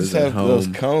papers just at have those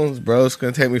home. cones, bro. It's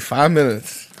gonna take me 5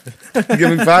 minutes.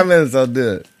 Give me 5 minutes, I'll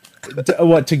do it.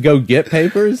 What, to go get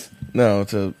papers No,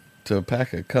 to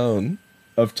pack a cone,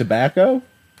 of tobacco?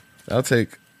 that'll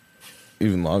take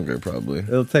even longer, probably.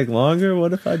 It'll take longer.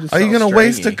 What if I just? Are you gonna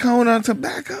waste a stringy. cone on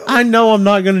tobacco? I know I'm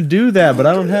not gonna do that, but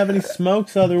I don't have any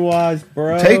smokes otherwise,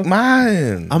 bro. Take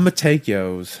mine. I'm gonna take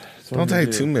yours. That's what Don't I'm gonna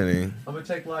take do. too many. I'm gonna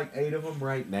take like 8 of them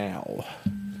right now.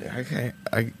 I can't.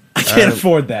 I can't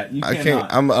afford that. You I cannot.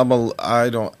 can't.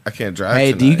 I can't drive.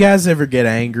 Hey, do you tonight. guys ever get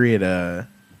angry at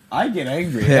I get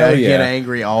angry. I Hell yeah. get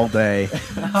angry all day.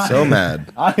 So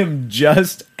mad. I am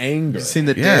just angry. You seen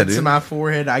the Yeah, dents dude. in my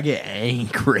forehead? I get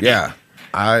angry. Yeah,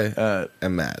 I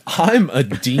am mad. I'm a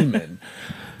demon.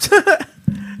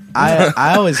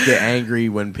 I always get angry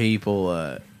when people.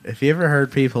 Have you ever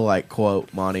heard people like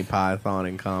quote Monty Python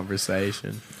in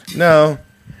conversation? No,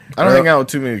 I don't Or- hang out with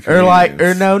too many. Or like, or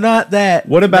comedians. no, not that.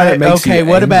 What about But, it makes okay, you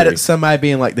what about angry? it? Somebody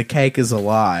being like, the cake is a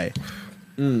lie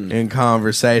in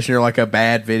conversation, or like a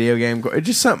bad video game,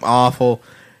 just something awful.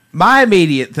 My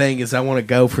immediate thing is I want to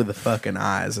go for the fucking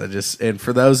eyes. And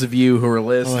for those of you who are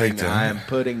listening, that. I am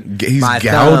putting He's my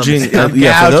gouging. thumbs, I'm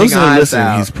Yeah, for those gouging who are eyes listening,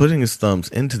 out. he's putting his thumbs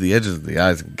into the edges of the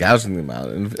eyes and gouging them out.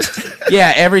 And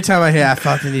Yeah, every time I hear I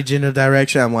fucking need you in a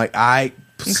direction, I'm like,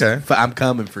 Okay. I'm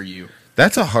coming for you.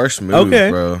 that's a harsh move, Okay,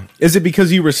 bro. Is it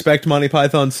because you respect Monty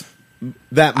Python's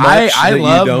that much? I that you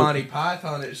love don't- Monty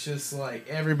Python. It's just like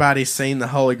everybody's seen the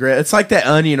Holy Grail. It's like that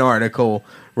Onion article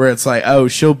where it's like, oh,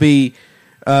 she'll be,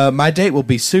 my date will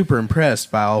be super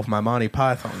impressed by all of my Monty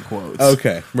Python quotes.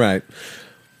 Okay, right.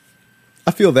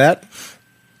 I feel that.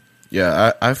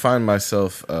 Yeah, I find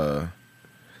myself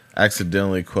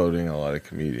accidentally quoting a lot of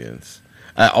comedians.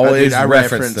 I always I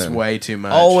reference them. way too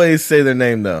much. Always say their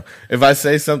name though. If I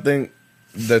say something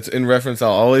that's in reference, I'll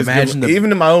always Imagine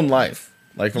even in my own life.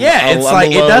 Like Yeah, it's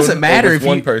like, it alone doesn't or matter with if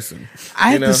one you- person.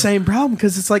 I have know? the same problem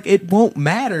because it's like it won't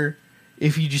matter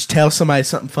if you just tell somebody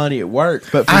something funny at work.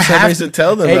 But for I some have reason, to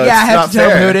tell them, Hey, though. yeah, I It's have not to tell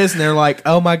them fair. who it is, and they're like,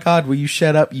 "Oh my god, will you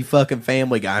shut up, you fucking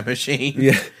Family Guy machine?"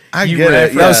 Yeah, I You get it.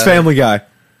 reference- that was Yeah. Family Guy.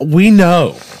 We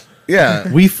know.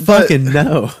 Yeah, We fucking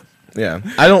know. yeah.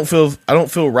 I don't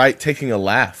feel right taking a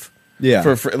laugh. Yeah.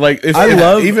 For like if I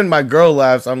love- even my girl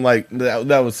laughs, I'm like that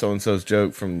was so and so's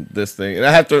joke from this thing, and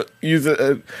I have to use put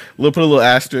a little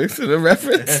asterisk in a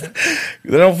reference.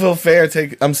 They don't feel fair.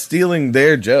 I'm stealing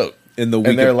their joke in the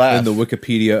and their laugh. in the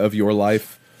Wikipedia of your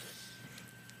life.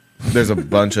 There's a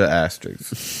bunch of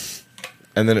asterisks,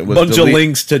 and then it was Bunch of delete-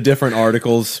 links to different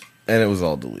articles. and it was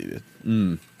all deleted.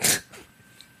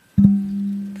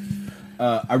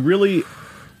 I really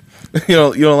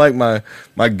You don't like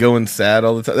my going sad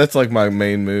all the time. That's like my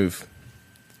main move.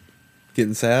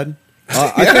 getting sad.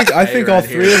 I think all right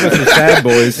three of us are sad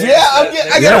boys. Yeah, I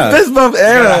got Yeah. a fist bump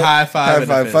and got a high five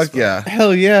and a fist Fuck bump. yeah,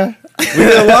 Hell yeah. we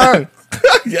did along.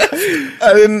 Yeah.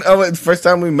 I didn't. Oh, it's the first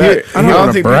time we met. I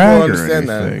don't, think people understand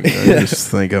that. I just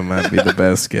think I might be the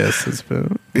best guest that's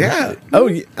been. Yeah, Oh,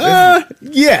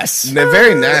 yes. they're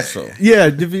very natural. Yeah,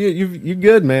 you're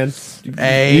good, man. You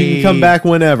Hey. can come back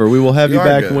whenever. We will have You you are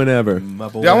back good. whenever.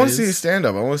 Yeah, I want to see you stand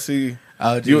up. I want to see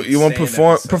Oh, dude, you. Want to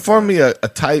stand-up is so perform me a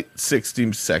tight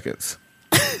 60 seconds.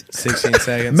 16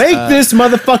 seconds. Make this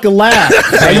motherfucker laugh.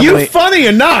 Are you Family- funny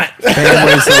or not?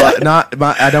 Family's a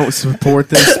lot, I don't support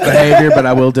this behavior, but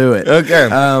I will do it. Okay,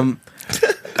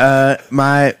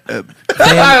 My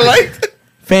I like.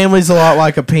 family's a lot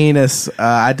like a penis.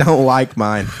 I don't like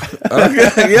mine.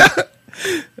 Okay, yeah.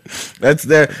 That's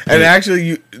there. And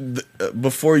actually,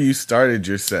 before you started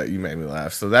your set, you made me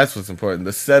laugh. So that's what's important.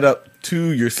 The setup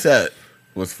to your set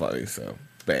was funny. So,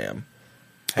 bam.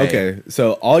 Hey, Okay,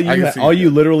 so all I can see you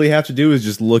that. literally have to do is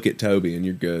just look at Toby and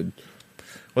you're good.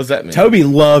 What's that mean? Toby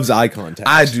loves eye contact.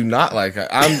 I do not like it.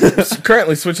 I'm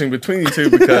currently switching between you two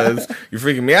because you're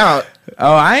freaking me out.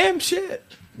 Oh, I am shit.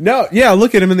 No, yeah,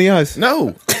 look at him in the eyes.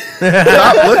 No.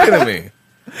 Stop looking at me.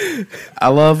 I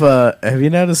love. Have you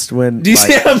noticed when? Do you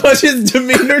see how much his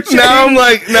demeanor changed? Now I'm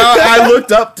like, now I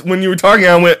looked up when you were talking.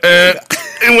 I went, and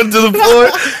went to the floor.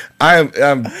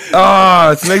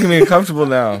 It's making me uncomfortable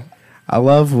now. I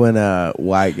love when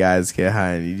white guys get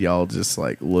high and y'all just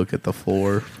like look at the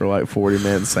floor for like 40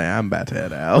 minutes and say, I'm about to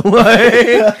head out.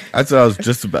 Like, That's what I was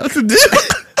just about to do.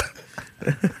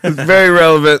 It's very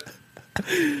relevant.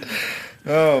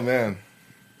 Oh, man.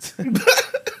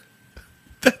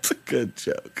 That's a good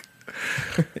joke.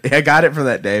 I got it from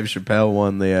that Dave Chappelle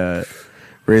one. Where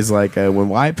he's like, when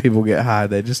white people get high,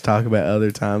 they just talk about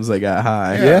other times they got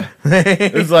high. Yeah.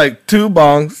 It's like 2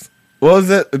 bongs. What was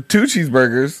it? 2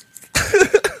 cheeseburgers.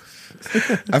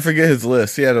 I forget his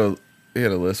list. He had a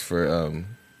list for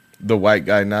the white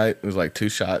guy night. It was like 2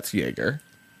 shots Jaeger,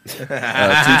 2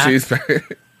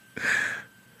 cheeseburgers.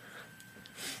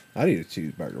 I need a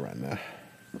cheeseburger right now.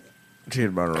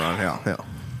 Cheeseburger on hell.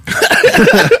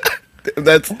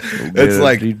 That's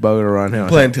like cheeseburger on hell.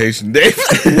 Plantation Dave.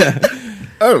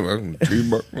 Oh,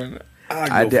 cheeseburger right now.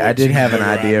 I did have an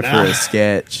idea for a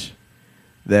sketch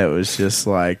that was just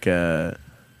like a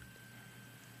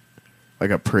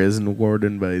prison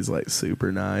warden, but he's like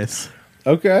super nice.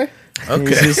 Okay.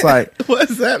 He's just like, What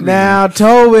does that mean? now,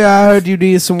 Toby, I heard you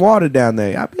need some water down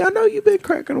there. I know you've been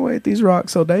cracking away at these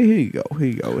rocks all day. Here you go.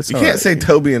 It's You all can't right. say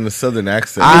Toby in a southern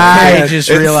accent. I just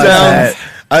It realized sounds-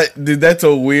 that. Dude, that's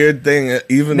a weird thing.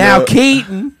 Even Now, though,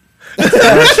 Keaton.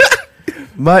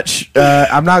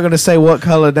 I'm not going to say what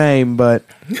color name, but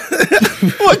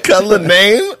what color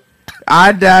name?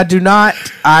 I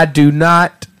do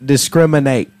not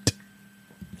discriminate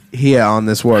here on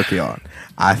this work yard.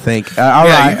 I think, all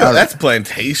Yeah, right. that's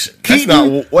plantation. That's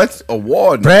not what's a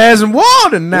warden. President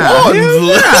Warden now.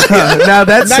 Warden's Now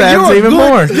that sounds even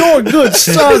more. You're a good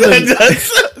southern.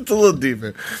 It's a little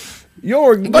deeper.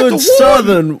 You're a the good warden.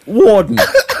 southern warden.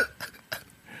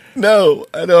 No,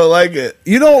 I don't like it.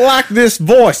 You don't like this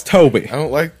voice, Toby. I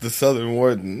don't like the southern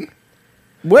warden.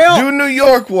 Well, Do New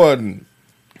York warden.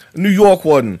 New York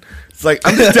warden. It's like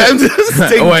I'm just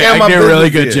taking Wait, care of I my did a really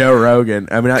business good here. Joe Rogan.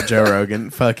 I mean, not Joe Rogan.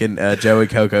 Fucking Joey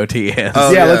Coco TS.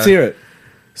 Oh, yeah, yeah. let's hear it.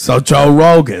 So Joe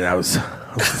Rogan, I was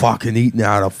fucking eating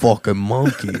out a fucking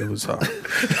monkey. It was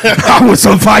I was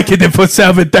on Vicodin for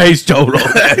 7 days, Joe Rogan.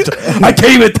 I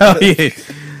can't even tell you.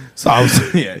 So I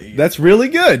was, yeah. That's really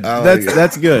good. I like it.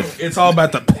 That's good. It's all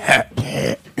about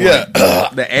the Yeah.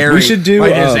 the air. We should do,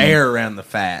 like there's um, air around the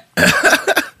fat.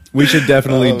 We should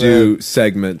definitely Oh, do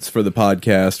segments for the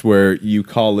podcast where you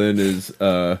call in as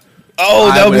Oh,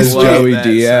 that'll be would sweet. love Joey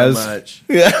Diaz. So much.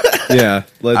 yeah,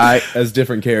 as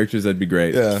different characters. That'd be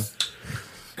great. Yeah.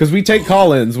 Because we take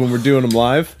call-ins when we're doing them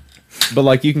live, but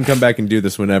like you can come back and do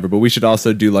this whenever. But we should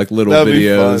also do like little That'd be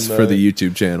videos fun, for though. the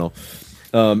YouTube channel.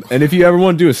 And if you ever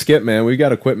want to do a skit, man, we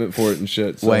got equipment for it and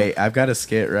shit. So. Wait, I've got a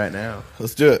skit right now.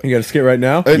 Let's do it. You got a skit right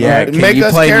now? Yeah, can Make you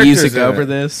us play characters music in over it.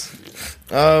 this?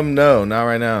 No, not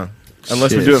right now.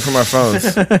 Unless we Shit. do it from our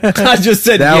phones. I just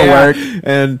said That'll yeah, work.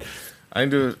 and I can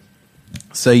do it.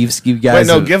 So you Wait, guys.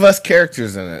 no, give us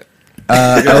characters in it.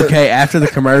 Okay, after the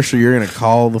commercial, you're gonna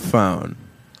call the phone.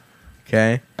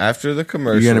 Okay, After the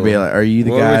commercial. you're gonna be like, "Are you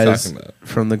the What are we guys talking about?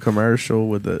 from the commercial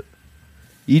with the?"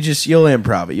 You'll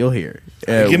improv it. You'll hear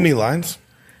it. Give me lines.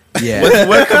 Yeah.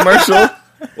 What commercial?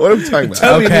 What are we talking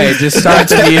about? Okay, just start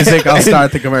the music. I'll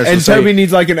start the commercial. and So Toby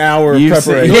needs like an hour of you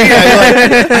preparation. say-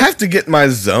 Yeah, like, I have to get in my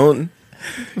zone.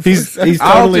 He's I'll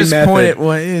totally just method. point it.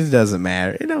 Well, it doesn't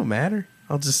matter. It don't matter.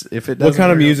 I'll just if it doesn't. What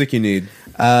kind of work, music you need?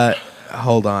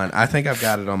 Hold on. I think I've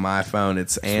got it on my phone.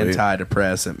 It's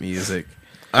antidepressant music.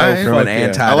 I from an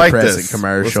fuck yeah. I like antidepressant this.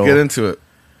 commercial. Let's get into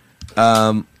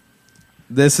it.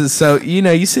 This is so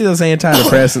you see those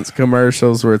antidepressants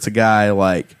commercials where it's a guy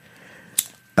like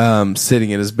sitting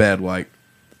in his bed like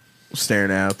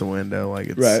staring out the window like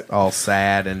it's Right. all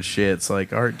sad and shit. It's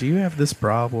like, Art, do you have this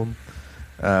problem?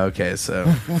 Okay, so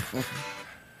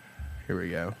here we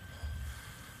go.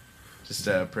 Just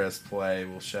press play.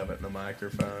 We'll shove it in the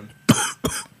microphone.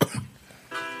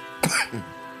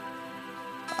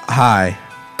 Hi.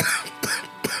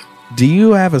 Do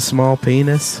you have a small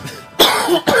penis?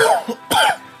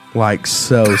 Like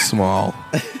so small.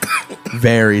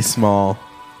 Very small.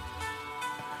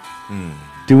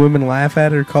 Do women laugh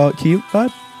at it or call it cute,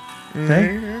 bud?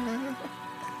 Hey?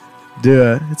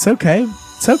 It's okay.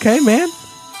 It's okay, man.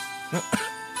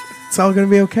 It's all gonna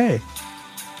be okay.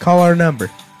 Call our number.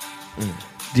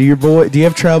 Do you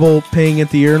have trouble peeing at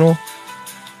the urinal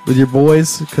with your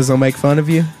boys because they'll make fun of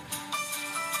you?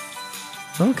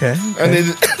 Okay. I need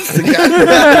the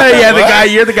Yeah,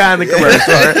 you're the guy in the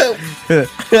commercial.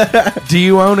 Right? Do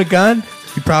you own a gun?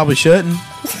 You probably shouldn't.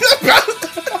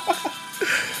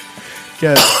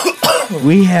 'Cause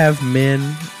We have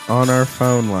men on our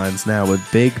phone lines now with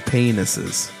big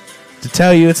penises to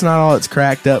tell you it's not all it's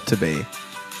cracked up to be.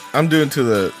 I'm doing to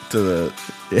the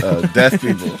deaf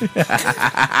people.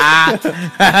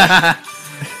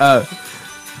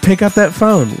 Pick up that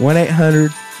phone,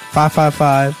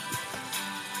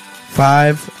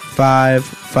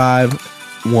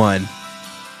 1-800-555-5551.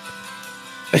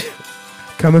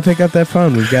 Come and pick up that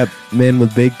phone. We've got men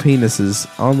with big penises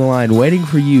on the line waiting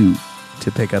for you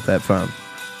to pick up that phone.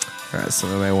 All right,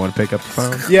 somebody want to pick up the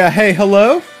phone? Yeah, hey,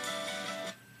 hello?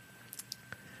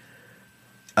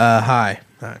 Hi.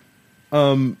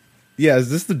 Yeah, is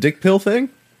this the dick pill thing?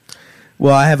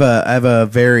 Well, I have a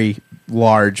very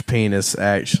large penis,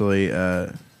 actually.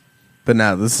 But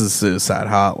no, this is Suicide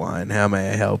Hotline. How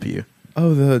may I help you?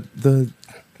 Oh, the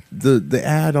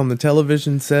ad on the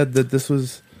television said that this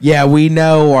was... Yeah, we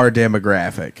know our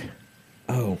demographic.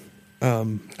 Oh,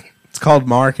 It's called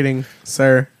marketing,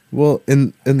 sir. well,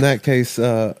 in that case,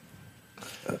 this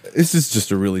is just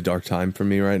a really dark time for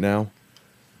me right now.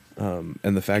 And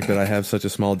the fact that I have such a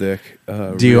small dick.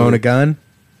 Do you own a gun?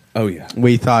 Oh, yeah.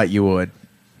 We thought you would.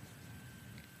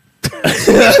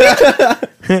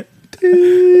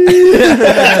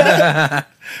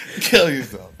 Kill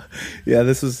yourself. Yeah,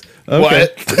 this is... Okay.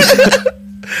 What?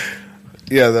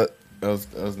 Yeah, that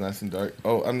was nice and dark.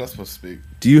 Oh, I'm not supposed to speak.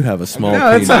 Do you have a small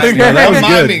No, it's penis? okay. No, that was I'm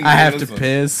good. miming. I have to Listen.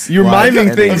 piss. You're while miming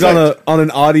I'm things editing. on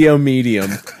an audio medium.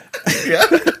 Yeah.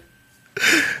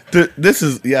 This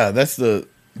is that's the.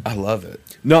 I love it.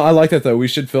 No, I like that though. We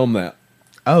should film that.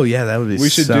 Oh yeah, that would be. We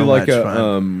should so do like much a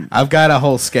fun. I've got a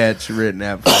whole sketch written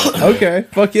out. For it. Okay,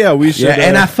 fuck yeah, we should. Yeah,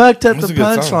 and I fucked up That's the a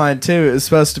good song. punchline too. It's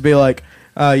supposed to be like,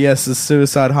 yes, the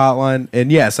Suicide Hotline,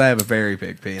 and yes, I have a very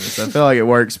big penis. I feel like it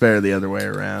works better the other way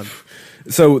around.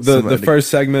 So the Somebody- first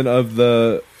segment of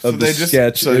the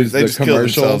sketch is they the just killed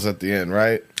commercial. themselves at the end,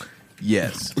 right?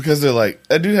 Yes. Because they're like,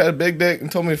 that dude had a big dick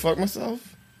and told me to fuck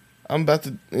myself. I'm about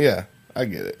to. Yeah, I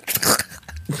get it.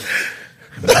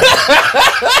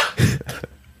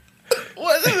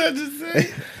 What did I just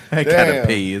say? I gotta Damn.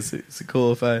 pee. Is it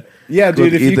cool if I? Yeah,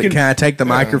 dude. If you can can, I take the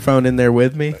microphone in there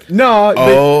with me? no,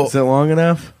 Oh, Is it long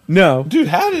enough? no. dude,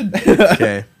 how did?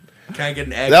 Okay. Can I get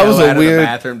an echo That was a out weird- of the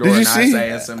bathroom door? Did you Nice see-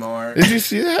 ASMR. Did you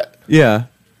see that? Yeah.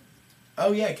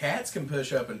 Oh yeah, cats can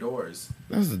push open doors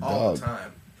That was a all dog. the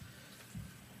time.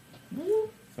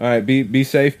 All right. Be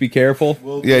safe. Be careful.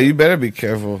 Well, Yeah, you better be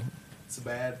careful. it's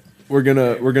bad. We're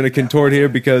gonna contort here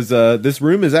because this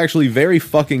room is actually very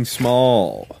fucking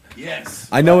small. Yes.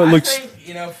 I know it looks- I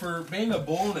think, for being a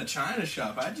bull in a china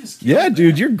shop, I just killed Yeah, that.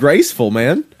 dude, you're graceful,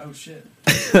 man. Oh shit.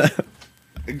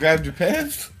 It grabbed your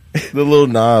pants. The little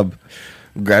knob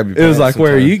grabbed your It pants. was like,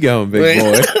 where are you sometimes. going, big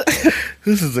boy?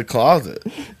 This is a closet.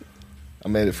 I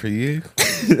made it for you.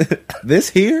 This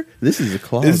here? This is a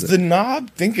closet. Is the knob?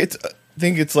 Think it's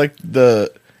like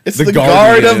the guard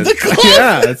guardian of the is- closet.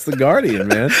 Yeah, it's the guardian,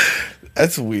 man.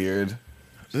 That's weird.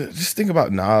 Just think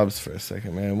about knobs for a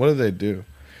second, man. What do?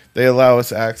 They allow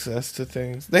us access to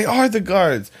things. They are the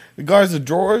guards. The guards are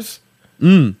drawers.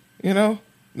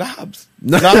 Knobs.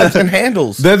 Knobs and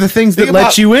handles. They're the things that Think let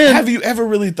about- you in. Have you ever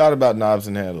really thought about knobs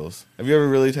and handles? Have you ever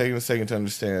really taken a second to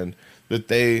understand that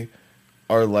they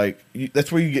are like,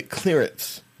 that's where you get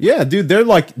clearance. Yeah, dude, they're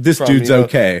like, this from, dude's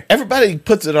okay. Everybody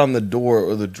puts it on the door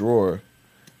or the drawer,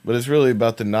 but it's really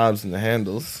about the knobs and the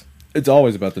handles. It's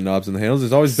always about the knobs and the handles.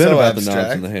 It's always been So about the knobs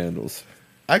abstract. and the handles.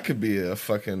 I could be a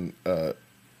fucking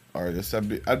artist.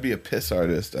 I'd be a piss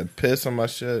artist. I'd piss on my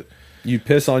shit. You'd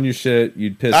piss on your shit.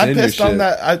 You'd piss I in your pissed shit. on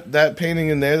that painting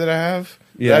in there that I have.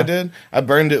 Yeah. That I did. I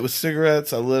burned it with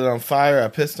cigarettes. I lit it on fire. I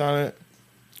pissed on it,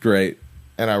 Great.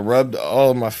 and I rubbed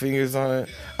all of my fingers on it.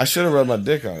 I should have rubbed my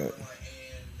dick on it.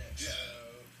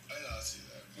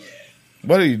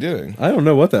 What are you doing? I don't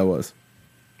know what that was.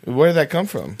 Where did that come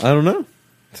from? I don't know.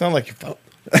 It sounded like you felt.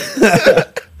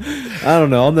 I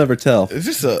don't know. I'll never tell. It's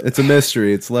just a. It's a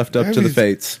mystery. It's left up to the He's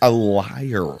fates. A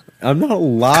liar. I'm not a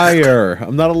liar.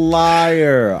 I'm not a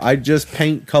liar. I just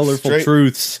paint colorful Straight-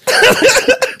 truths.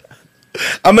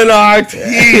 I'm an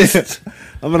artist.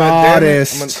 I'm an God damn it,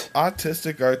 artist. I'm an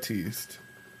autistic artiste.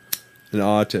 An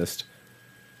autist.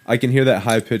 I can hear that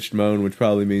high-pitched moan, which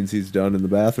probably means he's done in the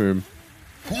bathroom.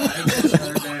 I just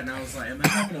heard that and I was like, am I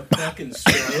having a fucking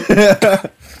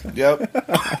stroke?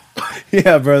 Yep.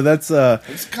 Yeah, bro, that's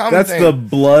It's a common that's thing. the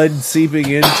blood seeping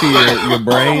into your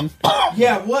brain.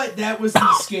 Yeah, what? That was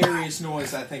the scariest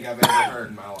noise I think I've ever heard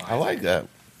in my life. I like that.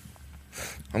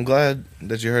 I'm glad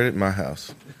that you heard it in my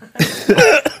house.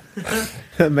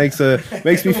 That makes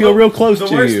me feel real close The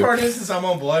to worst you. part is I'm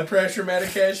on blood pressure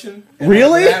medication. and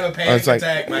Really? I have a panic it's like-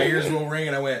 attack. My ears will ring,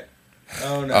 and I went,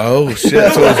 "Oh no!" Oh shit!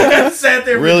 So it's I sat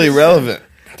there, really relevant.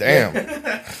 Damn.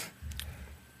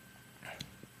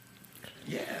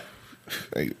 Yeah.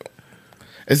 There you go.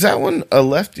 Is that one a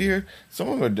left ear? Some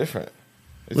of them are different.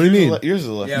 What do you mean? Yours is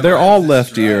a left. Yeah, They're but all this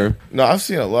left is ear. right. No, I've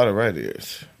seen a lot of right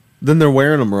ears. Then they're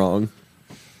wearing them wrong.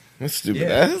 That's stupid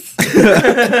Yeah. ass.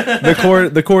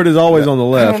 The cord is always on the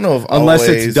left. I don't know if unless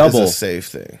always it's double. is a safe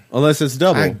thing. Unless it's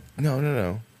double.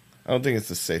 No. I don't think it's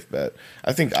a safe bet.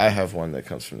 I think I have one that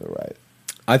comes from the right.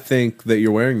 I think that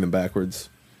you're wearing them backwards.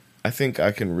 I think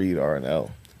I can read R and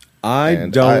L. I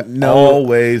And don't know.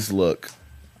 Always look.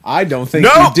 I don't think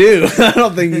No! you do. I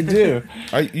don't think you do.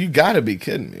 You got to be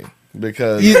kidding me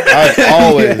because I've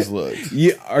always looked.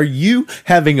 Are you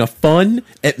having a fun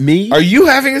at me? Are you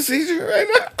having a seizure right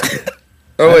now?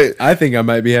 Oh wait, I think I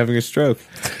might be having a stroke.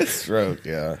 stroke.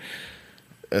 Yeah,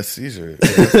 a seizure.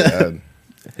 That's bad.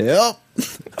 Help.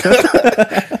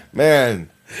 Man,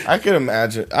 I can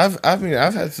imagine. I've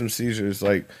had some seizures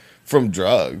like from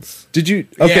drugs. Did you?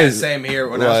 Okay. Yeah, same here.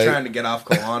 When I was Like- trying to get off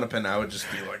Klonopin, I would just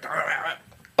be like,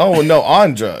 Oh no,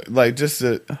 on drug. Like just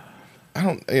that. I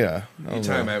don't. Yeah. I you don't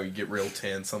talking know. about you get real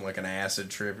tense on like an acid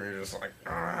trip, and you're just like,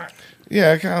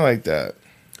 Yeah, kind of like that.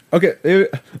 Okay.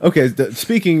 Okay.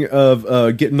 Speaking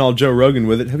of getting all Joe Rogan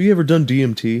with it, have you ever done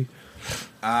DMT?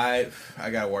 I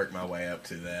gotta work my way up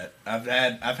to that. I've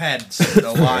had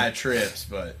a lot of trips,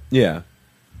 but Yeah.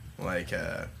 like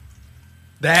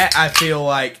that I feel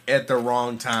like at the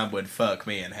wrong time would fuck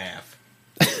me in half.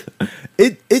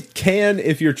 It can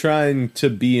if you're trying to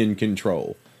be in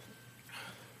control.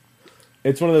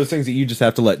 It's one of those things that you just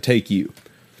have to let take you.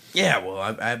 Yeah, well,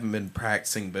 I haven't been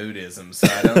practicing Buddhism, so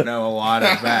I don't know a lot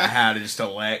about how to just to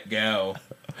let go.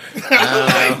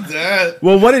 Like that.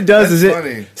 Well, what it does That's is funny.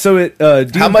 it. So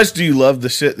it. How much do you love the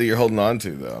shit that you're holding on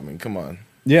to, though? I mean, come on.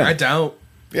 Yeah. I don't.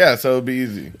 Yeah, so it'd be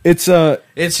easy. It's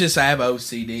It's just I have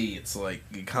OCD. It's like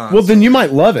you constantly. Well, then you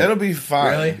might love it. It'll be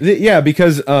fine. Really? Yeah,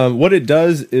 because what it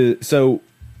does is so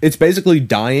it's basically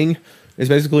dying. It's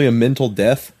basically a mental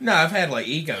death. No, I've had like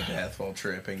ego death while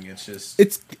tripping. It's just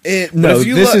But But if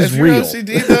you this is if you're real.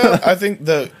 OCD, though, I think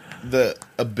the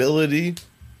ability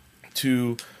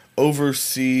to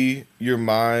oversee your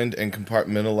mind and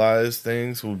compartmentalize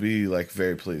things will be like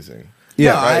very pleasing.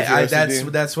 Yeah, no, right, if you're that's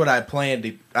OCD. that's what I plan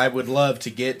to. I would love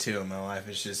to get to in my life.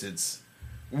 It's just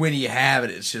when you have it,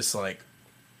 it's just like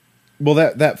Well,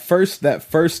 that first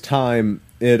time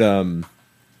it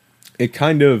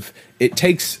kind of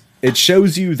it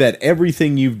shows you that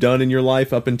everything you've done in your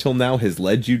life up until now has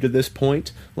led you to this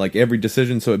point, like every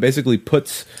decision. So it basically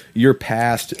puts your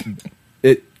past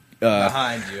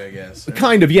behind you, I guess.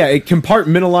 kind of, yeah, it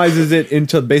compartmentalizes it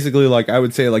into basically like I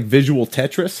would say like visual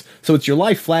Tetris. So it's your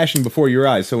life flashing before your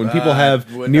eyes. So when people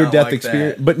have would near not death like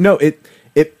experience, that. but no,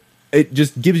 it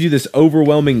just gives you this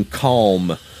overwhelming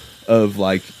calm of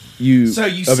like you. So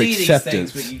you of see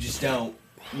acceptance. these things, but you just don't.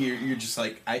 You're just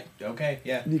like okay,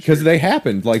 yeah. Because they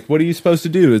happened. Like, what are you supposed to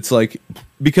do? It's like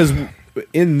because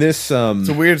in this It's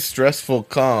a weird, stressful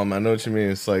calm. I know what you mean.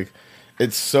 It's like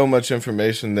it's so much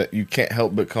information that you can't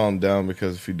help but calm down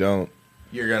because if you don't,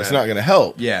 You're gonna. it's not going to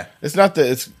help. Yeah. It's not that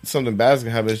it's something bad's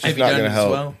going to happen. It's just Have you not done going it to as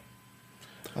help. well?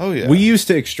 Oh yeah. we used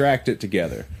to extract it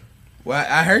together. Well,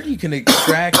 I heard you can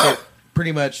extract it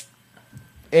pretty much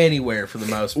anywhere for the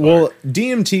most part. Well,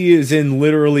 DMT is in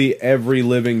literally every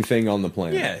living thing on the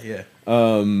planet. yeah.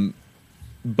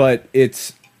 But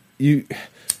it's you.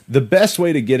 The best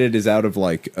way to get it is out of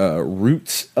like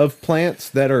roots of plants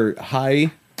that are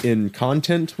high in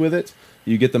content with it.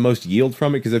 You get the most yield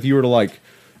from it because if you were to like,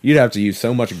 you'd have to use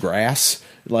so much grass.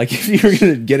 Like if you were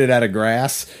gonna get it out of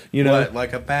grass, you know. What,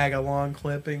 like a bag of lawn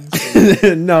clippings?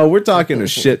 No, we're talking a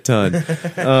shit ton.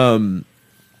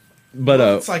 But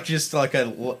It's like just like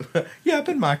a yeah. I've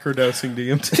been microdosing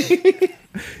DMT.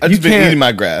 I've you just been can't- eating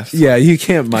my grass. yeah, you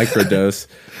can't microdose.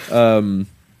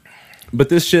 But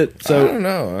this shit. I So don't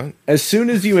know. as soon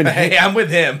as you inhale, Hey, I'm with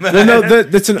him. no,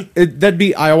 that'd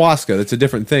be ayahuasca. That's a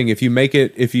different thing. If you make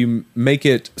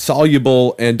it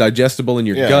soluble and digestible in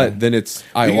your Yeah. gut, then it's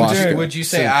ayahuasca. Would you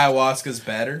say ayahuasca's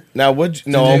better? Now,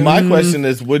 my question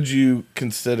is, would you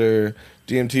consider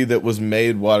DMT that was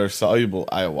made water soluble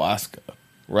ayahuasca?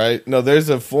 Right? No, there's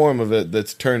a form of it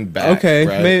that's turned back. Okay,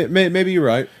 right? maybe you're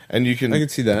right. And you can I can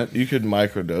see that. you could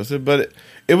microdose it, but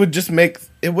it would just make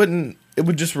it wouldn't. It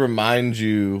would just remind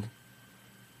you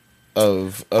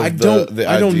of I the don't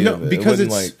idea know, of it. because it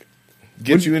wouldn't it's- like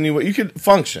get you anywhere. You could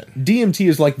function. DMT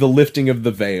is like the lifting of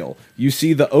the veil. You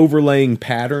see the overlaying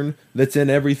pattern that's in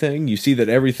everything. You see that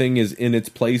everything is in its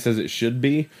place as it should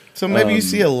be. So maybe you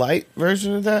see a light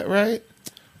version of that, right?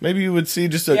 Maybe you would see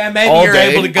just a Yeah, maybe all you're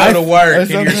day able to go to or work and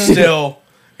you're something. still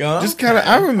Just kind of,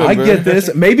 I remember. I get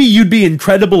this. Maybe you'd be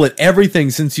incredible at everything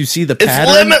since you see the It's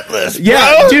pattern. limitless,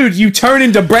 Yeah, bro. dude, you turn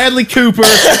into Bradley Cooper.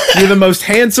 You're the most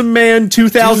handsome man,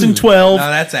 2012. No,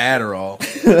 that's Adderall.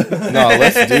 No,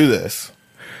 let's do this.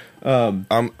 I'm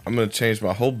gonna change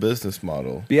my whole business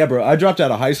model. Yeah, bro. I dropped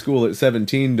out of high school at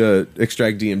 17 to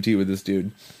extract DMT with this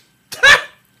dude.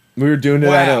 We were doing it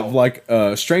out Wow. of like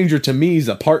a stranger to me's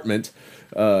apartment.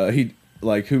 He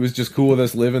who was just cool with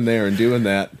us living there and doing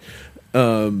that.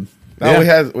 No, Yeah. we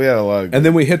had a lot of And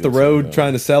then we hit the good road stuff.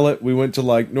 trying to sell it. We went to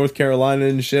like North Carolina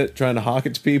and shit, trying to hawk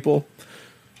it to people.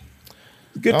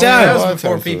 Good Oh, time. yeah. That a lot was of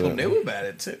before times people for that. knew about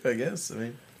it too. I guess. I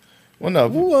mean, Well, no,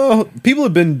 Well, people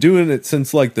have been doing it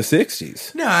since like the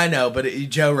 60s. no, I know, but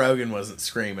Joe Rogan wasn't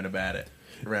screaming about it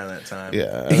around that time.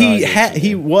 yeah,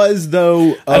 He was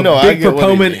though I a know, I big get what he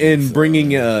proponent means, in bringing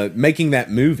making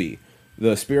that movie,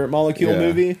 the Spirit Molecule Yeah.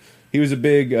 movie. He was a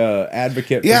big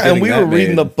advocate. For yeah, and getting we that were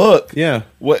reading the made. book. Yeah.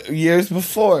 What years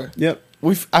before? Yep.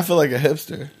 I feel like a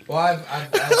hipster. Well,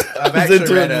 I've was actually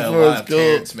into read it a before lot of school.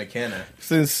 Terrence McKenna.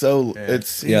 Since so, Yeah. it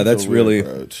seems Yeah, that's a weird really-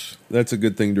 approach. That's a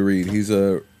good thing to read.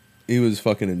 He was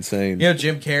fucking insane. You know,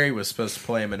 Jim Carrey was supposed to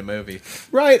play him in a movie.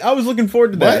 Right. I was looking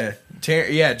forward to that.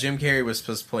 Yeah, Jim Carrey was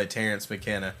supposed to play Terrence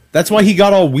McKenna. That's why he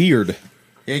got all weird.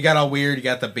 Yeah, he got all weird. He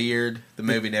got the beard. The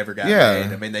movie never got Yeah.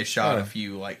 made. I mean, they shot Yeah. a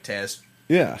few like test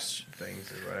Yeah. things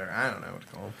or whatever. I don't know what to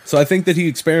call them. So I think that he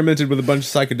experimented with a bunch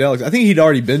of psychedelics. I think he'd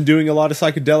already been doing a lot of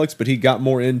psychedelics, but he got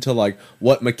more into like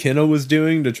what McKenna was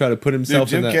doing to try to put Dude, himself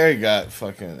Jim in that. Carrey got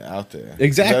fucking out there.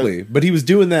 Exactly. But he was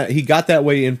doing that. He got that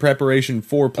way in preparation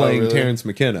for playing really? Terrence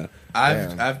McKenna.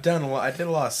 Damn. I've done a lot. I did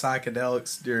a lot of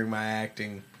psychedelics during my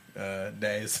acting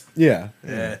days. Yeah.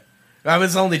 Yeah, I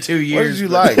was only 2 What years. did you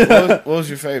but- like? What was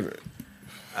your favorite?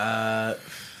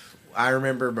 I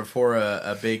remember before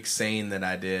a big scene that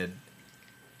I did.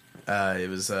 It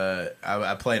was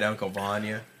I played Uncle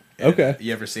Vanya. Okay.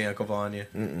 You ever see Uncle Vanya?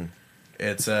 Mm-mm.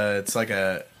 It's like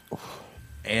a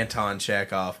Anton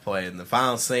Chekhov play in the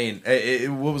final scene.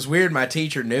 What was weird, my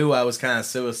teacher knew I was kind of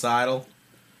suicidal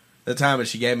at the time, but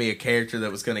she gave me a character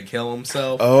that was going to kill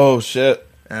himself. Oh shit!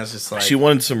 And I was just like, She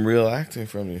wanted some real acting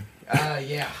from you.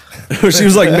 yeah, She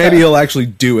was like, maybe he'll actually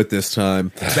do it this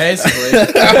time. basically.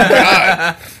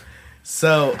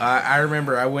 So I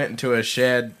remember I went into a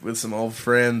shed with some old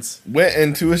friends. Went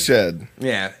into a shed.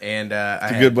 Yeah, and I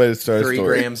a had good way to start a 3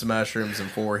 story. grams of mushrooms and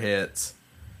 4 hits,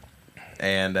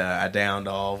 and I downed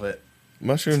all of it.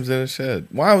 Mushrooms in a shed.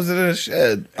 Why was it in a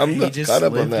shed? I'm He not just caught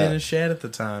up on lived in a that. shed at the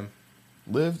time.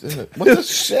 Lived in it. What's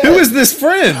a shed? Who is this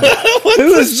friend?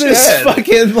 Who is this shed?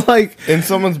 fucking like? in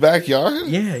someone's backyard?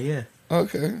 Yeah, yeah.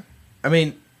 Okay. I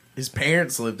mean, his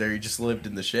parents lived there. He just lived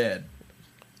in the shed.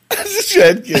 It's a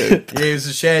shed kid. Yeah, he was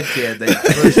a shed kid. They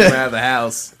pushed him out of the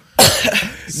house.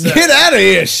 So, Get out of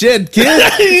here, shed kid.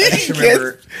 I just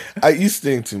remember You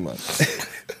stink too much.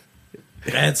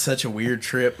 I had such a weird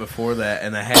trip before that,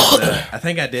 and I had I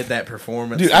think I did that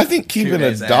performance. Dude, I think 2 keeping a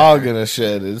days dog after. in a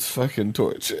shed is fucking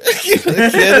torture. Keeping a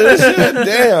kid in a shed?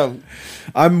 Damn.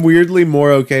 I'm weirdly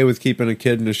more okay with keeping a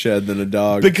kid in a shed than a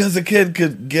dog. Because a kid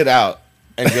could get out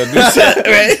and go do shit,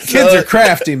 right? Kids are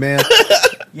crafty, man.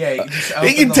 Yeah, you just He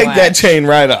open can the take that latch. chain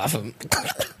right off him.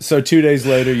 So 2 days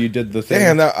later, you did the thing.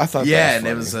 Damn, I thought Yeah, that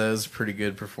and was it was a pretty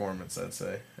good performance, I'd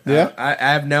say. Yeah? I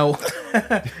have no.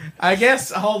 I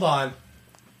guess. Hold on.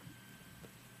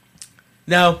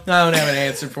 No, I don't have an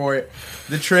answer for it.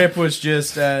 The trip was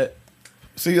just. So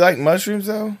you like mushrooms,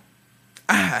 though?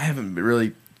 I haven't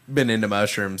really been into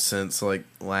mushrooms since like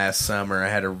last summer. I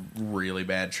had a really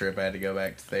bad trip. I had to go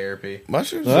back to therapy.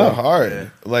 Mushrooms Oh. are hard. Yeah.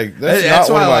 Like, that's That's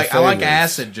not why one of my I like favorites.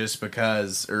 acid just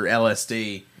because, or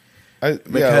LSD Because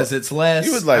because it's less.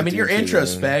 you would like I mean, you're DMT, man.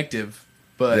 introspective,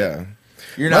 but yeah.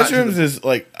 you're not. Mushrooms is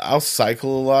like, I'll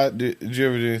cycle a lot. Did you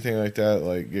ever do anything like that?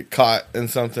 Like, get caught in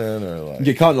something or like.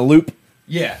 Get caught in a loop.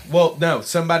 Yeah, well, no,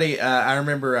 somebody, I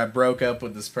remember I broke up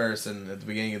with this person at the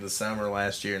beginning of the summer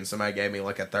last year, and somebody gave me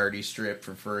like a 30 strip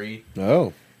for free.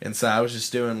 Oh. And so I was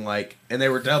just doing and they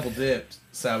were double dipped,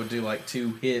 so I would do like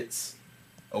 2 hits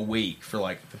a week for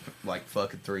like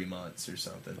fucking 3 months or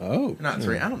something. Oh. Not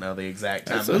 3, I don't know the exact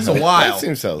time, That's- but it was a while. That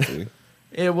seems healthy.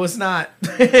 It was not,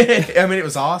 I mean, it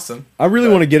was awesome. I really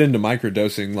want to get into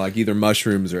microdosing, like either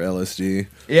mushrooms or LSD.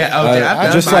 Yeah, oh, dude, I've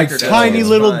done Just like microdosing. tiny It's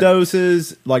little fun.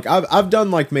 doses. Like I've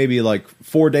done like maybe like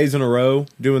 4 days in a row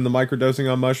doing the microdosing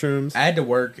on mushrooms. I had to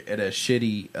work at a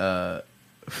shitty,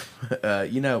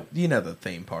 you know the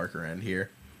theme park around here.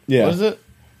 Yeah. What is it?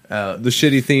 The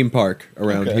shitty theme park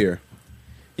around Okay. here.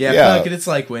 Yeah, Yeah. fuck it. It's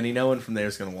like Winnie. No one from there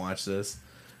is going to watch this.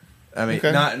 I mean,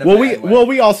 Okay. not in a Well, bad way.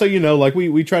 we also like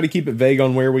we try to keep it vague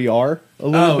on where we are a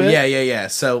little Oh bit. yeah.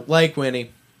 So Lake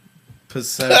Winnie,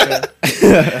 Pasoka,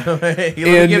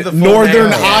 in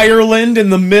Northern Ireland in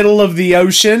the middle of the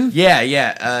ocean. Yeah.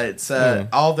 It's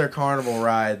all their carnival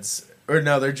rides. Or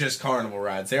no, they're just carnival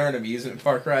rides. They aren't amusement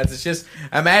park rides. It's just,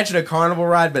 imagine a carnival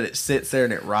ride, but it sits there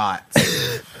and it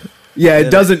rots. Yeah, it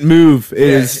doesn't move.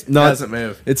 It doesn't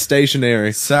move. It's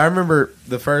stationary. So I remember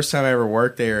the first time I ever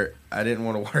worked there, I didn't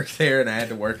want to work there, and I had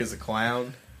to work as a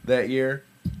clown that year.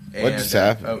 What just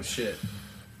happened? Oh, shit.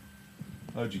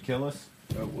 Oh, did you kill us?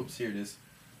 Oh, whoops, here it is.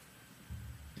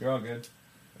 You're all good.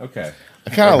 Okay. I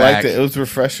kind of We're liked back. it. It was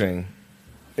refreshing.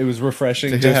 It was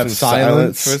refreshing to hear have some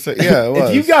silence. for a sec. Yeah, it was.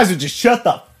 If you guys would just shut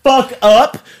the fuck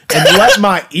up and let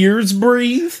my ears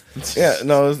breathe. Yeah,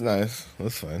 no, it was nice. It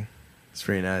was fine. It's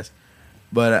pretty nice.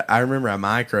 But I remember I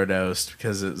microdosed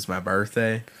because it was my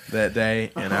birthday that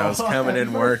day, and I was coming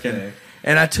in working.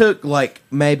 And I took like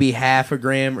maybe half a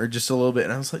gram or just a little bit,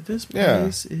 and I was like, "This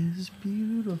place is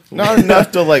beautiful." Not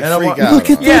enough to like freak out. Look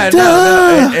at Yeah,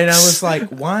 no. And I was like,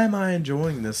 "Why am I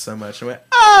enjoying this so much?" I went,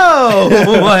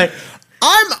 "Oh, like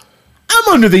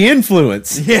I'm under the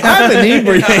influence. yeah, I'm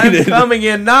inebriated. I'm coming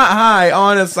in not high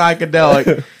on a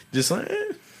psychedelic, just like."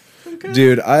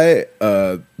 Dude,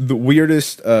 the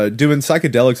weirdest doing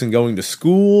psychedelics and going to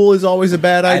school is always a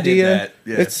bad I did idea. that,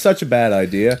 yeah. It's such a bad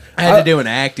idea. I had to do an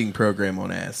acting program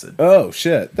on acid. Oh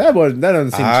shit, that doesn't seem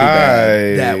too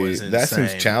bad. That was That insane.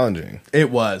 seems challenging.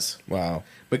 It was Wow.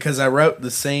 because I wrote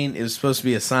the scene. It was supposed to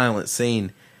be a silent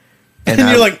scene, And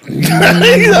you're like,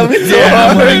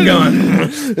 yeah, I'm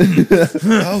going.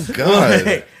 Oh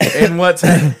god. And what's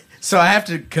so I have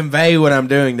to convey what I'm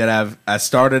doing, that I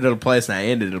started at a place and I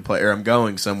ended at a place, or I'm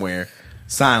going somewhere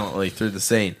silently through the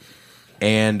scene.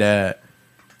 And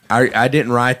I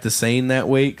didn't write the scene that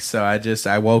week, so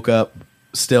I woke up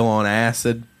still on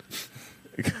acid.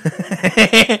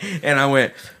 And I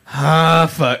went,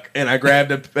 fuck. And I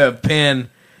grabbed a pen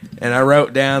and I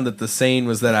wrote down that the scene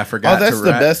was that I forgot to write. Oh, that's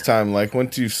the best time. Like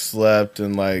once you've slept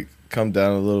and like come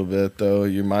down a little bit, though,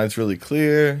 your mind's really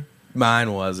clear.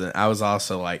 Mine wasn't. I was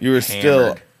also like You were hammered.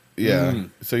 still, yeah.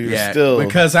 So you were still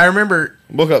because I remember.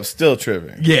 woke up still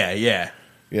tripping. Yeah.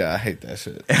 Yeah, I hate that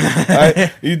shit.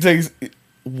 You think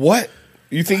what?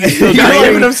 You think you're still You're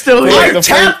going? like, I'm still here. Like, I'm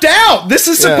tapped out. This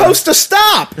is supposed to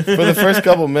stop. For the first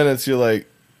couple minutes, you're like,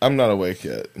 I'm not awake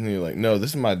yet, and you're like, no,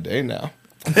 this is my day now.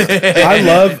 I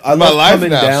love life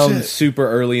coming now, down shit. super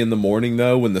early in the morning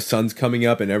though, when the sun's coming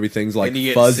up and everything's like And you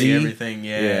get fuzzy. to see everything.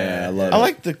 Yeah, Yeah, I love I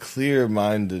like the clear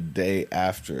mind the day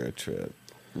after a trip.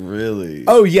 Really?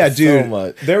 Oh, yeah, dude. So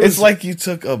much. There It's was- like you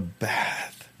took a bath.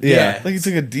 Yeah. Like you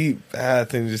took a deep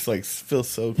bath and just like feel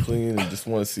so clean and just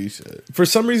want to see shit. For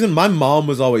some reason, my mom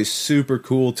was always super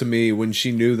cool to me when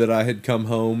she knew that I had come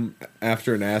home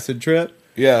after an acid trip.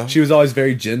 Yeah. She was always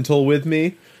very gentle with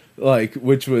me, like,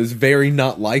 which was very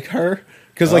not like her.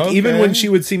 Because, like, even Okay. when she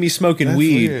would see me smoking That's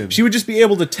weed, weird. she would just be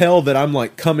able to tell that I'm,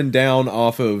 like, coming down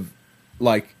off of,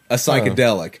 like, a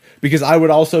psychedelic. Because I would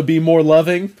also be more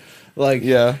loving. Like,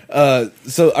 Yeah.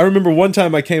 So I remember one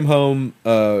time I came home,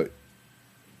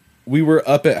 we were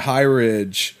up at High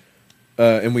Ridge,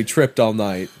 and we tripped all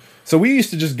night. So we used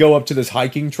to just go up to this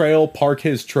hiking trail, park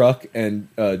his truck, and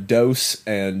dose,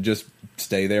 and just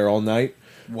stay there all night.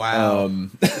 Wow.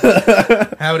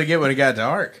 How would it get when it got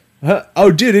dark?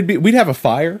 Oh, dude, we'd have a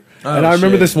fire. Oh, and I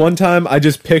remember shit. this one time I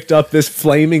just picked up this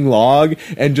flaming log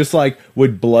and just like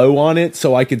would blow on it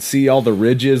so I could see all the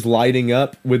ridges lighting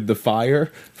up with the fire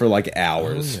for like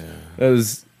hours. Oh, yeah. It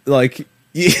was like,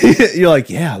 you're like,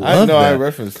 yeah, I love I that.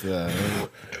 referenced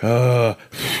that.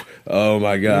 Oh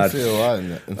my I God. feel a lot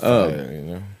in fire, you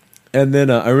know. And then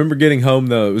I remember getting home,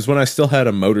 though. It was when I still had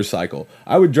a motorcycle.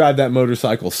 I would drive that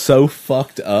motorcycle so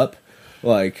fucked up.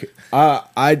 Like,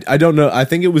 I don't know. I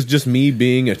think it was just me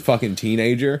being a fucking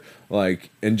teenager, like,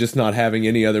 and just not having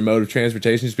any other mode of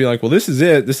transportation. Just be like, well, this is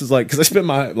it. This is like, because I spent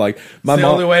my It's the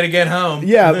only way to get home.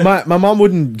 Yeah, my mom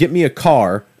wouldn't get me a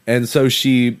car. And so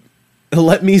she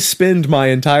let me spend my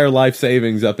entire life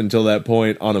savings up until that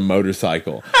point on a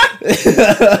motorcycle.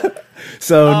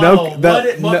 So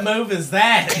what move is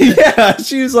that? yeah,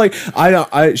 she was like,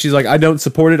 she's like, I don't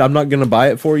support it. I'm not going to buy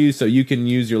it for you, so you can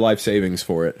use your life savings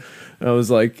for it. And I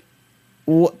was like,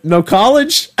 no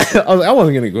college? I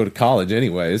wasn't going to go to college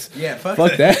anyways. Yeah, fuck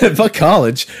that. Fuck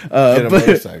college. Get a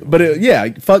motorcycle.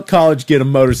 But fuck college. Get a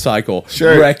motorcycle.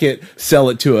 Sure. Wreck it. Sell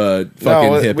it to a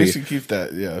fucking hippie. We should keep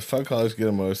that. Yeah, fuck college, get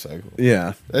a motorcycle.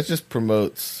 Yeah. That just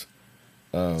promotes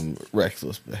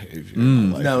reckless behavior. Mm.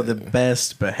 I like No, that. the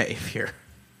best behavior.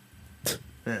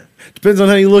 Depends on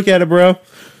how you look at it, bro.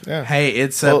 Yeah. Hey,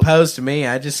 it's Well- opposed to me.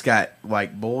 I just got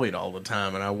like bullied all the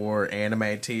time, and I wore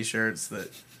anime T-shirts that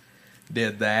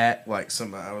did that. Like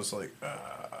I was like,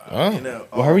 Oh. You know,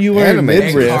 Why were you wearing Anime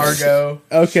midriffs? cargo?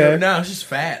 Okay. Shirt. No, I was just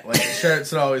fat. Like the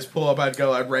shirts would always pull up.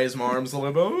 I'd raise my arms a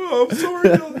little bit. Oh, I'm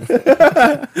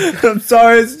sorry. I'm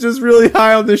sorry, it's just really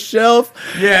high on the shelf.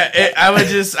 Yeah,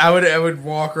 I would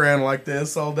walk around like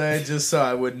this all day just so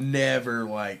I would never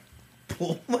like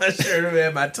pull my shirt and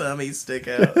have my tummy stick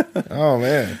out. Oh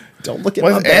man. Don't look at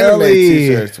What's my anime belly.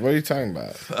 t-shirts? What are you talking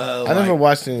about? I never Like-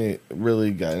 watched any. Really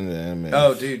got into anime.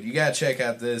 Oh, dude, you gotta check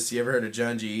out this. You ever heard of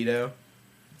Junji Ito?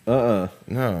 No.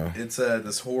 It's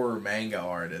this horror manga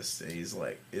artist. He's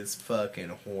like, it's fucking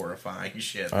horrifying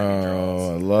shit. That he Oh, draws.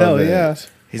 I love Hell it. yeah.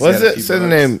 He's What's got a it? few Say the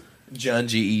books. name.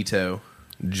 Junji Ito.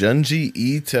 Junji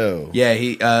Ito. Yeah, I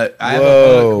have a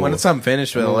Whoa. book. When it's I'm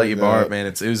finished with, I'll I'll let you look borrow that it, man.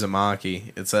 It's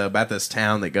Uzumaki. It's about this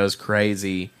town that goes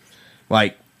crazy,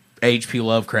 like H.P.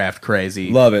 Lovecraft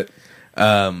crazy. Love it.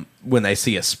 When they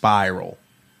see a spiral.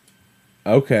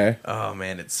 Okay. Oh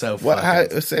man, it's so What?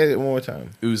 fucking Say it one more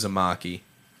time. Uzumaki.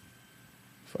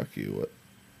 Fuck you. What?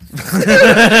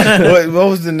 what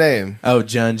was the name? Oh,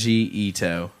 Junji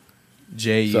Ito.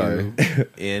 Sorry.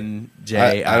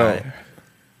 JUNJI.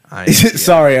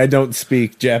 Sorry, I don't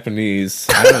speak Japanese.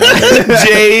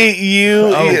 J-U.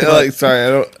 Oh, Like, sorry, I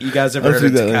don't. You guys ever I heard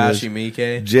of don't speak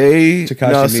that Takashi Miike? J.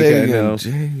 Takashi No, say Miike, it again. no.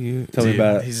 J-U. Tell me Dude,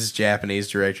 about it. He's this Japanese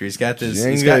director. He's got this.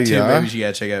 Jenga, He's got two yeah. movies you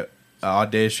gotta check out.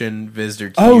 Audition, Visitor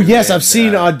Q. Oh yes, and, I've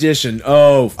seen Audition.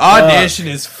 Oh, fuck. Audition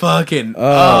is fucking.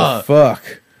 Oh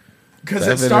fuck. Because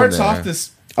I've it been starts in there. off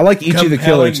this. I like Ichi the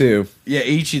Killer compelling- too. Yeah,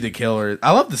 Ichi the Killer.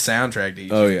 I love the soundtrack to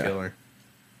Ichi Oh, the yeah. Killer.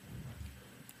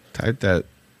 Type that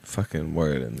fucking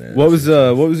word in there. What was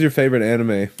your favorite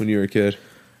anime when you were a kid?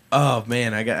 Oh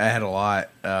man, I had a lot.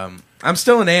 I'm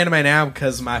still in anime now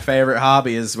because my favorite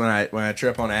hobby is when I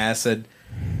trip on acid.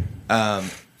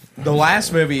 The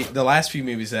last few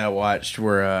movies that I watched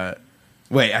were.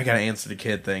 Wait, I gotta answer the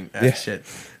kid thing. Yeah. Shit.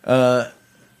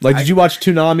 Like, did you watch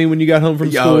Toonami when you got home from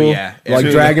Oh, school? yeah. Like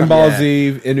Yeah. Dragon Ball Yeah.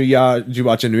 Z, Inuyasha. Did you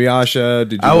watch Inuyasha?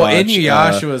 Did you Oh, watch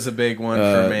Inuyasha was a big one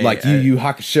for me. like Yu Yu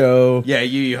Hakusho? Yeah,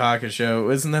 Yu Yu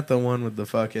Hakusho. Isn't that the one with the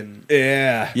fucking?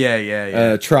 Yeah.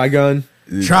 Yeah. Trigun.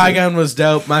 Trigun was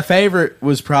dope. My favorite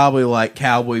was probably like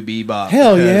Cowboy Bebop.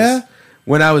 Hell because yeah.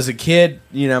 When I was a kid,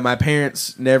 my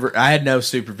parents I had no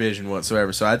supervision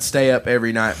whatsoever, so I'd stay up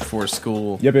every night before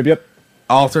school. Yep.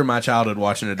 All through my childhood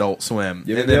watching Adult Swim.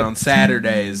 Yep, and then yep. on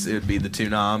Saturdays, it would be the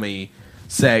Toonami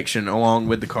section along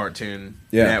with the Cartoon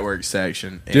Network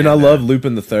section. Dude, I love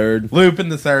Lupin the Third. Lupin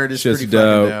the Third is Shit's pretty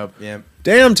dope. fucking dope. Yeah.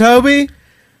 Damn, Toby.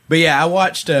 But yeah, I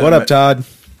watched... What up, Todd?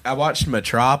 I watched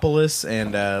Metropolis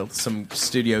and some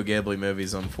Studio Ghibli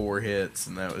movies on 4 hits,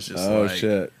 and that was just Oh like...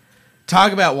 shit.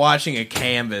 Talk about watching a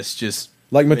canvas just...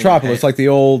 Like Metropolis, Hey. like the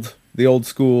old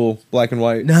school black and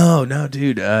white. No,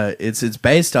 dude. It's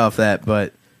based off that,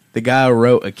 but the guy who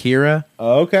wrote Akira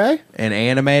Okay. and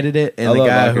animated it, and I the love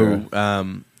guy Akira.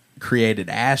 who created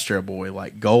Astro Boy,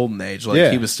 like Golden Age, like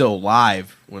Yeah. he was still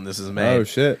alive when this was made. Oh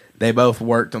shit. They both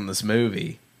worked on this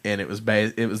movie, and it was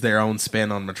their own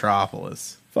spin on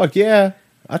Metropolis. Fuck yeah.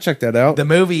 I'll check that out. The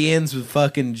movie ends with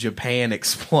fucking Japan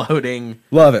exploding,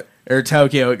 Love it. or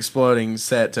Tokyo exploding,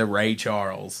 set to Ray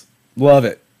Charles. Love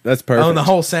it. That's perfect. Oh, and the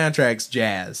whole soundtrack's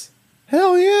jazz.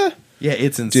 Hell yeah. Yeah,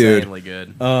 it's insanely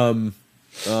good.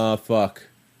 Fuck.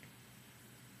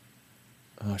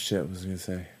 Oh shit, what was I gonna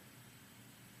say?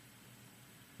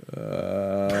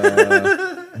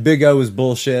 Big O is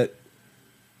bullshit.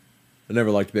 I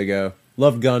never liked Big O.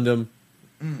 Loved Gundam.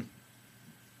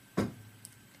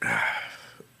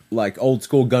 Like old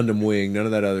school Gundam Wing. None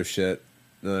of that other shit.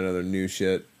 None of that other new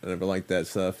shit. I never liked that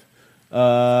stuff.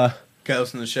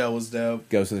 Ghost in the Shell was dope.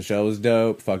 Ghost in the Shell was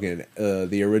dope. Fucking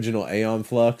the original Aeon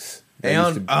Flux. That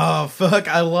used Aeon, to- oh fuck,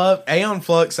 I love Aeon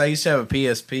Flux. I used to have a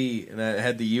PSP, and I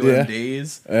had the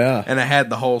UMDs, Yeah. and I had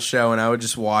the whole show, and I would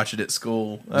just watch it at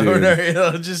school. I Dude.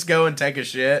 would just go and take a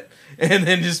shit, and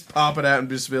then just pop it out and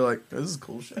just be like, "This is a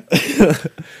cool shit."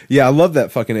 Yeah, I love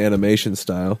that fucking animation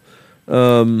style.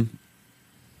 Oh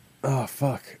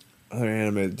fuck, other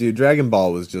anime, dude. Dragon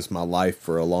Ball was just my life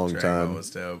for a long Dragon Ball time. was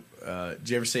dope. Did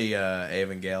you ever see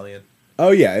Evangelion?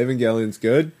 Oh yeah, Evangelion's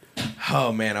good.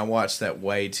 Oh man, I watched that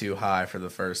way too high for the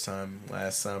first time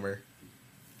last summer.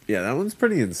 Yeah, that one's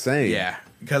pretty insane. Yeah,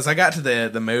 because I got to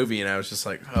the movie and I was just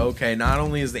like, okay, not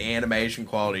only is the animation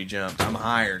quality jumped, I'm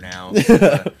higher now.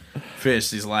 Fish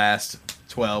these last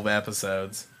 12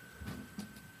 episodes.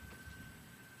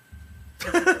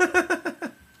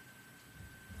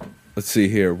 Let's see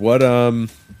here. What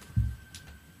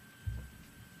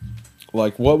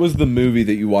like what was the movie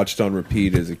that you watched on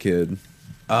repeat as a kid?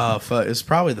 Oh fuck, it's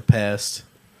probably The Pest.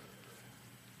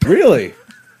 Really?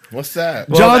 What's that?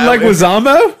 John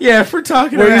Leguizamo? Yeah, if we're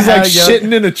talking Where about he's like how young-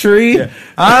 shitting in a tree?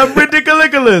 I'm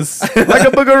ridiculous. Like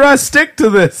a book of rice, stick to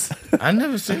this. I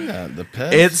never seen that. The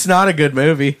Pest. It's not a good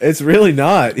movie. It's really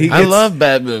not. I love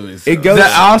bad movies. It so.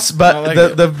 goes- But I like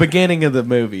the, it. the beginning of the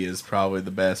movie is probably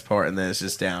the best part, and then it's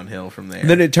just downhill from there.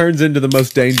 Then it turns into the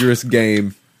most dangerous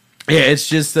game. yeah, it's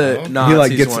just the Oh.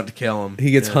 Nazis gets- want to kill him.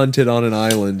 He gets Yeah. hunted on an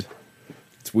island.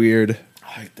 It's weird.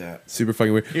 I like that. Super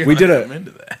fucking weird. You're we not did I'm a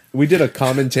into that. we did a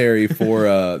commentary for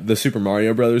the Super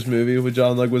Mario Brothers movie with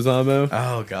John Leguizamo.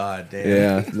 Oh god damn.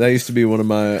 Yeah, that used to be one of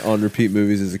my on repeat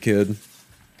movies as a kid.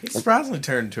 He surprisingly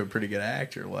turned into a pretty good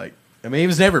actor. Like, I mean, he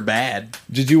was never bad.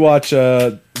 Did you watch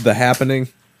The Happening?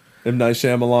 M. Night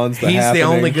Shyamalan's The He's Happening? the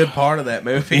only good part of that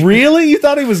movie. Really? You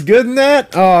thought he was good in that?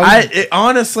 Oh,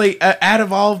 Honestly, out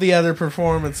of all the other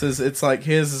performances, it's like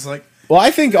his is like, well,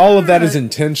 I think all of that is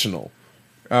intentional.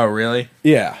 oh really?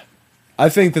 Yeah, I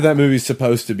think that movie's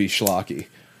supposed to be schlocky.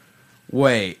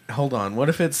 Wait, hold on. What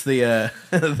if it's the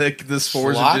the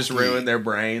spores have just Schlocky. ruined their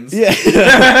brains?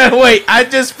 Yeah, Wait, I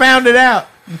just found it out.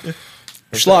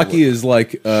 schlocky is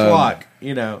like Schlock,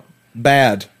 you know.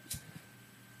 bad,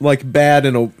 like bad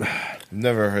in a.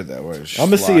 Never heard that word. I'm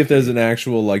gonna see if Schlocky. there's an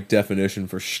actual like definition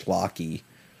for schlocky.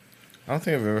 I don't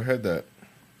think I've ever heard that.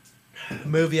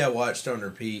 Movie I watched on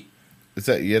repeat. Is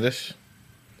that Yiddish?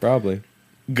 Probably.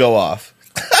 Go off.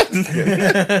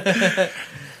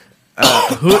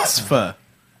 Chutzpah.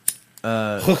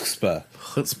 Chutzpah.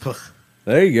 Chutzpah.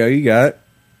 There you go. You got it.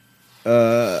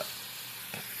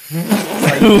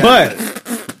 What?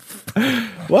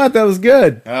 What? That was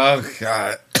good. Oh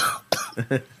God.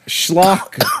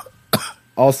 Schlock.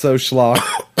 Also schlock.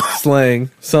 Slang.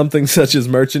 Something such as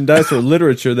merchandise or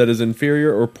literature that is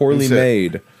inferior or poorly That's it.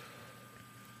 made.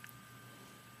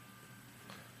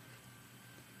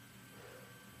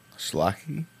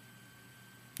 Schlocky?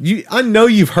 I know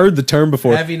you've heard the term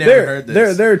before. Have you never heard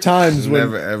this? There are times when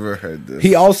Never ever heard this.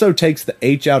 he also takes the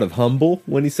H out of humble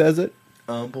when he says it.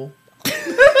 Humble.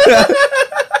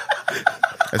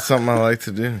 That's something I like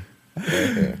to do.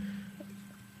 Yeah.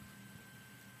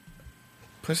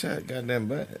 Push that goddamn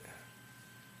butt.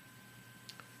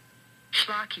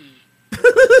 Schlocky.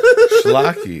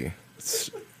 Schlocky.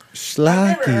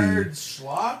 Schlocky.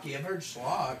 schlocky. I've heard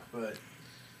schlock, but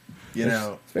you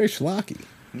know, It's very schlocky.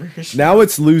 Now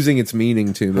it's losing its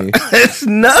meaning to me. It's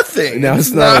nothing. Now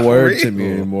it's not a word to me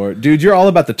real. anymore. Dude, you're all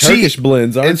about the Turkish Cheap.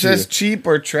 blends, aren't It's you? just cheap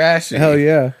or trashy. Hell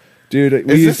yeah. Dude,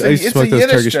 I used to It's smoke a those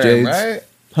Yiddish Turkish term, jades. right?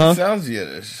 Huh? It sounds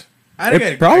Yiddish. I It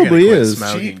gotta probably quit is.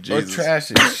 smoking, Cheap Jesus. or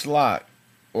trashy. Schlock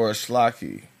or a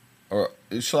schlocky. Or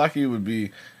schlocky would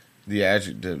be the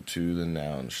adjective to the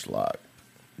noun schlock.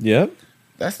 Yep.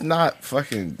 That's not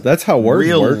fucking That's how words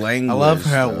real work. language. I love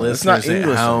how though. It's not listeners at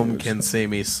English home language. can see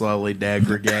me slowly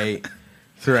degrade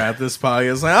throughout this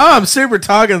podcast. Like, oh, I'm super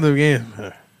talking at the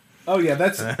beginning. Oh yeah,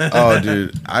 that's Oh,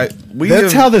 dude, we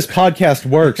that's have, how this podcast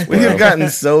works. we bro. have gotten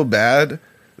so bad.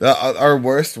 Our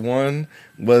worst one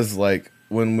was like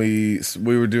when we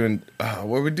were doing.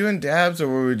 Were we doing dabs or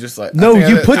were we just like? No, I think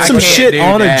you I- put I some can't- shit do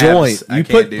on a dabs. joint. I You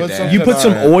can't put do Put dabs. some- you put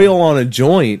some on it. oil on a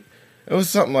joint. It was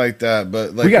something like that,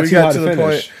 but like We got we too got hot to to the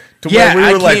finish. point to Yeah, where we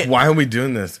I were like, can't- why are we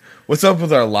doing this? What's up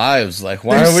with our lives? Like,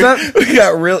 why There's are we? some- We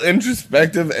got real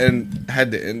introspective and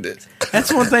had to end it.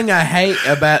 That's one thing I hate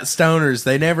about stoners.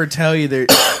 They never tell you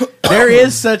there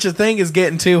is such a thing as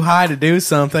getting too high to do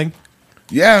something.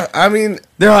 Yeah, I mean,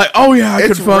 They're like, oh yeah, I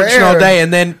It's could function rare. all day,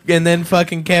 and then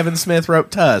fucking Kevin Smith wrote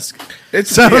Tusk. it's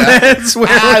So yeah. that's where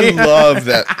I love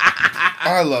that.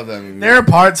 I love that movie. there are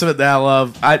parts of it that I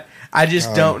love. I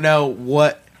just don't know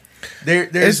what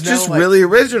there's It's no, just like- really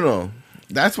original.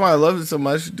 That's why I love it so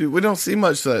much, dude. We don't see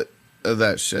much of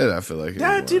that shit. I feel like, Nah,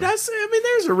 anymore. dude. I mean,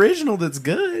 there's original that's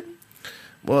good.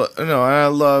 Well, no, I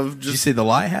love Did you just. see The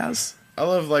Lighthouse? I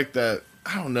love like that.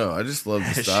 I don't know. I just love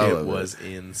the That style shit of was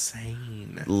it.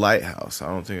 insane. Lighthouse. I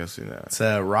don't think I've seen that. It's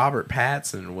Robert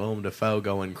Pattinson and Willem Dafoe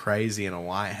going crazy in a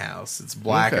lighthouse. It's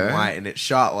black and Okay. white, and it's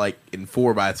shot like in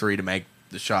 4:3 to make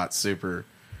the shot super.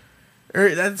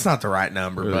 Or, that's not the right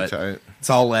number, Really but tight. it's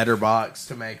all letterbox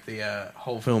to make the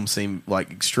whole film seem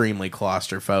like extremely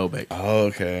claustrophobic. Oh,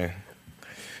 okay.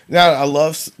 Now I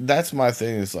love. That's my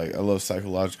thing. Is like I love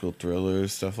psychological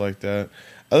thrillers, stuff like that.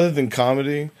 Other than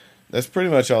comedy, that's pretty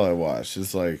much all I watch.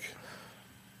 It's like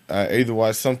I either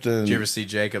watch something. Did you ever see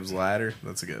Jacob's Ladder?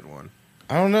 That's a good one.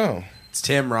 I don't know. It's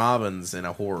Tim Robbins in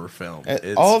a horror film.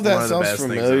 It's All of one that the sounds best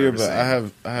things I've familiar, ever but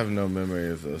seen. I have no memory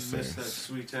of those things.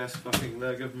 sweet ass fucking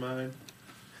leg of mine.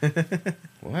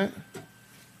 What?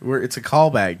 It's a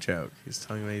callback joke. He's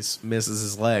talking about he misses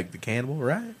his leg. The cannibal,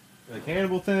 right? the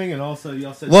cannibal thing, and also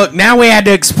y'all said. Look, now we had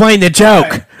to explain the joke.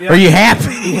 Right, yeah. Are you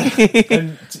happy?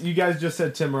 And you guys just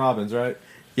said Tim Robbins, right?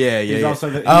 Yeah. He's also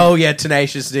the- Oh yeah,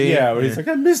 Tenacious D. Yeah, where he's like,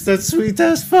 I missed that sweet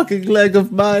ass fucking leg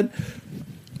of mine.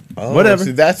 Oh, Whatever.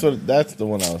 See, that's the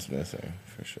one I was missing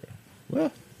for sure.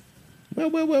 Well.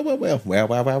 Well.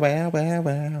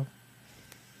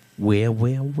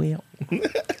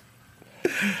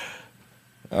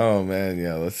 Oh man,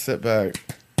 yeah. Let's sit back.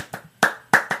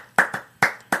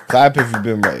 Clap if you've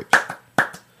been raped.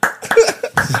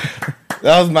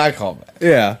 That was my callback.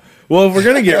 Yeah. Well, if we're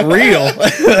gonna get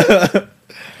real,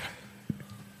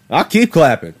 I'll keep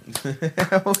clapping.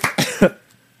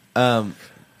 That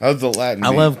was the Latin.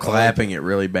 I beat. love clapping at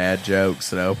really bad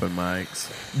jokes at open mics.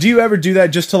 Do you ever do that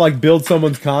just to like build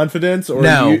someone's confidence, or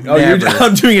No, never.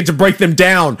 I'm doing it to break them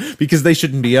down because they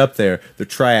shouldn't be up there. They're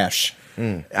trash.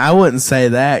 I wouldn't say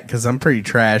that because I'm pretty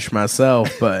trash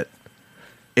myself, but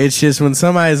it's just when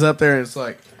somebody's up there and it's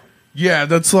like, yeah,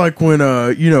 that's like when,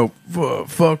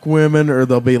 fuck women, or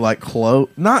they'll be like,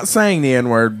 not saying the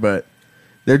N-word, but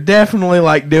they're definitely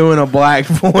like doing a black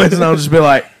voice, and I'll just be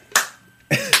like,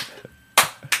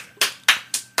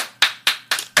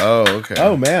 Oh, okay.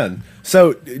 Oh man.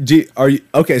 So are you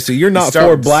okay? So you're not Start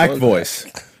for black slow voice.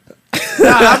 no,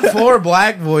 I'm for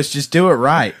black voice, just do it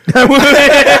right.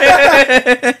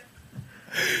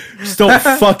 Just don't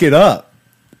fuck it up.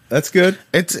 That's good.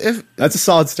 It's if That's a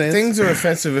solid stance. things are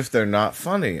offensive if they're not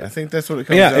funny. I think that's what it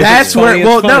comes Yeah, down That's to. where, funny,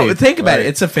 well, it's no, funny. think about it. Right.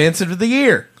 It's offensive to the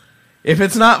ear. If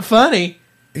it's not funny,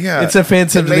 Yeah, it's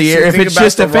offensive it to the makes you ear. If think it's about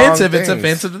just the wrong offensive, it's things.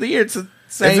 offensive to the ear. It's the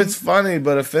same. If it's funny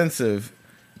but offensive,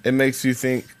 it makes you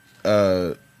think.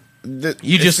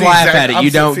 You just laugh at it.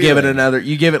 You don't give it another.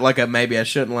 You give it like a maybe I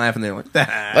shouldn't laugh, and they're like,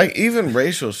 ah. Like even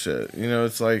racial shit. You know,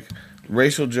 it's like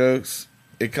racial jokes.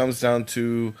 It comes down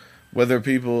to whether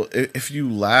people. If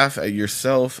you laugh at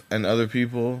yourself and other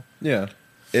people, Yeah.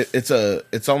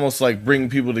 it's almost like bringing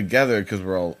people together because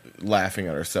we're all laughing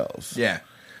at ourselves. yeah.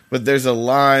 But there's a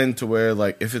line to where,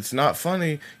 like, if it's not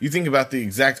funny, you think about the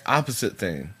exact opposite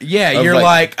thing. Yeah, Of, you're like,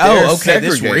 like, they're oh, okay,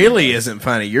 this segregated. really isn't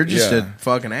funny. You're just Yeah. a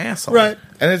fucking asshole. Right.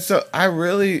 And it's so I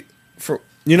really for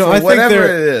You know, for I think whatever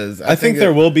there- it is. I think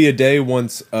there will be a day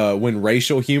once when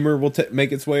racial humor will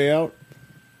make its way out.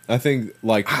 I think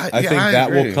I think I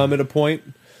that will agree. come at a point.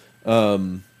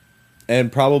 And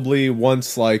probably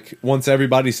once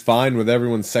everybody's fine with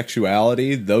everyone's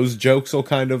sexuality, those jokes will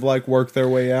kind of like work their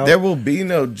way out. there will be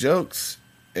no jokes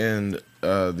in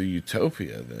the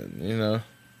utopia. Then you know.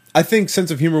 I think sense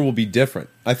of humor will be different.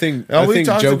 I think No, we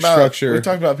talked joke about, structure. We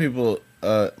talked about people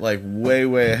like way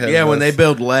ahead. Yeah, of when us. they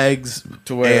build legs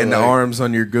To where, and like- arms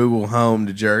on your Google Home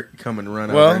to come and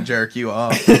run Well- over and jerk you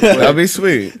off. That'd be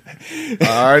sweet.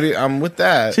 I'm with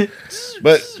that.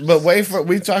 But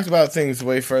we talked about things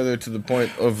way further to the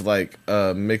point of like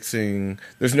mixing.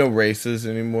 There's no races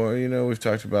anymore. You know, we've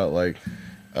talked about like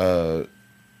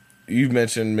you've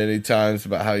mentioned many times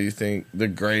about how you think the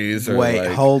Greys are Wait,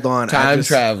 like hold on. time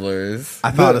travelers.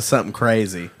 I thought of something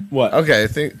crazy. what? Okay, I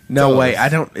think No, tell wait, us. I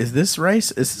don't. Is this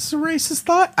race? Is this a racist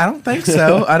thought? I don't think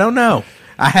so. I don't know.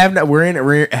 I have not.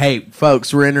 Hey,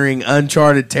 folks, we're entering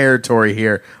uncharted territory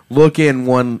here. Look in,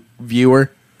 one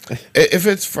viewer. If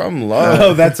it's from love.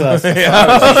 Oh, that's us. Oh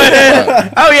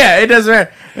yeah, it doesn't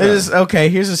matter. It's just, okay,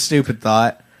 here's a stupid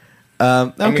thought.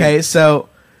 So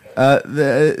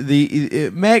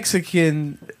the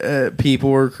Mexican people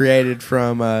were created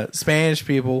from Spanish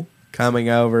people coming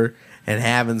over and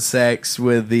having sex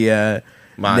with the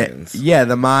Mayans.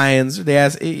 the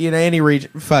Mayans. Any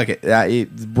region. Fuck it.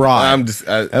 It's broad. I'm just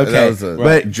that Okay, was a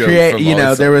but joke create, from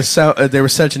our there side.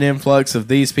 was such an influx of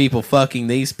these people fucking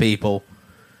these people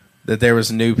that there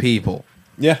was new people.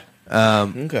 Yeah.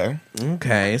 Okay,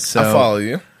 Okay, so I follow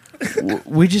you.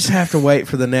 we just have to wait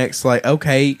for the next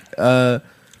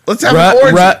let's have an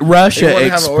orgy. Russia You wanna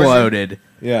have an orgy? exploded.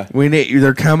 Yeah.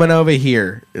 They're coming over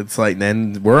here. It's like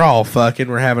then we're all fucking.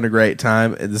 We're having a great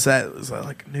time. Is that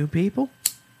like new people?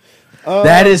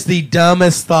 That is the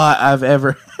dumbest thought I've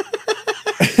ever.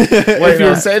 Wait,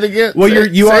 no, say it again. Well,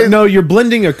 Say- you're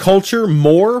blending a culture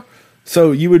more.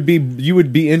 So you would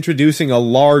be introducing a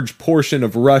large portion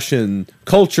of Russian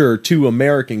culture to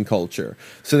American culture.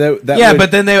 So that Yeah, would-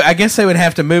 but then I guess they would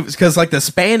have to move because like the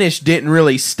Spanish didn't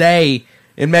really stay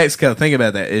in Mexico. Think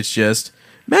about that. It's just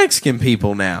Mexican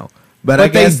people now. But I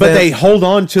guess they hold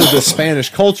on to the Spanish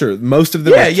culture. Most of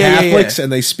them are Catholics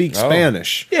and they speak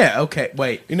Spanish. Yeah. Okay.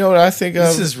 Wait. You know what I think of?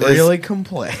 This is really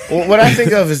complex. Well, what I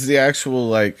think of is the actual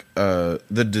the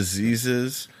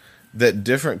diseases that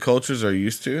different cultures are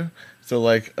used to. So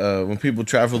when people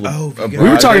travel, Oh, abroad, We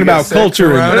were talking they get about sick. culture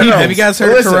and Corona. people. Have you guys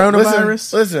heard of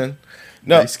coronavirus? Listen.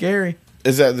 No, Pretty scary.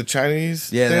 Is that the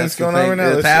Chinese Yeah, thing that's going on right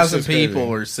now? 1,000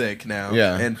 people are sick now.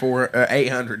 Yeah. and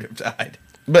 800 have died.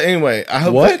 But anyway, I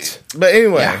hope. What? But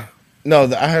anyway, Yeah. no,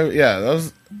 I have. Yeah, that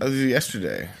was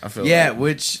yesterday. I feel. Yeah, like.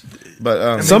 which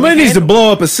But Somebody we needs to handled-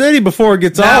 blow up a city before it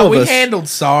gets all of we us. handled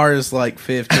SARS like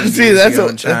 15 see, years that's ago a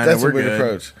in China. that's a We're weird good.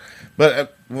 approach.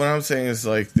 But what I'm saying is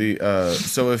like the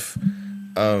so if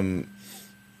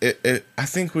I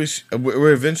think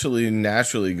we're eventually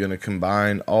naturally going to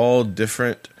combine all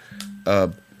different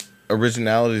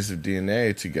originalities of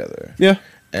DNA together. Yeah.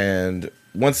 And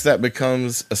once that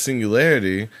becomes a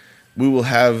singularity, we will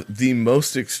have the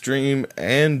most extreme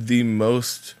and the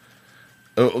most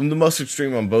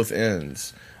extreme on both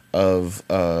ends of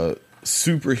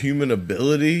superhuman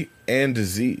ability and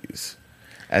disease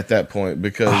at that point,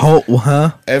 because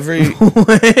every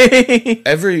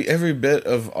bit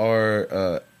of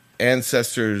our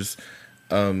ancestors'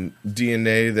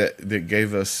 DNA that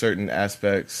gave us certain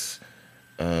aspects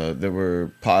that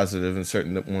were positive and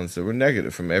certain ones that were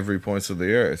negative from every point of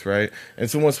the earth, right? And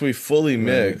so once we fully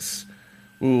mix,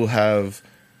 we will have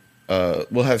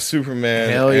Superman.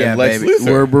 Hell yeah, and Lex baby!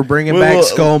 Luthor. We're bringing We back will-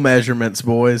 skull measurements,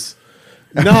 boys.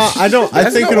 No, I don't. I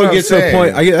That's think not it'll what I'm get to a saying.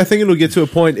 point. I think it'll get to a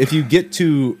point if you get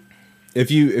to if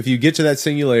you get to that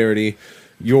singularity,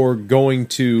 you're going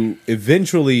to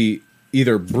eventually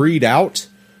either breed out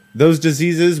those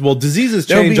diseases. Well, diseases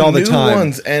There'll change be all the new time.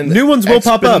 ones and new ones will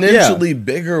pop up. Yeah. exponentially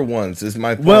bigger ones is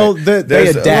my point. Well, they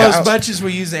There's- adapt. Well, as much as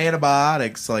we use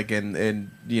antibiotics, like and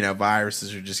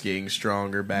viruses are just getting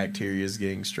stronger, bacteria is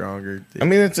getting stronger. I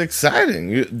mean, it's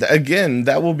exciting. Again,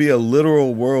 that will be a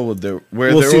literal world where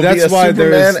Well, there see, will be that's a why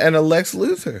Superman there's- and a Lex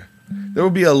Luthor. There will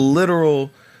be a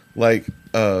literal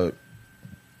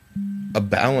a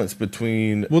balance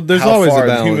between there's how always a far the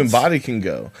balance. human body can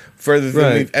go, further than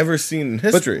Right. we've ever seen in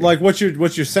history. But like what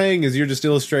you're saying is you're just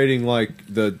illustrating like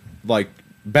the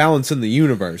balance in the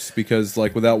universe, because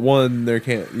like without one there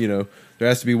can't there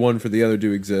has to be one for the other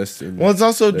to exist. And well, it's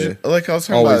also they like I was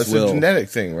talking about. always It's will. a genetic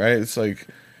thing, right? It's like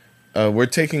we're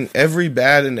taking every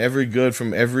bad and every good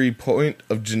from every point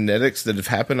of genetics that have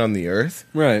happened on the Earth,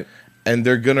 right. and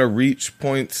they're gonna reach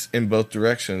points in both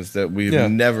directions that we've Yeah.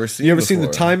 never seen. You ever seen the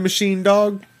before. Time Machine,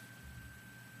 dog?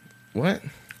 What?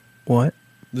 What?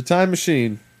 The Time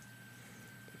Machine.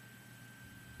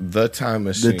 The Time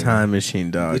Machine. The Time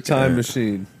Machine, dog. The Time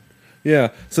Machine. Yeah.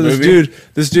 So Movie?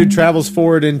 this dude travels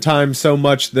forward in time so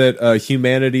much that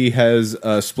humanity has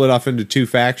split off into two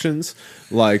factions,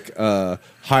 like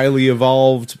highly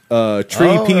evolved tree Oh,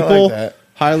 I like people, that.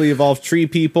 highly evolved tree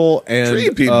people, and Tree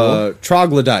people?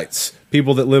 troglodytes,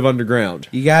 people that live underground.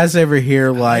 You guys ever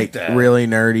hear like that. really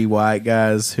nerdy white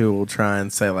guys who will try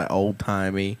and say like old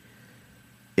timey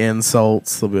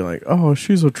insults? They'll be like, "Oh,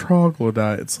 she's a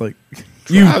troglodyte." It's like,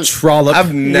 You I've- trollop.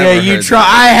 I've never. yeah, you heard try. that.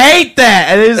 I hate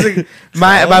that. It is like,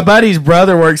 my buddy's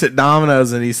brother works at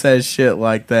Domino's and he says shit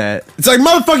like that. It's like,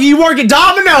 motherfucker, you work at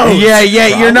Domino's. Yeah,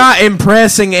 you're not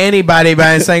impressing anybody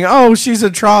by saying, "Oh, she's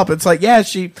a trop." It's like, yeah,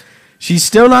 she's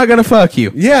still not gonna fuck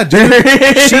you. Yeah, dude.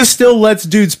 She still lets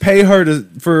dudes pay her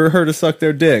for her to suck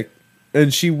their dick,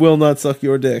 and she will not suck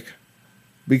your dick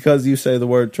because you say the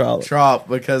word trollop. Trop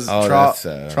because Oh, trop,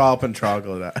 that's, trop and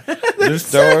troglodyte. Just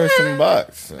throw her some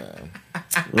bucks.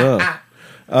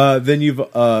 Then you've,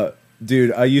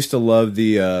 dude. I used to love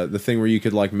the thing where you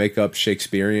could like make up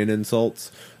Shakespearean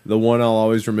insults. The one I'll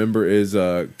always remember is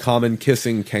common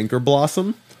kissing canker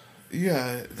blossom.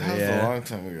 Yeah, that was Yeah. a long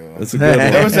time ago. That's a good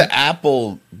one. There was an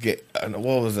Apple.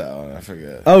 What was that one? I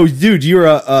forget. Oh, dude, you're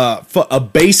a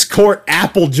base court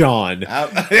apple john.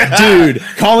 Dude,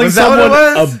 calling Was that what it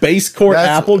someone was? a base court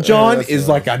That's- apple john that's is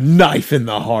what- like a knife in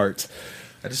the heart.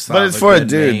 I just But it's for a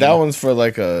dude. That one's for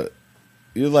like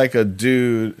you're like a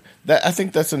dude. That I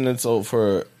think that's an insult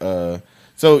for.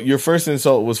 So your first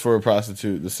insult was for a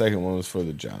prostitute. The second one was for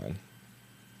the John.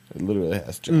 It literally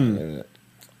has John in it.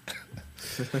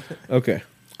 Okay.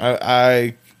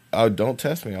 I don't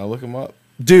test me. I'll look him up.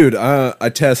 Dude, I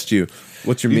test you.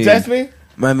 What's your You meme? test me?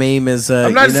 My meme is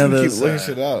I'm not you just know gonna keep those, looking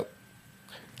shit up.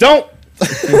 Don't.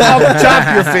 I'll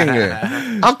chop your finger.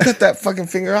 I'll cut that fucking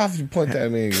finger off if you point that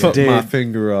at me again. Cut my Dude.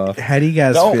 finger off. how do you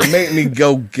guys Don't feel? make me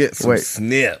go get some Wait.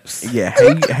 snips. Yeah,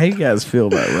 how you guys feel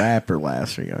about rapper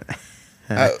last week?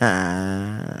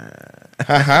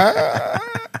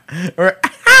 Or-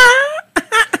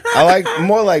 I like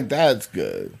more like that's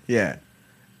good. yeah.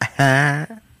 No,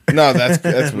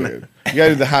 that's weird. You gotta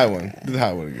do the high one. Do the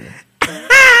high one again.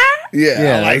 Yeah,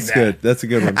 Yeah, I like that's that. good. That's a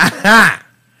good one.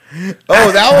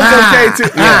 Oh, that was okay too.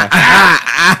 Yeah.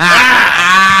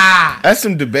 That's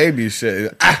some DaBaby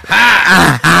shit.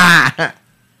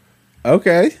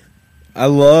 Okay. I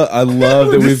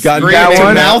love that we've gotten Scream back to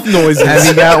one? mouth noises. Have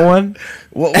you got one?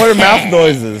 What are mouth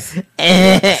noises?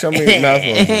 Show me mouth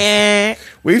noises.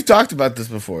 We've talked about this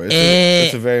before.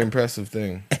 It's a very impressive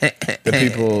thing that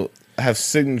people have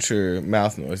signature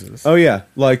mouth noises. Oh yeah,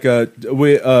 like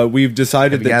we've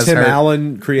decided Have you that guys Tim heard-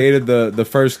 Allen created the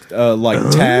first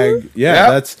tag. Yeah, Yep,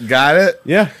 that's got it.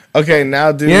 yeah. Okay,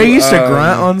 now do. You know, you used to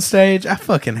grunt on stage. I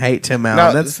fucking hate Tim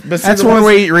Allen. No, That's but see, that's the one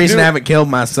ones- reason I dude- haven't killed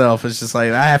myself. It's just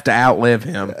like I have to outlive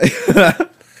him.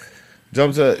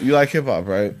 Jump to you like hip hop,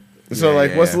 right? So Yeah,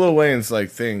 like, yeah, what's yeah. Lil Wayne's like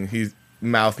thing? He's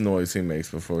mouth noise he makes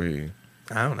before he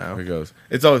I don't know. goes.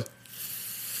 It's always.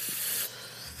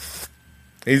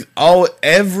 He's all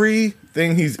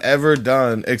everything he's ever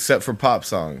done except for pop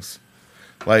songs.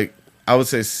 Like I would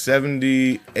say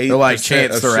 78%. They're like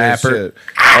Chance of the shit Rapper.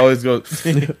 always goes.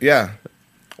 Yeah.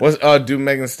 What's do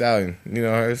Megan Thee Stallion? You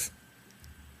know hers.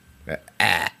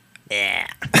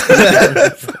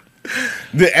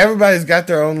 Everybody's got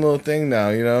their own little thing now.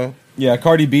 You know. Yeah,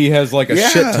 Cardi B has like a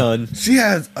shit ton. She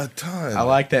has a ton. I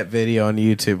like that video on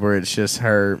YouTube where it's just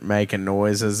her making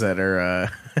noises at her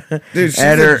Dude, she's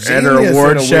at a her genius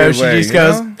award in a show. weird She way, just you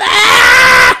goes. know?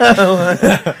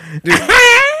 Dude,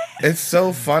 it's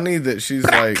so funny that she's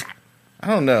like, I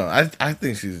don't know. I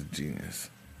think she's a genius.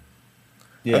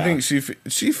 Yeah, I think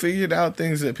she figured out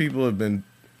things that people have been.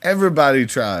 Everybody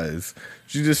tries.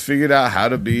 She just figured out how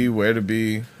to be, where to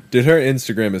be. dude, her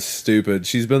Instagram is stupid.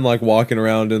 She's been like walking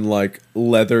around in like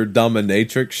leather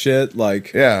dominatrix shit.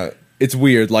 Like, Yeah, it's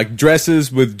weird. Like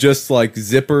dresses with just like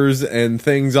zippers and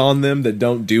things on them that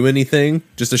don't do anything.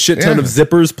 Just a shit ton Yeah. of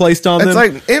zippers placed on it's them.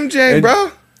 like MJ, And-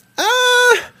 bro.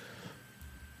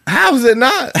 How is it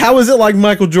not? How is it like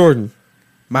Michael Jordan?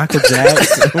 Michael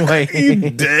Jackson.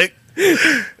 Wait. Dick.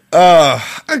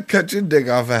 I'd cut your dick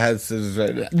off if I had scissors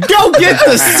right now. Go get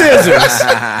the scissors.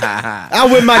 I'll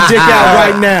whip my dick out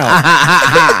right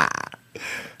now.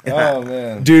 Oh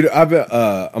man. Dude,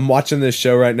 I'm watching this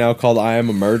show right now called I Am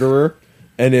a Murderer,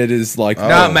 and it is like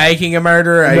Not making a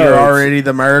murderer. No, You're it's- already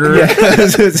the murderer.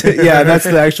 yeah, that's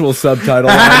the actual subtitle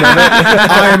line of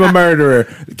it. I am a murderer.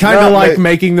 Kind of Not like ma-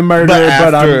 making the murder, but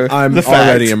but after I'm the fact.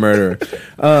 already a murderer.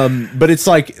 But it's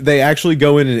like they actually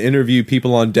go in and interview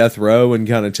people on death row and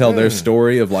kind of tell their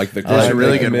story of like the crime There's a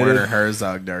really they good committed. Werner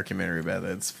Herzog documentary about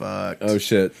that. It's fucked. Oh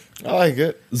shit! I like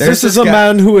it. This is this a guy-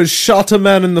 man who has shot a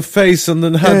man in the face and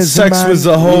then had There's sex man with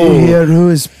a hole. here who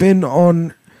has been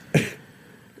on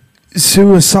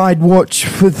suicide watch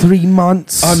for 3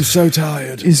 months. I'm so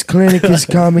tired. His clinic is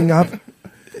coming up.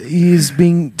 He is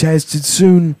being tested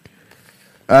soon.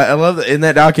 I love that in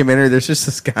that documentary. There's just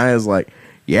this guy who's like,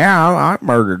 "Yeah, I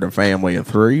murdered a family of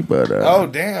 3, but Oh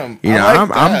damn. you know, I like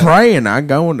I'm that. praying. I'm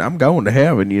going to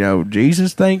heaven. You know,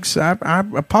 Jesus thinks I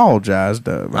apologized.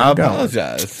 I I'm going."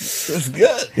 apologize. It's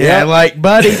good. Yeah, like,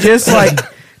 buddy, just like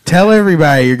tell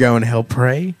everybody you're going to hell.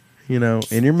 Pray. You know,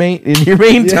 in your meantime,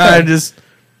 Yeah.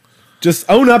 just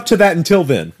own up to that until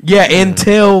then.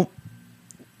 until.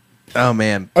 Oh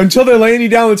man, Until they're laying you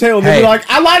down on the table and Hey. they're like,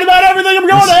 I lied about everything, I'm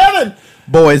going to heaven.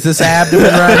 boys, this abdomen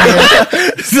right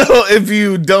here. So if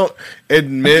you don't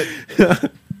admit to,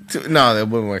 no, that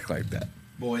wouldn't work like that.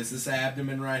 Boys, this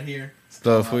abdomen right here.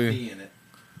 So if we in it.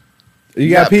 You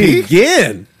got got pee pee?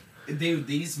 again. Dude,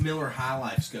 these Miller High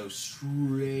Lifes go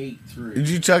straight through. did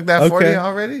you chuck that 40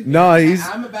 already? No, he's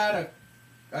I'm I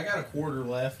got a quarter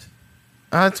left.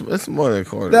 It's more than a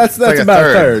quarter. that's It's like about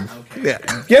a third. Okay. Yeah.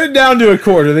 Get it down to a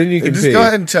quarter, then you can Just pee. go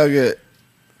ahead and chug it.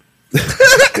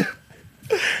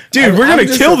 Dude, we're I'm gonna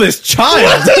just kill a- this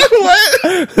child.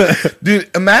 What? Dude,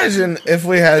 imagine if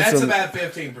we had some. about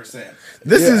 15%.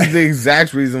 This is the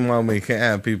exact reason why we can't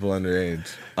have people underage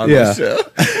on Yeah. this show.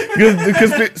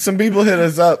 Because some people hit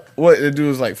us up. What the dude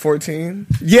was like 14.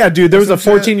 Yeah, dude, there was a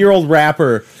Some shit. 14-year-old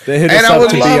rapper that hit And us I up would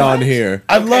to be love- on here.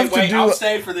 I'd love to do.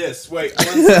 stay for this. Wait,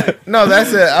 1 second. No,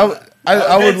 that's it.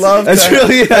 I would love. That's to,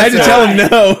 really it. I had to tell him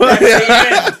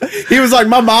no. He was like,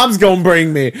 "My mom's gonna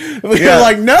bring me." We Yeah. were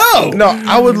like, "No, No,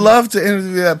 I would love to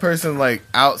interview that person like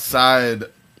outside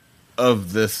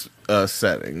of this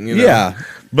setting. You know? Yeah.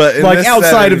 but in like this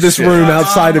outside setting, of this shit. room,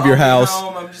 outside of your house."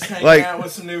 I'm just hanging Like- out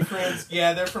with some new friends.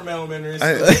 Yeah, they're from elementary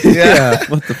I- school. yeah.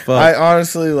 What the fuck? I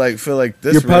honestly like feel like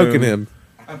this. You're poking room- him.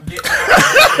 I'm getting.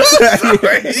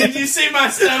 Did you see my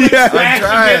stomach Yeah, I'm smash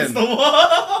trying. against the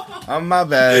wall? On my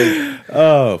bad.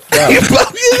 Oh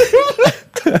fuck!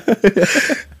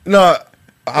 No,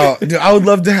 Oh, dude, I would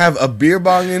love to have a beer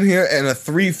bong in here and a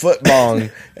 3-foot bong,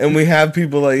 and we have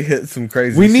people like hit some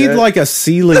crazy. We need shit. like a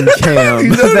ceiling cam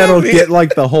You know what that'll I mean? get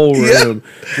like the whole Yeah. room.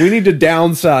 We need to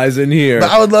downsize in here.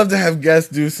 But I would love to have guests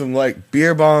do some like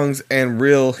beer bongs and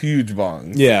real huge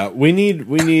bongs. Yeah, we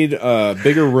need a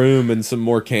bigger room and some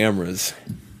more cameras.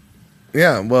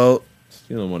 Yeah, well,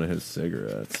 Stealing one of his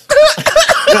cigarettes.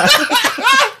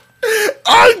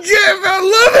 I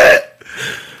love it.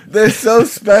 They're so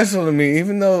special to me,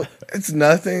 even though it's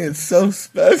nothing. It's so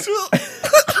special.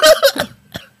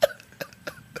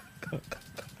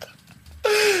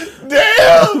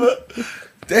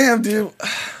 Damn, dude.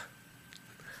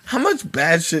 How much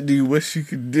bad shit do you wish you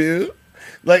could do?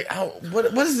 Like,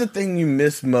 what is the thing you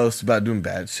miss most about doing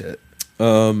bad shit?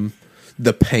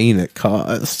 The pain it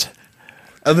caused.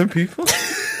 Other people?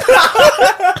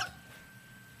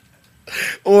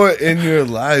 Or in your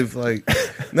life, like,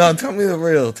 no, tell me the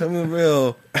real. Tell me the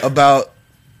real about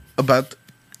about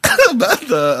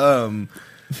the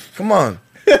come on.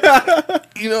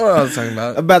 You know what I was talking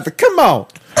about. About the come on.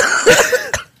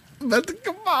 About the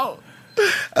come on.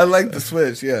 I like the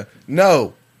switch, yeah.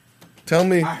 No. Tell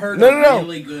me. I heard no, a no, no.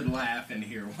 really good laugh in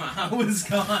here while I was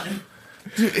gone.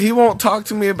 Dude, he won't talk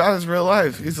to me about his real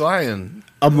life. He's lying.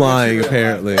 I'm lying real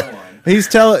apparently. life? Go on.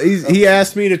 He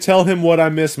asked me to tell him what I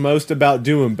miss most about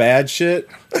doing bad shit.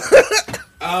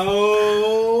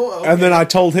 Oh, okay. And then I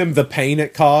told him the pain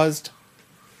it caused.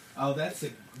 Oh, that's a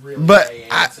really But gay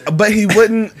answer. but he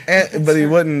wouldn't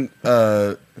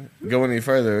go any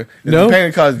further. Is No. the pain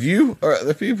it caused you or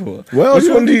other people? Well, which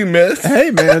you- one do you miss? Hey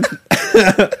man.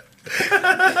 Because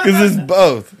it's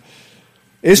both.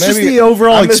 It's just Maybe the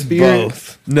overall I miss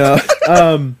experience. No.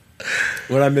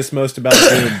 What I miss most about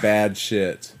doing bad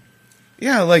shit.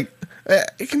 Yeah, like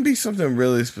it can be something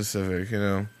really specific, you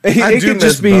know. It do could miss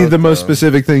just be both, the most though.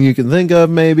 specific thing you can think of,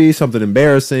 maybe something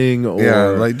embarrassing, or Yeah,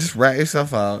 like just rat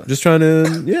yourself out. just trying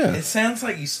to, yeah. It sounds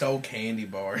like you stole candy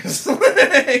bars.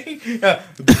 The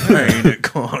pain it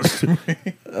cost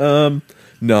me.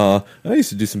 Nah, I used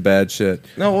to do some bad shit.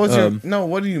 No,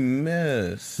 what do you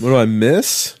miss? What do I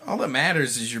miss? All that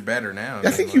matters is you're better now. I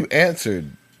think you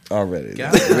answered already.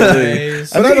 got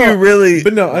it. I think you really.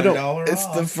 But no, I don't. It's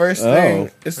the first Oh.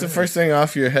 thing. It's the first thing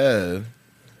off your head.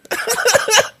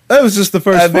 That was just the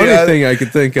first I think funny I- thing I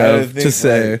could think I of think, to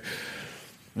say. like-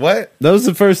 What? That was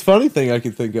the first funny thing I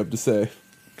could think of to say.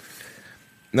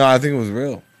 No, I think it was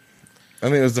real. I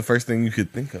think it was the first thing you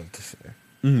could think of to say.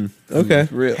 Okay.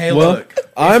 Real. Hey, Well, look. if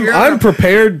I'm you're I'm a-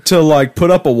 prepared to like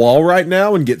put up a wall right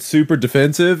now and get super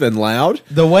defensive and loud.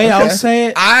 the way I'll say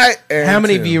it. I am How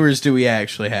many too. viewers do we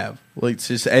actually have? Like,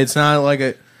 it's not like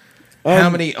a. How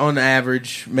many on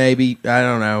average? Maybe I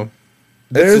don't know.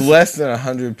 It's less than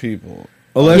 100 people.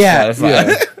 Unless,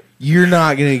 Yeah. You're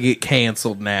not gonna get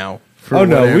canceled now. For Oh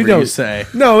no, we whatever don't you say.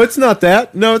 No, it's not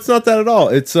that. No, it's not that at all.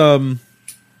 It's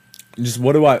just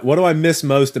what do I miss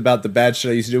most about the bad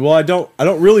shit I used to do? Well, I don't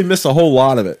really miss a whole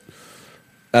lot of it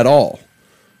at all.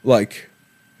 Like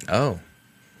Oh.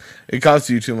 It costs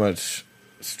you too much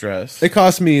stress. it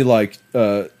cost me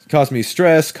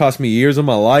stress, cost me years of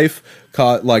my life.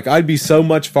 Like I'd be so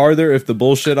much farther if the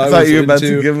bullshit I I thought was you were about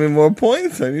into. to give me more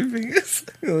points on your fingers.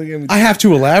 Look at me. I have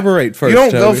to elaborate first. You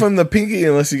don't go Toby. from the pinky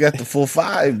unless you got the full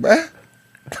 5, bruh.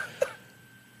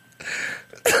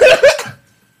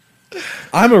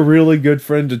 I'm a really good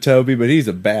friend to Toby, but he's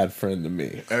a bad friend to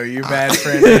me. Are you a bad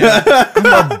friend? Man?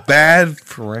 I'm a bad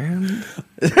friend.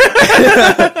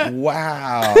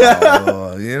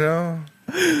 Wow. You know?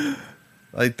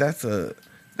 Like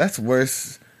that's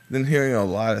worse than hearing a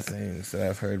lot of things that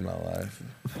I've heard in my life.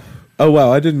 Oh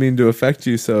wow, I didn't mean to affect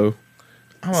you so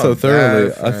I'm so a thoroughly.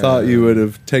 bad I thought you friend. would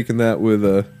have taken that with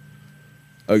a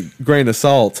grain of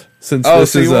salt, since Oh,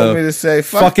 this so is you want me a to say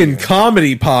fuck fucking you.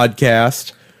 comedy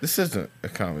podcast. This isn't a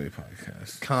comedy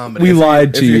podcast. Comedy. We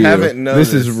lied to if you you. haven't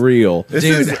This is noticed- real. This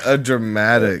Dude. is a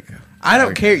dramatic. I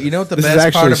don't care. You know what the This is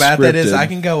best part actually about that is? scripted. I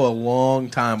can go a long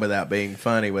time without being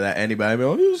funny, without anybody being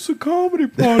like, this is a comedy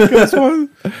podcast.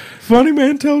 Why- funny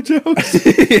man tell jokes.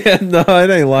 Yeah, no,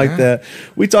 it ain't like that.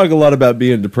 We talk a lot about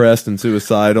being depressed and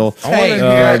suicidal. I want to Hey,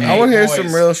 hear. I want to hear boys,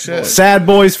 some real shit. boys. Sad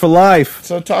boys for life.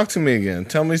 So talk to me again.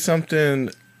 Tell me something.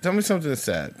 Tell me something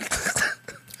sad.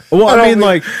 Well, I I don't mean, mean-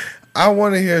 like, I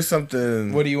want to hear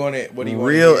something What do you want to? What do you want?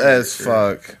 real as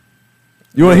fuck.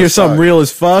 you want to hear as something fuck. real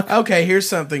as fuck? Okay, here's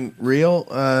something real.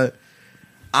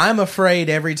 I'm afraid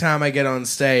every time I get on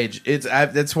stage.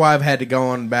 That's why I've had to go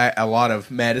on back a lot of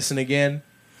medicine again.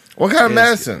 What kind of Is-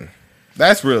 medicine?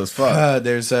 That's real as fuck.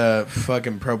 There's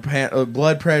fucking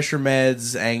blood pressure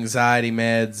meds, anxiety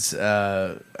meds.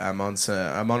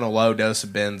 I'm on a low dose of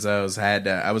benzos.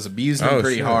 I was abusing them Oh,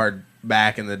 pretty shit. hard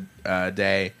back in the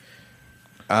day.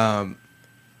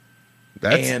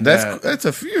 That's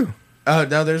a few. Oh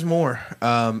no, there's more.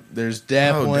 There's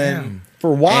Devlin.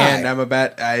 For why? And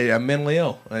I'm mentally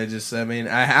ill. I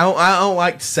don't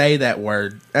like to say that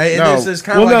word. There's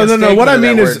kind of like a stigma What I to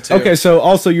mean that is, word, too. okay,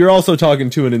 so you're also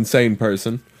talking to an insane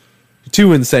person,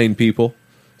 two insane people.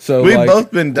 So We've like,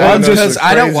 both been Well, diagnosed because with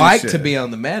I don't crazy like shit. to be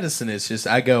on the medicine. It's just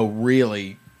I go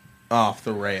really off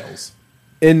the rails.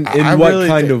 in I what really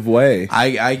kind think- of way?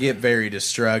 I get very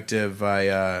destructive.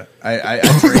 I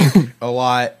drink a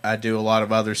lot. I do a lot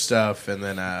of other stuff, and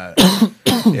then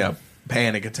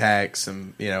panic attacks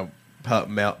and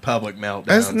public meltdowns.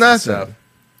 That's and nothing. stuff.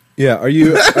 Yeah, are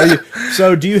you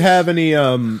so do you have any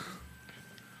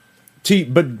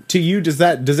to you does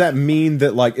that mean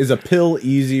that like is a pill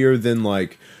easier than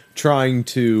like trying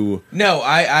to No,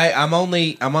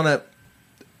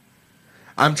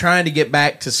 I'm trying to get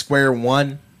back to square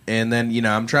one, and then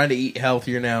I'm trying to eat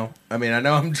healthier now. I mean, I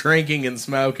know I'm drinking and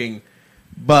smoking,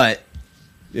 but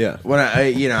yeah. when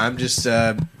I'm just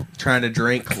trying to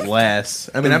drink less.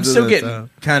 I mean, I'm still getting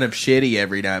kind of shitty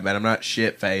every night, but I'm not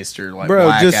shit faced or like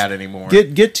blackout anymore.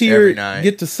 Get to every night.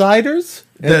 get to ciders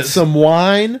and some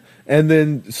wine and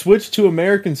then switch to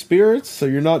American spirits so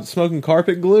you're not smoking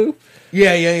carpet glue.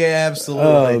 Yeah,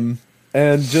 absolutely.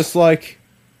 And just like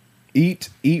eat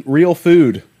real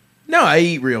food. No, I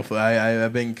eat real food.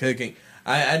 I've been cooking.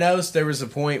 I noticed there was a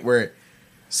point where,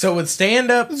 so with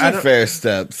stand up, Those are fair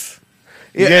steps.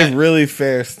 You Yeah, gave really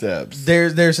fair steps.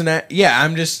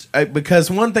 I'm just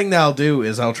because one thing that I'll do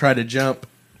is I'll try to jump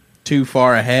too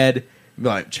far ahead, be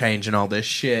like changing all this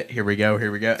shit. Here we go, and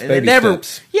Baby it never,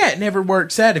 steps. it never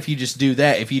works out if you just do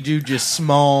that. If you do just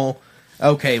small,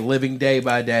 living day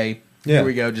by day. Yeah. Here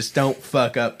we go. Just don't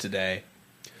fuck up today.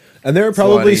 And there are a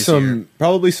lot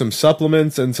probably some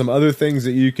supplements and some other things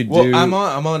that you could Well, do. I'm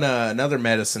on another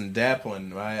medicine,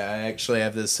 Deplin. I actually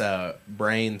have this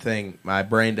brain thing. My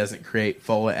brain doesn't create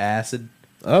folic acid.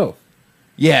 Oh.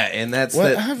 Yeah, and that's What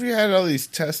the. have you had all these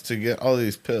tests to get all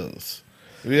these pills?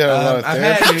 Have you had a lot of I've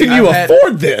therapy? How can you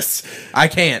afford this? I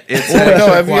can't. It's Well,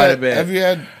 no, have you quite a had, bit. have you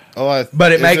had a lot?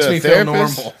 But it is makes a me feel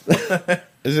therapist? normal.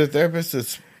 Is it a therapist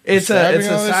that's It's prescribing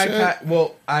a all this shit? psychi.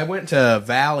 Well, I went to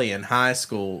Valley in high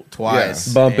school twice.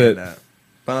 Yeah. Bump it.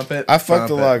 Bump it. I fucked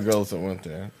bump a it. lot of girls that went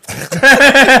there.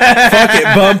 Fuck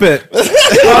it, bump it.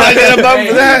 I got a bump Hey,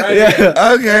 for that. right Yeah. here,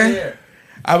 right Okay. here.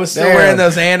 I was still Damn. wearing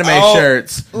those anime Oh,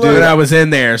 shirts look. when I was in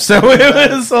there, so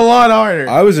it was a lot harder.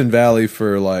 I was in Valley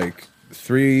for like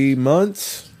 3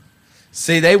 months.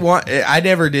 See, I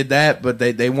never did that, but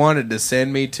they wanted to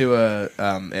send me to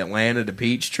Atlanta to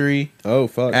Peachtree Oh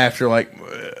fuck. after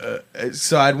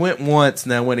so I went once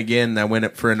and I went again and I went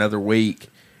up for another week,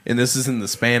 and this is in the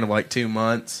span of like 2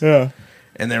 months. Yeah.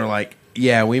 And they were like,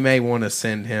 "Yeah, we may want to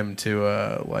send him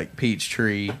to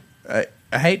Peachtree."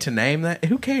 I hate to name that.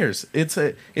 Who cares?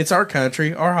 It's our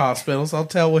country, our hospitals. I'll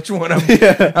tell which one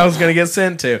I was going to get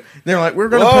sent to. They're like, "We're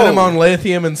going to put him on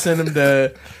lithium and send him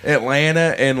to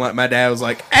Atlanta." And like my dad was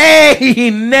like, "Hey,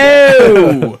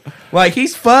 no!" Like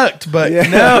he's fucked, but Yeah.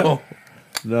 no.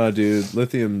 No, dude,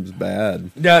 lithium's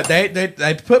bad. No,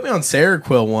 they put me on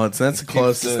Seroquel once. And that's the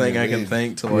closest sending thing I can me.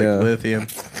 think to like Yeah. lithium.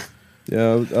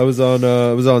 Yeah, I was on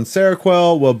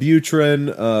Seroquel,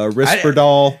 Wellbutrin,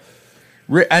 Risperdal.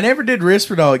 I never did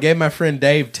Risperdal. It gave my friend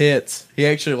Dave tits. He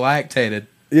actually lactated.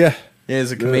 Yeah. Yeah,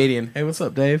 he's a comedian. Hey, what's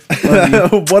up, Dave?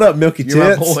 Love you. What up, Milky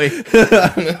You're Tits? my boy.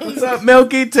 What's up,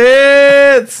 Milky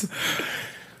Tits?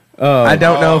 I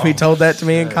don't know if he told that to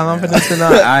me in confidence or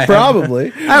not. I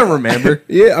Probably. I don't remember.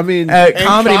 Yeah, I mean,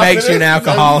 Comedy makes you an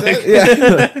confidence? Is alcoholic.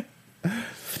 that what you yeah.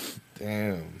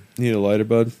 Damn, Need a lighter,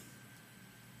 bud?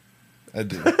 I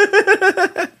do.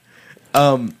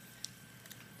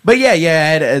 But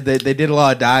yeah, they did a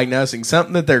lot of diagnosing.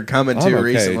 Something that they're coming to I'm okay.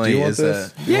 recently Do you want is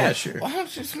this? yeah, sure. Why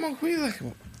don't you smoke weed like?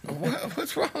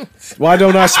 What's wrong? Why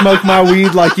don't I smoke my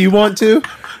weed like you want to?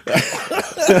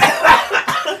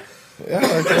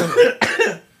 Yeah,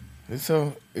 it's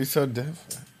so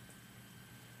different.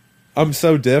 I'm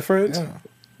so different. Yeah.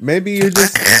 Maybe you're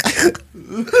just.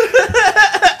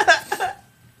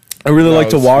 I really like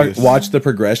to seriously. watch the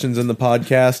progressions in the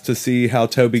podcast to see how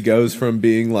Toby goes from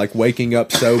being like waking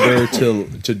up sober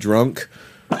to drunk.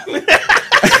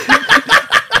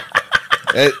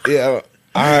 Yeah,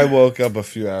 I woke up a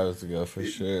few hours ago for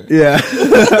sure. Yeah.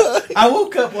 I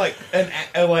woke up like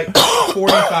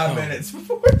 45 minutes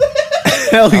before that.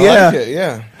 Hell I yeah. like it,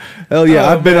 yeah. Hell yeah. Oh,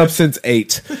 I've been man. up since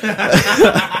 8.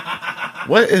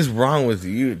 What is wrong with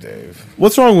you, Dave?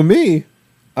 What's wrong with me?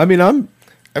 I mean, I'm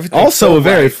Everything's also so a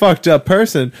very right. fucked up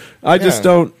person. I just Yeah.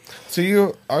 don't.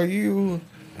 So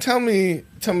tell me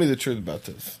the truth about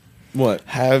this. What?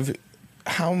 Have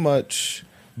how much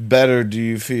better do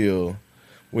you feel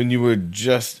when you were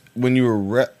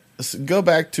go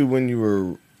back to when you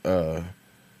were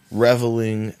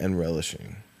reveling and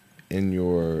relishing in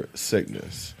your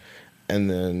sickness, and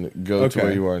then go to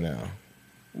where you are now?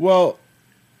 Well,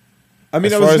 I mean,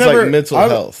 As I far was as, never like, mental I'm,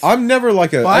 health. I'm never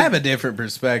like a. Well, I have a different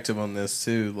perspective on this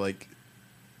too. Like,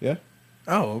 Yeah.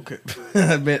 oh, okay.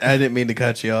 I didn't mean to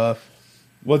cut you off.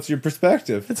 What's your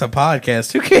perspective? It's a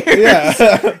podcast. Who cares?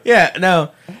 Yeah. Yeah.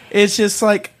 No, it's just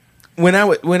like when I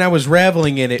was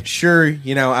reveling in it. Sure,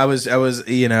 I was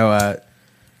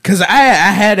because I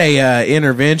had a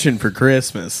intervention for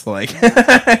Christmas. Like,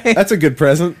 That's a good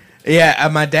present. yeah,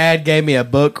 my dad gave me a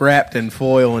book wrapped in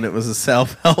foil, and it was a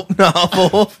self-help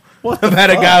novel. About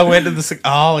a guy who went to the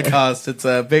Holocaust. It's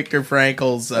Viktor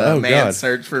Frankl's Man's God.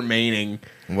 Search for Meaning.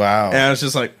 Wow. And I was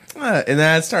just like, and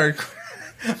then I started.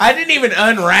 I didn't even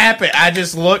unwrap it. I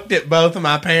just looked at both of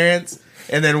my parents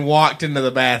and then walked into the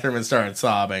bathroom and started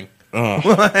sobbing.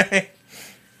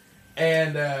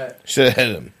 And Should have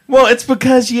hit him. well, it's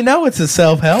because it's a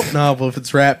self-help novel if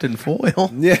it's wrapped in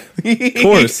foil. Yeah. Of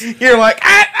course. You're like,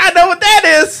 I know what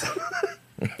that is.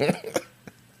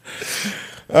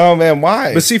 Oh man,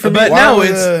 why? But see, for me, But Why no, would,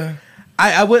 it's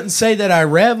I wouldn't say that I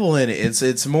revel in it.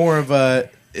 It's more of a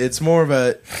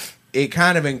it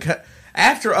kind of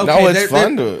after okay. No, it's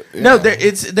fun to No,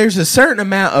 there's a certain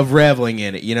amount of reveling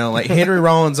in it. Like Henry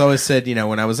Rollins always said,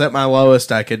 when I was at my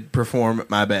lowest, I could perform at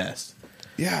my best.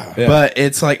 yeah. But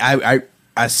it's like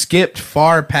I skipped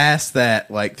far past that,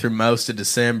 like through most of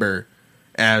December,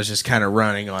 and I was just kind of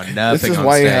running on nothing. This is on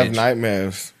why stage. you have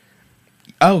nightmares.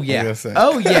 Oh I'm yeah. gonna say.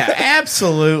 Oh yeah.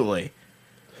 Absolutely.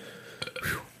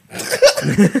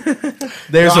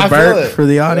 There's No, I a feel burp it. for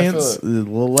the I feel audience. it. A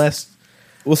little less.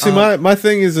 Well, see, my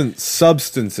thing isn't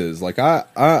substances. Like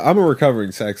I'm a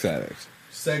recovering sex addict.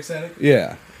 Sex addict.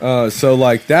 Yeah. So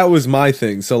like that was my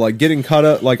thing. So like getting cut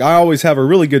up, like I always have a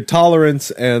really good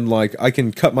tolerance, and like I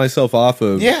can cut myself off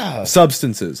of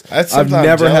substances. That's I've something I'm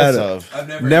never had jealous of.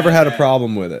 I've never had a that.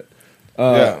 problem with it.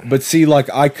 Yeah. But see, like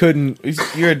I couldn't.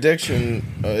 Your addiction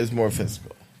is more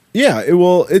physical. Yeah.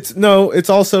 It's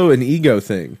also an ego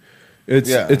thing. It's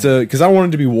because I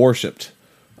wanted to be worshipped.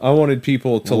 I wanted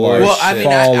people to like Well, I mean,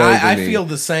 fall over I me. feel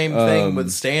the same thing with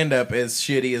stand up, as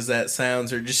shitty as that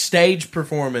sounds, or just stage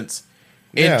performance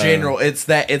in Yeah. general. It's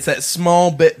that small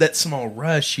bit, that small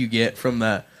rush you get from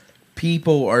the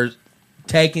people are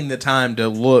taking the time to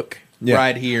look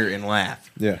right here and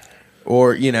laugh. Yeah.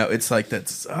 Or, it's like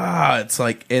it's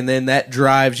like, and then that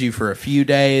drives you for a few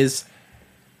days.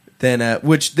 Then,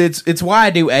 which it's why I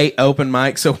do 8 open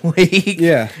mics a week.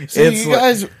 Yeah. See,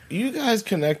 It's you guys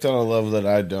connect on a level that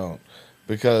I don't,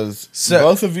 because So-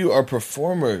 both of you are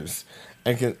performers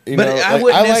and can. But I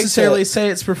wouldn't necessarily say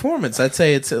it's performance. I'd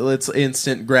say it's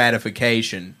instant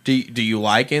gratification. Do you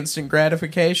like instant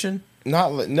gratification?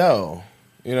 No.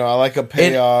 I like a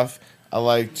payoff. I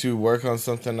like to work on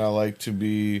something. I like to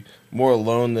be more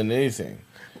alone than anything.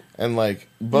 And like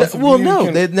both. Well, of you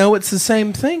no, can, no, it's the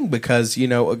same thing because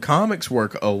comics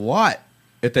work a lot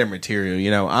at their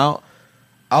material.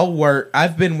 I'll work.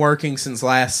 I've been working since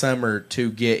last summer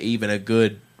to get even a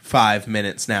good 5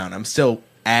 minutes now, and I'm still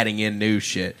adding in new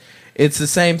shit. It's the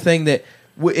same thing that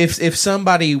if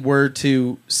somebody were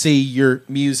to see your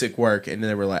music work and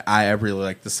they were like, I really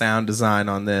like the sound design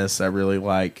on this. I really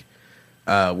like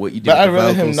what you do. But I'd with the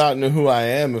rather him vocals. not know who I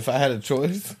am if I had a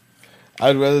choice.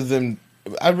 I'd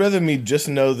rather me just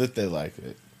know that they like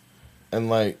it, and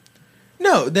like.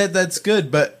 No, that's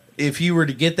good, but if you were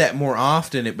to get that more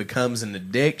often, it becomes an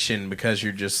addiction because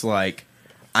you're just like,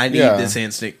 I need this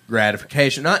instant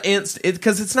gratification. Not instant,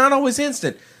 because it's not always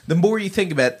instant. The more you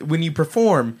think about it, when you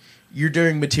perform, you're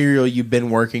doing material you've been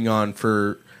working on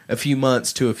for a few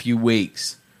months to a few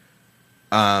weeks.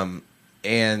 And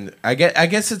I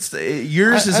guess it's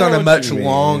yours is I on know a what much you mean.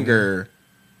 longer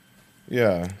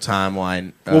Yeah.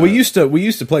 timeline. Well, we used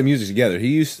to play music together. We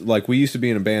used to be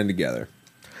in a band together.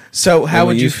 So how when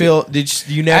we would you used to- feel? Did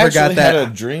you I never actually got that? had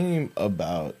a dream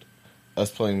about us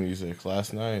playing music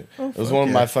last night. It was one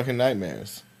of my fucking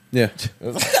nightmares. Yeah.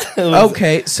 It was-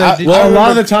 Okay, so did Well, you a lot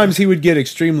of remember- the times he would get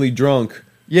extremely drunk.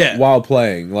 Yeah. While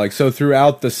playing, like so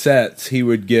throughout the sets, he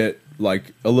would get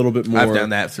like a little bit more. I've done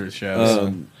that through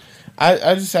shows.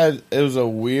 I just had, it was a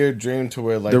weird dream to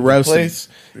where like The roasted- place,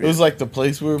 it was like the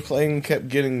place we were playing kept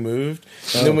getting moved,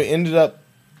 and then we ended up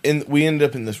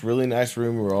in this really nice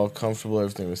room. We were all comfortable,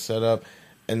 everything was set up,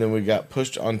 and then we got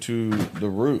pushed onto the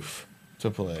roof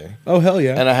to play. Oh hell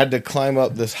yeah! And I had to climb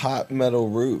up this hot metal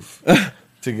roof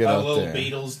to get up there.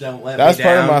 Beatles don't let That's me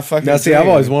part down. of my fucking. Now, see, I've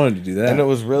dream. always wanted to do that. And it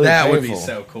was really That painful. would be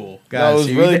so cool. No, Guys, it was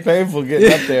you- really painful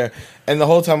getting up there. And the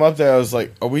whole time up there, I was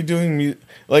like, "Are we doing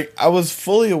like?" I was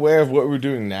fully aware of what we're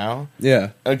doing now, Yeah.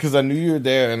 because I knew you were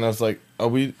there, and I was like, "Are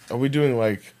we doing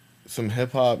like some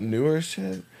hip hop newer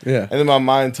shit?" Yeah. And then my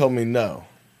mind told me no,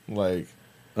 like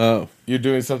Oh. you're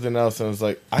doing something else. And I was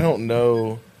like, I don't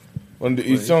know. When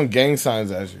he's throwing gang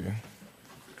signs at you,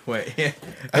 Wait,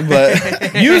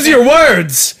 but Use your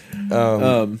words.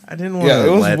 I didn't want yeah, to.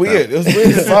 it was weird. It was weird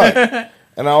as fuck.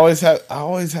 And I always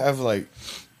have like,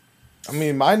 I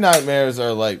mean, my nightmares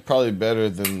are like probably better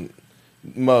than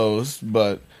most,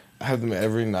 but I have them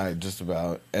every night just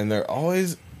about, and they're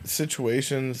always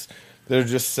situations that are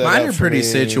just set Mine up are for pretty me.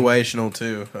 situational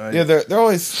too. Yeah, they're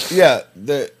always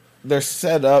they're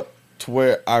set up to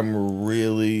where I'm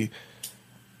really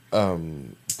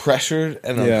pressured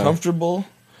and Yeah. uncomfortable,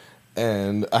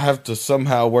 and I have to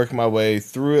somehow work my way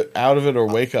through it, out of it, or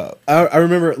wake up. I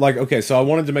remember, like, okay, so I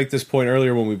wanted to make this point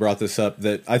earlier when we brought this up,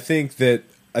 that I think that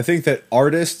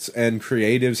artists and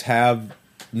creatives have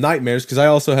nightmares, because I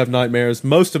also have nightmares.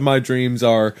 Most of my dreams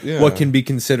are Yeah. what can be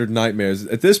considered nightmares.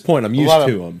 At this point, I'm used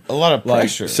to them. A lot of Like,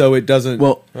 pressure. so it doesn't.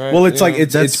 Well- Right, well, it's you like know,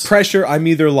 it's that's- pressure. I'm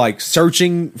either like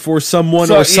searching for someone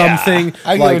So, or yeah, something.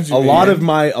 I get like what you a lot mean. of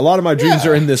my dreams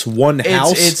Yeah. are in this one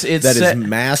house it's that set- is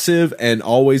massive and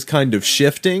always kind of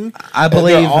shifting. I They're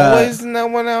believe always in that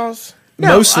one house.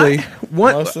 Mostly.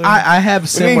 Mostly? I have We need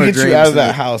similar to get dreams. you out of to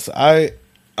that house.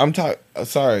 I'm talking.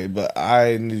 Sorry, but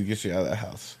I need to get you out of that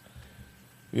house.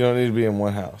 You don't need to be in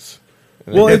one house.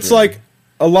 Well, it's like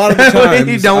a lot of the times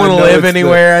you don't I want to know live it's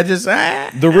anywhere. I just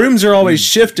The rooms are always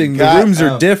shifting. The God, rooms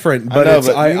are different, but know, it's,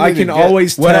 but you I need to can get-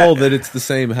 always what tell I- that it's the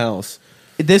same house.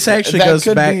 this actually that goes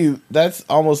could back. be. That's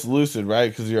almost lucid,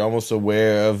 right? Because you're almost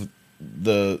aware of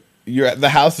the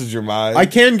house is your mind. I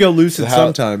can go lucid The house-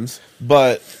 sometimes.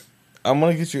 but I'm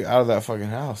gonna get you out of that fucking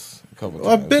house a couple times.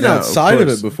 I've been No, of outside of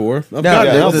course. it before. I've No,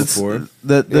 gotten out that's- before.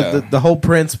 The whole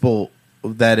principle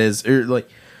that is like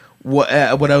what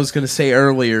I was going to say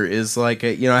earlier is like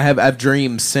I have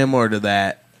dreams similar to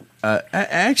that.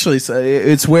 Actually, so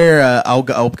it's where I'll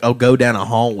go down a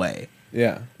hallway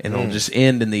Yeah. and it'll just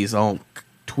end in these all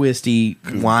twisty,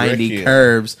 windy Kubrickian.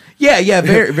 curves. Yeah,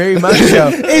 very very much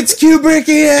so. It's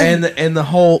Kubrickian. And the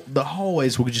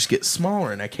hallways will just get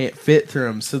smaller, and I can't fit through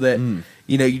them. So that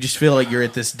you just feel like you're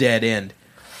at this dead end.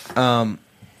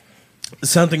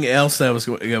 Something else that I was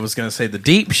going to say, the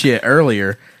deep shit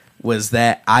earlier, was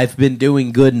that I've been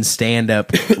doing good in stand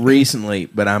up recently,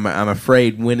 but I'm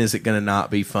afraid when is it going to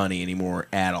not be funny anymore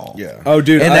at all? Yeah. Oh,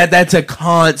 dude. and that's a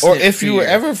constant. Or if you were fear.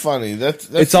 ever funny, that's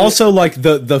it's also like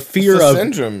the fear it's a of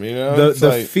syndrome. You know, the It's the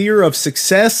like- fear of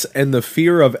success and the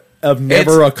fear of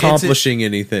never It's- accomplishing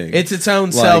anything. It's its own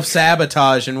Like- self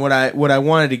sabotage, and what I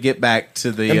wanted to get back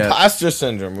to the imposter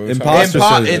syndrome. We were talking Imposter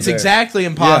about- syndrome. it's exactly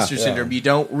imposter Yeah. syndrome. You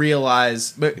don't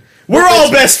realize, but We're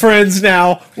all best friends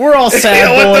now. We're all sad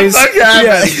Yeah, what the boys. fuck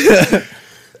happened?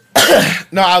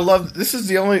 No, I love. This is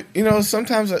the only.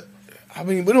 Sometimes I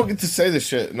mean, we don't get to say this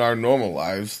shit in our normal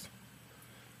lives.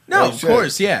 no, Oh, of shit.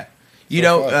 course, yeah. You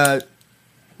So don't.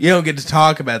 You don't get to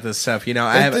talk about this stuff. I Hit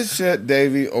have. this shit,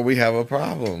 Davey, or we have a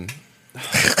problem.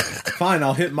 Fine,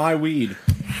 I'll hit my weed.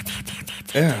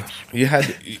 Yeah, you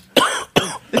had.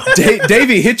 To,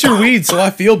 Davey, hit your weed so I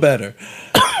feel better.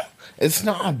 it's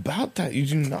not about that. You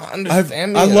do not I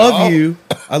understand me. at all. love you.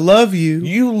 I love you.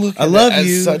 You look. I At love it as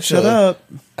you. Such Shut a, up.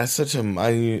 As such a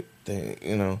minute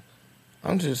thing.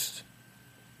 I'm just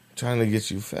trying to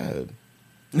get you fed.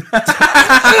 I'm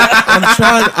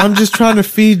just trying to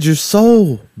feed your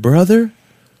soul, brother.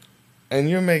 And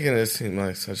you're making it seem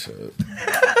like such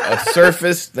a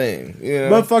surface thing.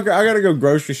 Motherfucker, I gotta go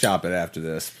grocery shopping after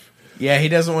this. Yeah, he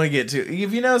doesn't want to get too.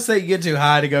 If you notice that you get too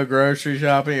high to go grocery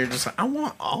shopping, you're just like, I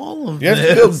want all of You have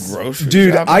to go this. grocery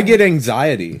Dude, shopping. I get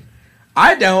anxiety.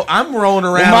 I don't. I'm rolling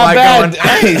around My like bad. going.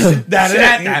 Hey,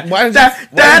 why did you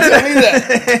tell me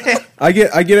that? I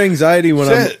get anxiety when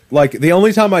I'm Shit. like the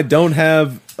only time I don't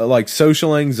have like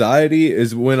social anxiety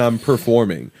is when I'm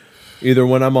performing, either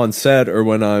when I'm on set or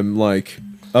when I'm like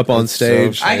up on That's so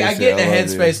stage. true. I get in a I love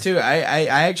you. headspace too. I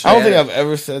actually. I don't think I've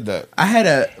ever said that. I had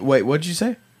a wait. What'd you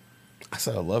say? I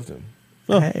said I loved him.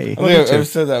 Hey, I don't think I've ever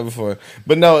said that before.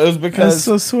 But no, it was because That's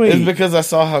so sweet. It's because I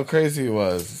saw how crazy he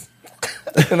was,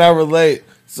 and I relate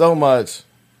so much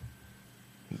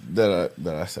that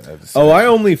I said. I had to say. Oh, I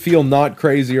only feel not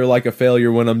crazy or like a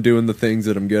failure when I'm doing the things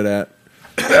that I'm good at.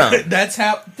 that's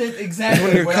how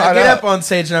exactly. You're When I caught get up. up on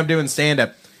stage and I'm doing stand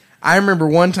up, I remember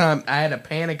one time I had a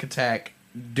panic attack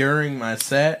during my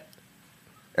set.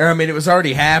 Or I mean, it was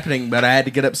already happening, but I had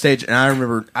to get upstage, and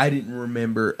I didn't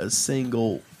remember a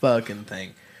single fucking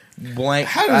thing. Blank.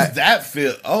 How does that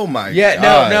feel? Oh my god.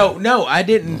 Yeah, no, I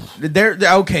didn't.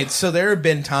 Okay, so there have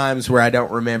been times where I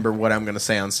don't remember what I'm going to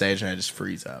say on stage, and I just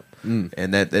freeze up.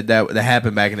 And that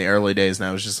happened back in the early days, and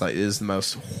I was just like, "This is the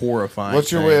most horrifying."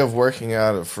 What's your thing. way of working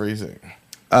out of freezing?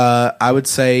 I would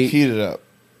say Heat it up.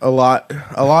 a lot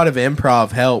of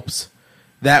improv helps.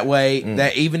 That way,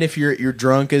 that even if you're at your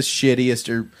drunkest, shittiest,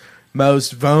 or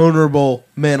most vulnerable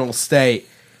mental state,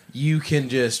 you can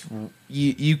just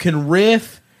you can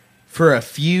riff for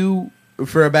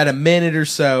about a minute or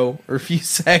so, or a few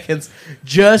seconds,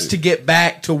 just to get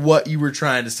back to what you were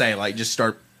trying to say. Like, just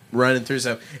start running through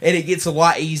stuff, and it gets a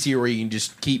lot easier where you can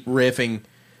just keep riffing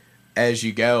as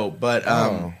you go. But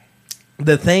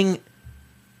the thing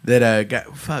that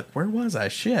where was I?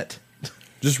 Shit.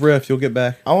 Just riff, you'll get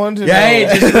back. I wanted to Yeah, know.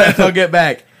 hey, just riff, I'll get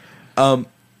back. I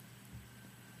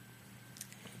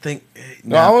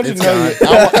wanted to know.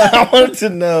 I wanted to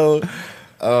know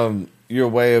your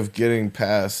way of getting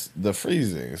past the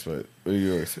freezing. Is what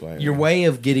you were explaining. Your way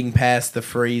of getting past the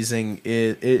freezing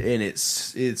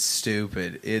it's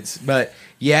stupid. But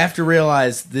you have to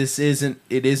realize it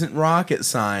isn't rocket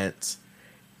science.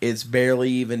 It's barely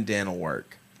even dental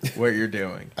work. What you're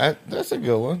doing. That's a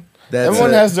good one. That's Everyone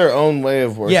it. has their own way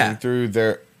of working Yeah. through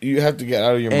their. You have to get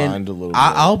out of your And mind a little bit.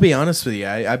 I'll be honest with you.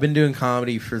 I've been doing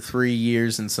comedy for 3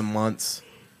 years and some months.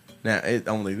 Now,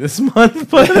 only this month,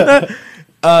 but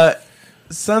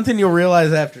something you'll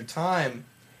realize after time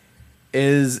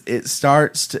is it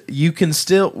starts to. You can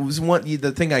still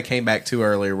the thing I came back to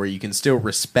earlier, where you can still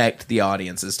respect the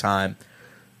audience's time,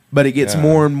 but it gets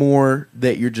more and more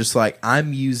that you're just like, I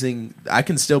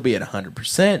can still be at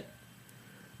 100%,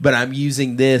 but I'm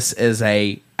using this as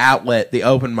a outlet, the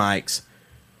open mics,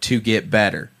 to get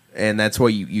better. And that's why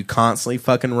you constantly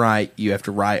fucking write. You have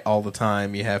to write all the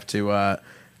time. You have to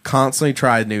constantly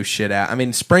try new shit out. I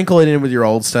mean, sprinkle it in with your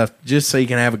old stuff just so you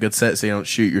can have a good set so you don't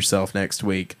shoot yourself next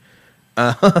week.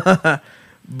 But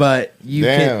you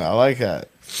I like that.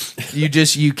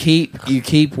 you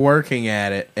keep working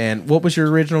at it. And what was your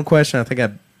original question? I think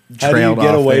I trailed off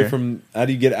How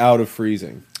do you get out of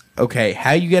freezing? Okay,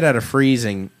 how you get out of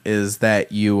freezing is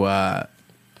that you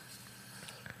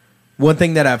one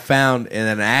thing that I've found, and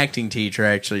an acting teacher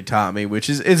actually taught me, which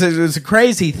is it's a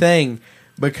crazy thing,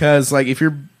 because like if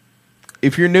you're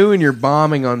new and you're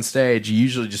bombing on stage, you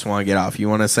usually just want to get off. You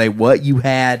want to say what you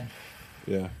had,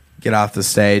 get off the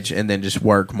stage, and then just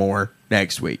work more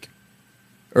next week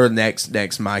or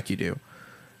next mic you do.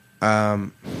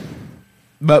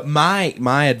 But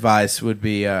my advice would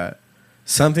be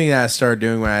something that I started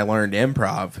doing when I learned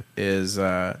improv is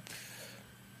I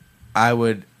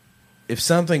would. If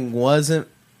something wasn't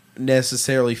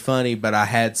necessarily funny, but I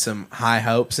had some high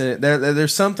hopes in it,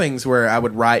 there's some things where I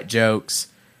would write jokes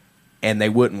and they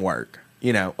wouldn't work.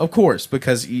 You know, of course,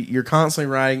 because you're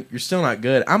constantly writing. You're still not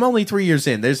good. I'm only 3 years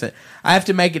in. I have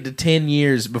to make it to 10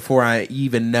 years before I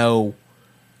even know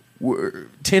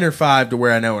 10 or 5 to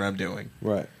where I know what I'm doing.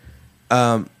 Right.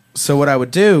 So what I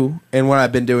would do, and what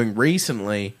I've been doing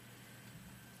recently,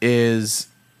 is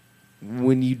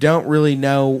when you don't really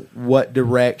know what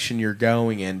direction you're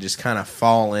going in, just kind of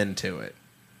fall into it.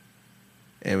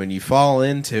 And when you fall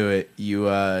into it,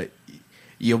 you'll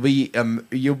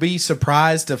be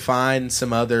surprised to find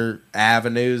some other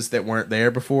avenues that weren't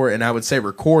there before. And I would say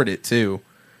record it too.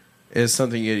 Is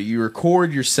something you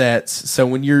record your sets. So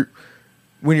when you're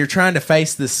trying to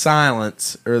face the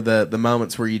silence or the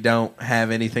moments where you don't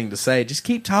have anything to say, just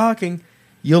keep talking.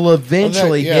 You'll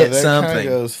eventually hit something.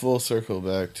 That goes full circle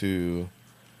back to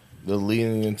the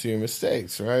leaning into your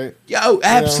mistakes, right? Yeah, oh,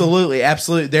 absolutely,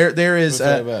 absolutely. There is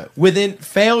within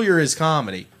failure is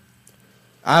comedy.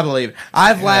 I believe.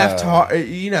 I've laughed hard.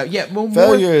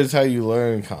 Failure is how you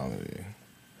learn comedy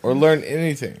or learn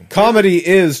anything. Comedy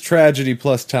is tragedy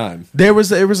plus time. There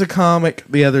was a comic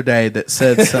the other day that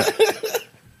said something.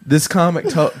 This comic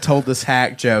told this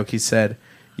hack joke. He said,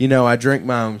 I drink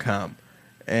my own cum.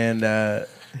 And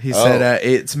he said,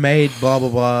 it's made blah, blah,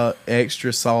 blah,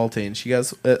 extra salty. And she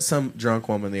goes, some drunk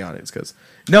woman in the audience goes,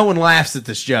 no one laughs at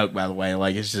this joke, by the way.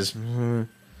 Like, it's just,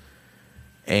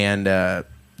 And the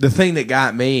thing that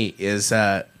got me is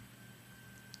in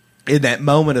that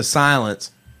moment of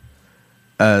silence,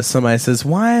 somebody says,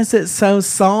 why is it so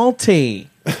salty?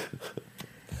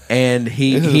 And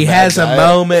he has a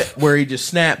moment where he just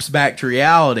snaps back to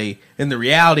reality. And the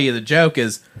reality of the joke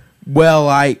is, well,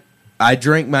 I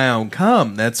drink my own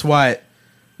cum. That's why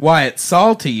it's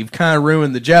salty. You've kind of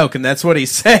ruined the joke. And that's what he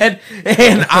said.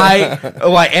 And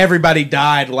everybody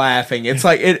died laughing. It's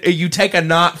like you take a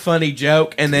not funny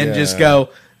joke and then just go,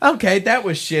 Okay, that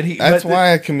was shitty. That's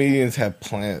why comedians have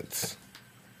plants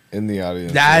in the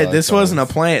audience. This wasn't a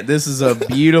plant. This is a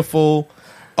beautiful,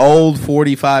 old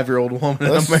 45-year-old woman in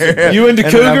America. You into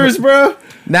cougars, bro?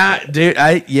 Nah, dude.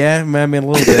 I mean a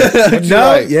little bit.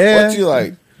 What you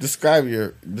like? Describe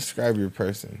your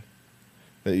person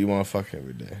that you want to fuck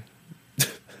every day.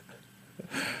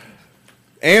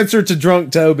 Answer to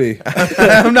drunk Toby.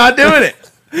 I'm not doing it.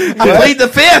 I plead the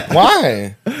fifth.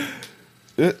 Why?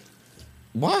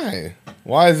 Why?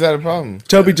 Why is that a problem?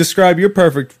 Toby, describe your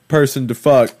perfect person to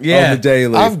fuck on the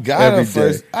daily. I've got a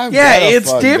first.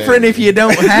 It's different if you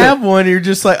don't have one. You're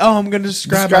just like, oh, I'm going to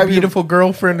describe a beautiful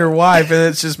girlfriend or wife, and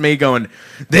it's just me going,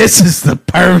 this is the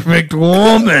perfect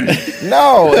woman.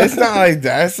 No, it's not like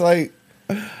that. It's like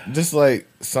just like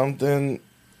something,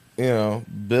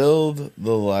 build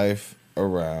the life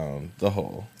around the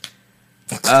whole.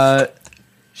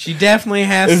 She definitely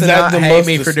has to not hate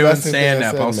me for doing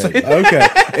stand-up. I'll say that.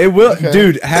 Okay. It will,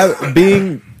 dude,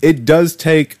 it does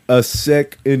take a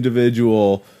sick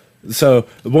individual. So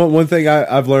one thing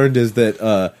I've learned is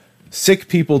that sick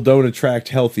people don't attract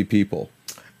healthy people.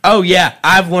 Oh, yeah.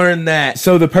 I've learned that.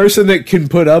 So the person that can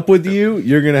put up with you,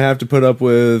 you're going to have to put up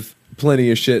with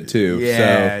plenty of shit too.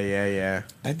 Yeah.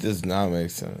 That does not make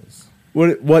sense.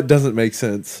 What doesn't make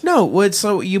sense? No,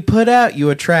 so you put out, you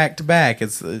attract back.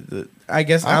 It's I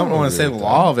guess I don't want to say the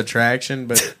law of attraction,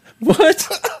 but what?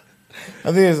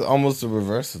 I think it's almost the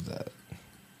reverse of that.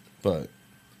 But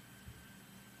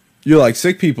you're like,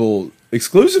 sick people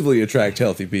exclusively attract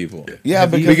healthy people. Yeah,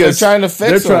 because they're trying to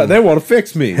fix them. They want to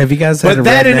fix me. Have you guys had But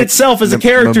that in itself is a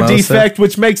character defect,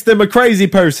 which makes them a crazy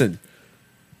person.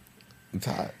 It's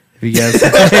hot. Have you guys?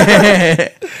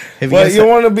 You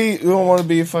don't want to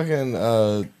be fucking.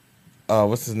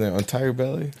 What's his name on Tiger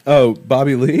Belly? Oh,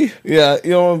 Bobby Lee. Yeah,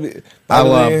 you don't want to be. I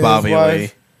love Bobby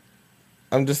Lee.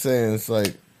 I'm just saying, it's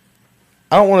like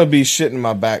I don't want to be shitting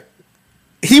my back.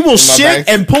 He will shit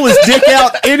and pull his dick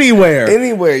out anywhere.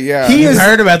 Anywhere, yeah. He has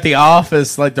heard about The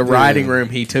Office, like the writing room.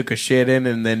 He took a shit in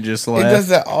and then just left. He does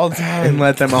that all the time and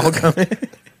let them all come in.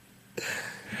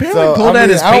 Apparently, So, pulled out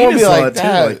his I don't want to penis be a like lot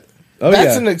that. too. Like,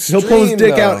 That's an extreme. He'll pull his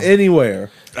dick though. out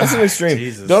anywhere. That's an extreme.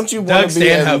 Jesus. Don't you want to be?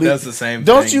 Stanhope does the same.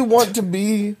 Don't thing. you want to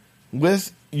be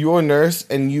with your nurse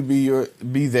and you be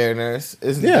their nurse?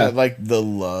 Isn't that like the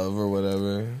love or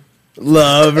whatever?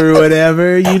 Love or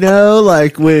whatever,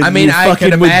 like when I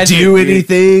fucking could would imagine do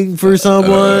anything for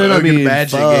someone. I can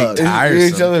imagine fuck. getting tiresome. You're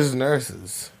each other's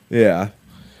nurses. Yeah,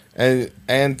 and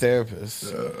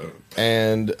therapists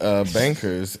and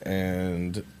bankers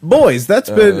and boys. That's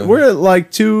been we're at like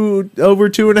over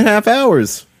 2.5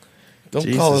 hours. Don't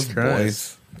Jesus call us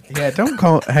Christ. boys. Yeah, don't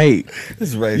call. Hey, This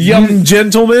is racist. Young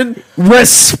gentlemen,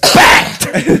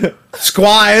 respect.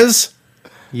 squires.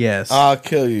 Yes. I'll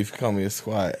kill you if you call me a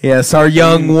squat. Yes, our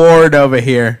young ward over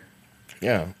here.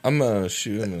 Yeah, I'm gonna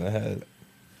shoot him in the head.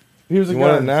 Here's a You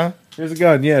want it gun. now? Here's a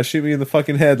gun. Yeah, shoot me in the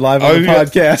fucking head live on the you got-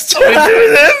 podcast.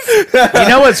 You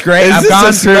know what's great? I've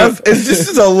gone through. It's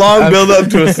just a long build up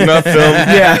to a snuff film.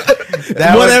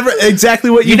 Yeah, whatever. Exactly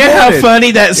what you You know wanted. how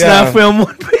funny that snuff film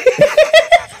would be.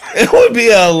 It would be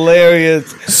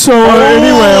hilarious. So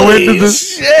anyway, I went to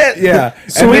this. Shit. Yeah.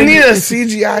 So we need a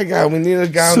CGI guy. We need a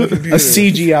guy on the computer. A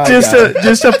CGI.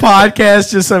 Just a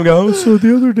podcast. Just some go. Oh, so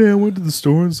the other day I went to the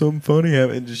store and something funny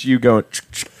happened. And just you going.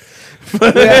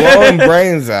 blowing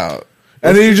brains out.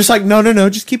 And then you're just like, no,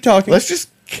 just keep talking. Let's just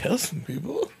kill some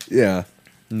people. Yeah.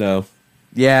 No.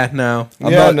 Yeah. No.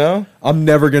 I'm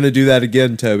never going to do that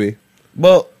again, Toby.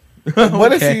 Well,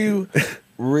 what if Okay. you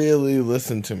really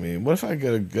listen to me? What if I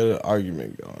get a good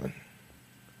argument going?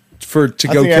 To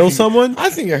go kill someone?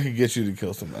 I think I could get you to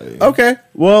kill somebody. Okay.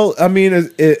 Well, I mean,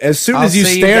 as soon I'll as you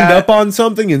see you stand guys- up on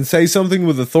something and say something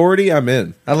with authority, I'm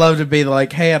in. I love to be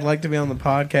like, hey, I'd like to be on the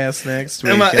podcast next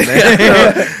week. Am I- And then-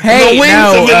 hey, The wings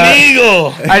no, of an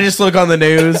eagle. I just look on the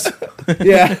news.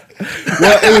 Yeah.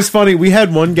 Well, it was funny. We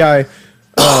had one guy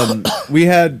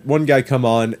come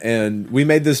on, and we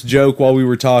made this joke while we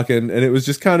were talking, and it was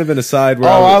just kind of an aside. Where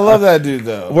I love that dude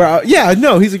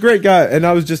though. He's a great guy, and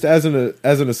I was just as an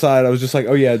aside, I was just like,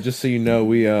 oh yeah, just so you know,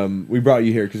 we brought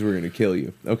you here because we're gonna kill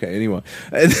you. Okay, anyway,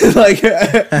 and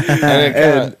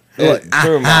then, It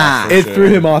threw him off. for it sure. threw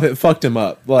him off. It fucked him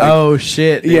up. Like, Oh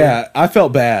shit! dude. yeah, I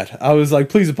felt bad. I was like,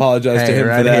 please apologize to Hey, him for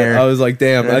right that. here. I was like,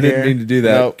 damn, Right I didn't here. mean to do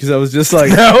that Nope. because I was just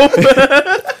like, Nope.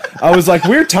 I was like,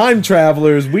 we're time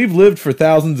travelers. We've lived for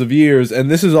thousands of years,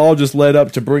 and this is all just led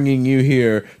up to bringing you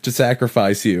here to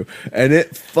sacrifice you. And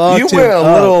it fucked You him went a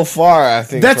up. little far, I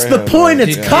think. That's for the him, point. man.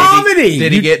 It's Yeah. comedy.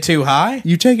 Did he get too high?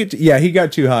 You take it. Yeah, he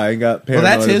got too high and got paranoid.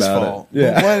 Well, that's his about fault. It.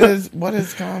 Yeah. But what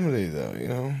is comedy though? You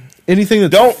know, Anything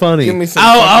that's don't funny. Give me some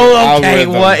Oh, fucking okay.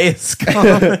 algorithm. What is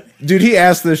comedy? Dude, he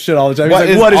asks this shit all the time. He's What like,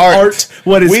 is what is art? art?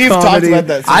 What is We've comedy? talked about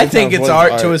that. I several think times. it's What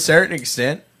is art to a certain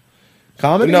extent.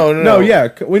 Comedy? No. Yeah,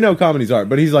 we know comedy's art,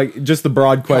 but he's like just the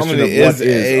broad question Comedy of what is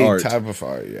is a art. type of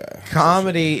art. Yeah.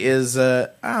 Comedy is, I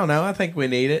don't know. I think we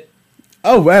need it.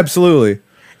 Oh, absolutely.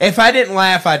 If I didn't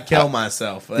laugh, I'd kill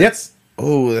myself. That's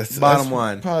Oh, that's Bottom that's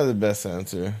line. Probably the best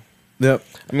answer. Yep.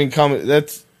 I mean, comedy.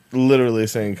 That's literally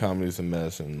saying comedy is a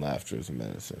medicine. Laughter is a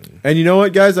medicine. And you know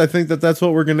what, guys? I think that's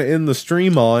what we're going to end the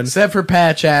stream on. Except for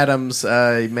Patch Adams,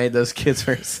 he made those kids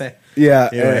very sad. Yeah.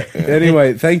 Yeah.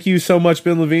 Anyway, thank you so much,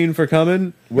 Ben Levine, for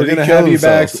coming. We're But he going to have killed you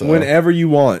back himself, so. whenever you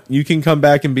want. You can come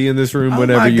back and be in this room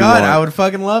whenever oh my you God, want. I would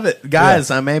fucking love it. Guys,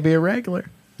 I may be a regular.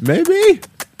 Maybe.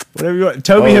 Whatever you want.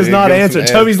 Toby Oh, has yeah, not give him answered.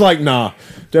 some Toby's like, nah.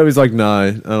 Toby's like, nah,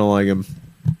 I don't like him.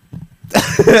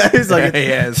 He's like,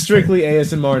 Yeah, it's strictly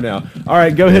ASMR now. All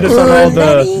right, go hit us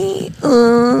on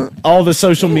all the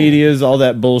social medias, all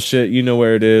that bullshit. You know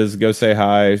where it is. Go say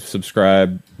hi,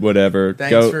 subscribe, whatever.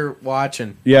 Thanks go, for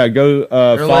watching. yeah, go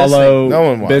follow listening. No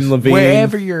one watched. Ben Levine.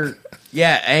 Wherever you're...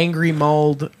 Yeah, Angry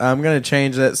Mold. I'm going to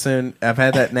change that soon. I've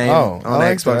had that name Oh, on I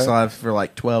like Xbox that. Live for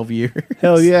like 12 years.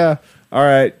 Hell yeah! All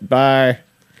right, bye.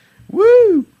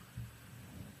 Woo!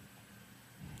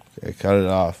 Okay, cut it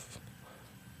off.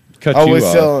 Cut Oh, you we're off.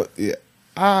 still. Yeah.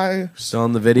 I. Still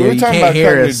on the We video. were You talking can't about hear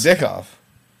cutting your us. dick off.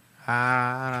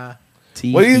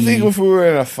 What do you think if we were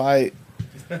in a fight?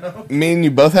 Me and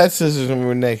you both had scissors and we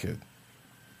were naked,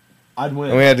 I'd and we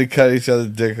win. had to cut each other's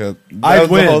dick up. That I'd was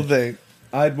win. the whole thing.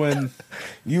 I'd win.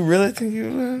 You really think you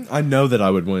would win? I know that I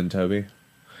would win, Toby.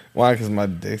 Why? Because my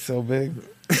dick's so big.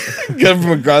 Get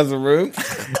from across the room.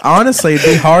 Honestly, it'd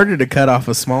be harder to cut off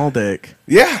a small dick.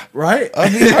 Yeah, Right?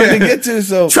 it'd be hard to get to.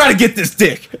 So Try to get this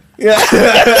dick. yeah,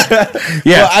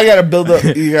 Yeah. well, I gotta build up.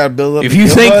 You gotta build up. If you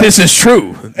your think butt. this is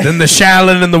true, then the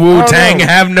Shaolin and the Wu Tang know.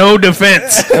 have no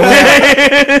defense.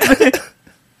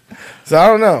 So I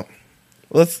don't know.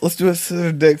 Let's do a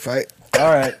scissor dick fight. All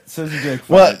right, scissor dick.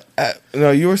 What?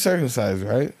 No, you were circumcised,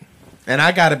 right? And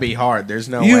I gotta be hard. There's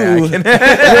no You- way I can. Air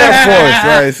Force,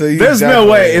 right? So you There's no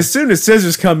definitely- way. As soon as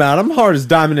scissors come out, I'm hard as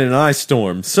diamond in an ice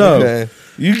storm. So, Okay.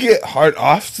 You get hard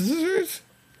off scissors?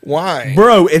 Why?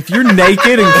 bro, if you're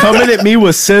naked and coming at me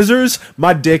with scissors,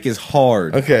 my dick is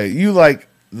hard. Okay, you like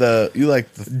the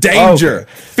Danger, Okay.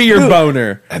 fear Dude.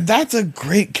 boner. And that's a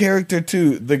great character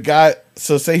too. The guy.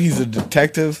 So say he's a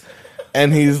detective,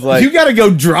 and he's like You got to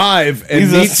go drive and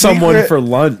He's a meet someone secret- for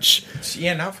lunch.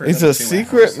 Yeah, not for he's another a 2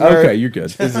 secret. hours. Okay, you're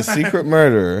good. He's a secret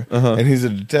murderer, Uh-huh. and he's a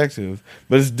detective.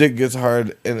 But his dick gets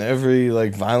hard in every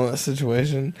like violent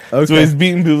situation. Okay. So he's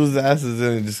beating people's asses,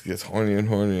 and he just gets horny and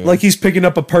horny. Like he's picking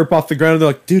up a perp off the ground, and they're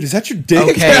like, "Dude, is that your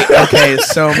dick?" Okay.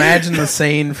 So imagine the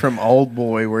scene from Old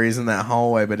Boy where he's in that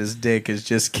hallway, but his dick is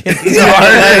just getting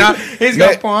hard. He's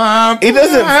going. He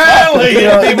doesn't fuck,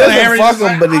 he doesn't fuck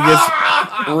him, but he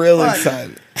gets real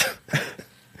excited.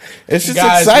 It's just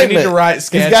Guys, we excitement. need to write He's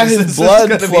got sketches. This his is blood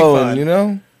gonna be flowing, fun. you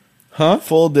know? Huh?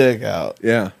 Full dick out.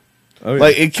 Yeah. Oh, yeah.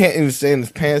 Like, it can't even stay in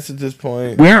his pants at this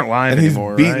point. We aren't lying And he's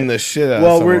anymore, beating right? the shit out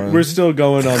well, of someone. we're still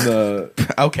going on the.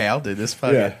 Okay, I'll do this.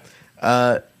 Fuck Yeah.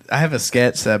 it. I have a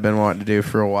sketch that I've been wanting to do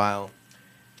for a while.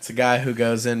 It's a guy who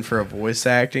goes in for a voice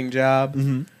acting job,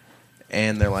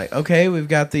 and they're like, "Okay, we've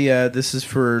got the this is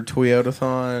for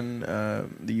Toyotathon,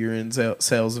 the year-end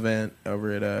sales event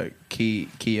over at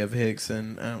Key of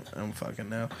Hickson. I don't fucking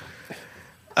know.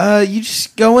 You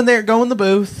just go in there, go in the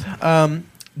booth,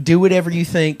 do whatever you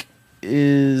think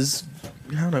is,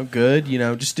 I don't know, good. You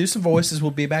know, just do some voices. We'll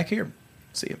be back here.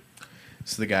 See you."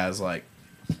 So the guy's like,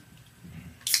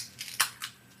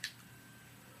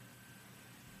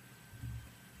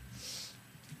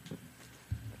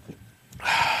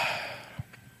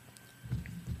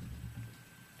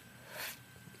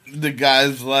 the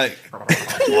guy's like,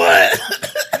 what?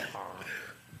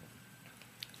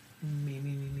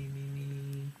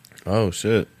 Oh,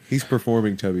 shit. He's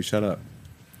performing, Toby. Shut up.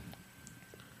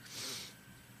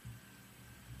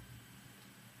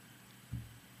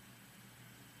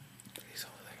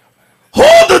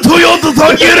 "Hold the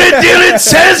Toyotathon unit till it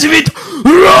says it."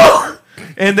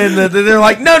 And then they're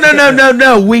like,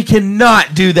 no, we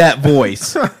cannot do that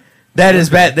voice. That is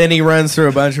bad. Then he runs through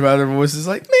a bunch of other voices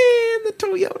like, "Man, the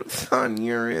Toyotathon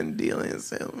year-end dealing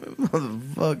salesman,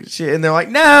 motherfucking shit." And they're like,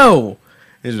 "No.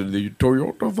 Is it the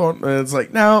Toyotathon?" And it's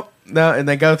like, no. And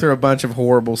they go through a bunch of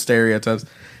horrible stereotypes.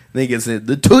 And he gets in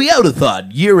the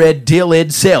Toyota-thon year-end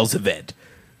deal-end sales event.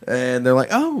 And they're like,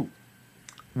 oh,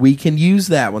 we can use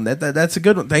that one. That's a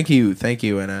good one. Thank you.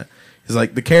 And he's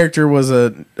like, the character was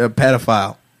a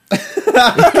pedophile.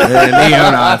 And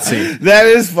neo-Nazi. That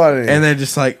is funny. And they're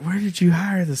just like, where did you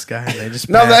hire this guy? And they just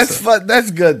no, pass that's it. fun.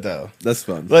 That's good though. That's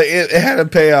fun. Like it had a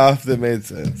payoff that made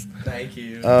sense. Thank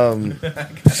you.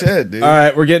 Shit, dude. All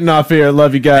right, we're getting off here.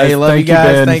 Love you guys. Hey, love Thank you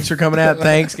guys. Ben. Thanks for coming out.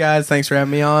 Thanks, guys. Thanks for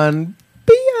having me on.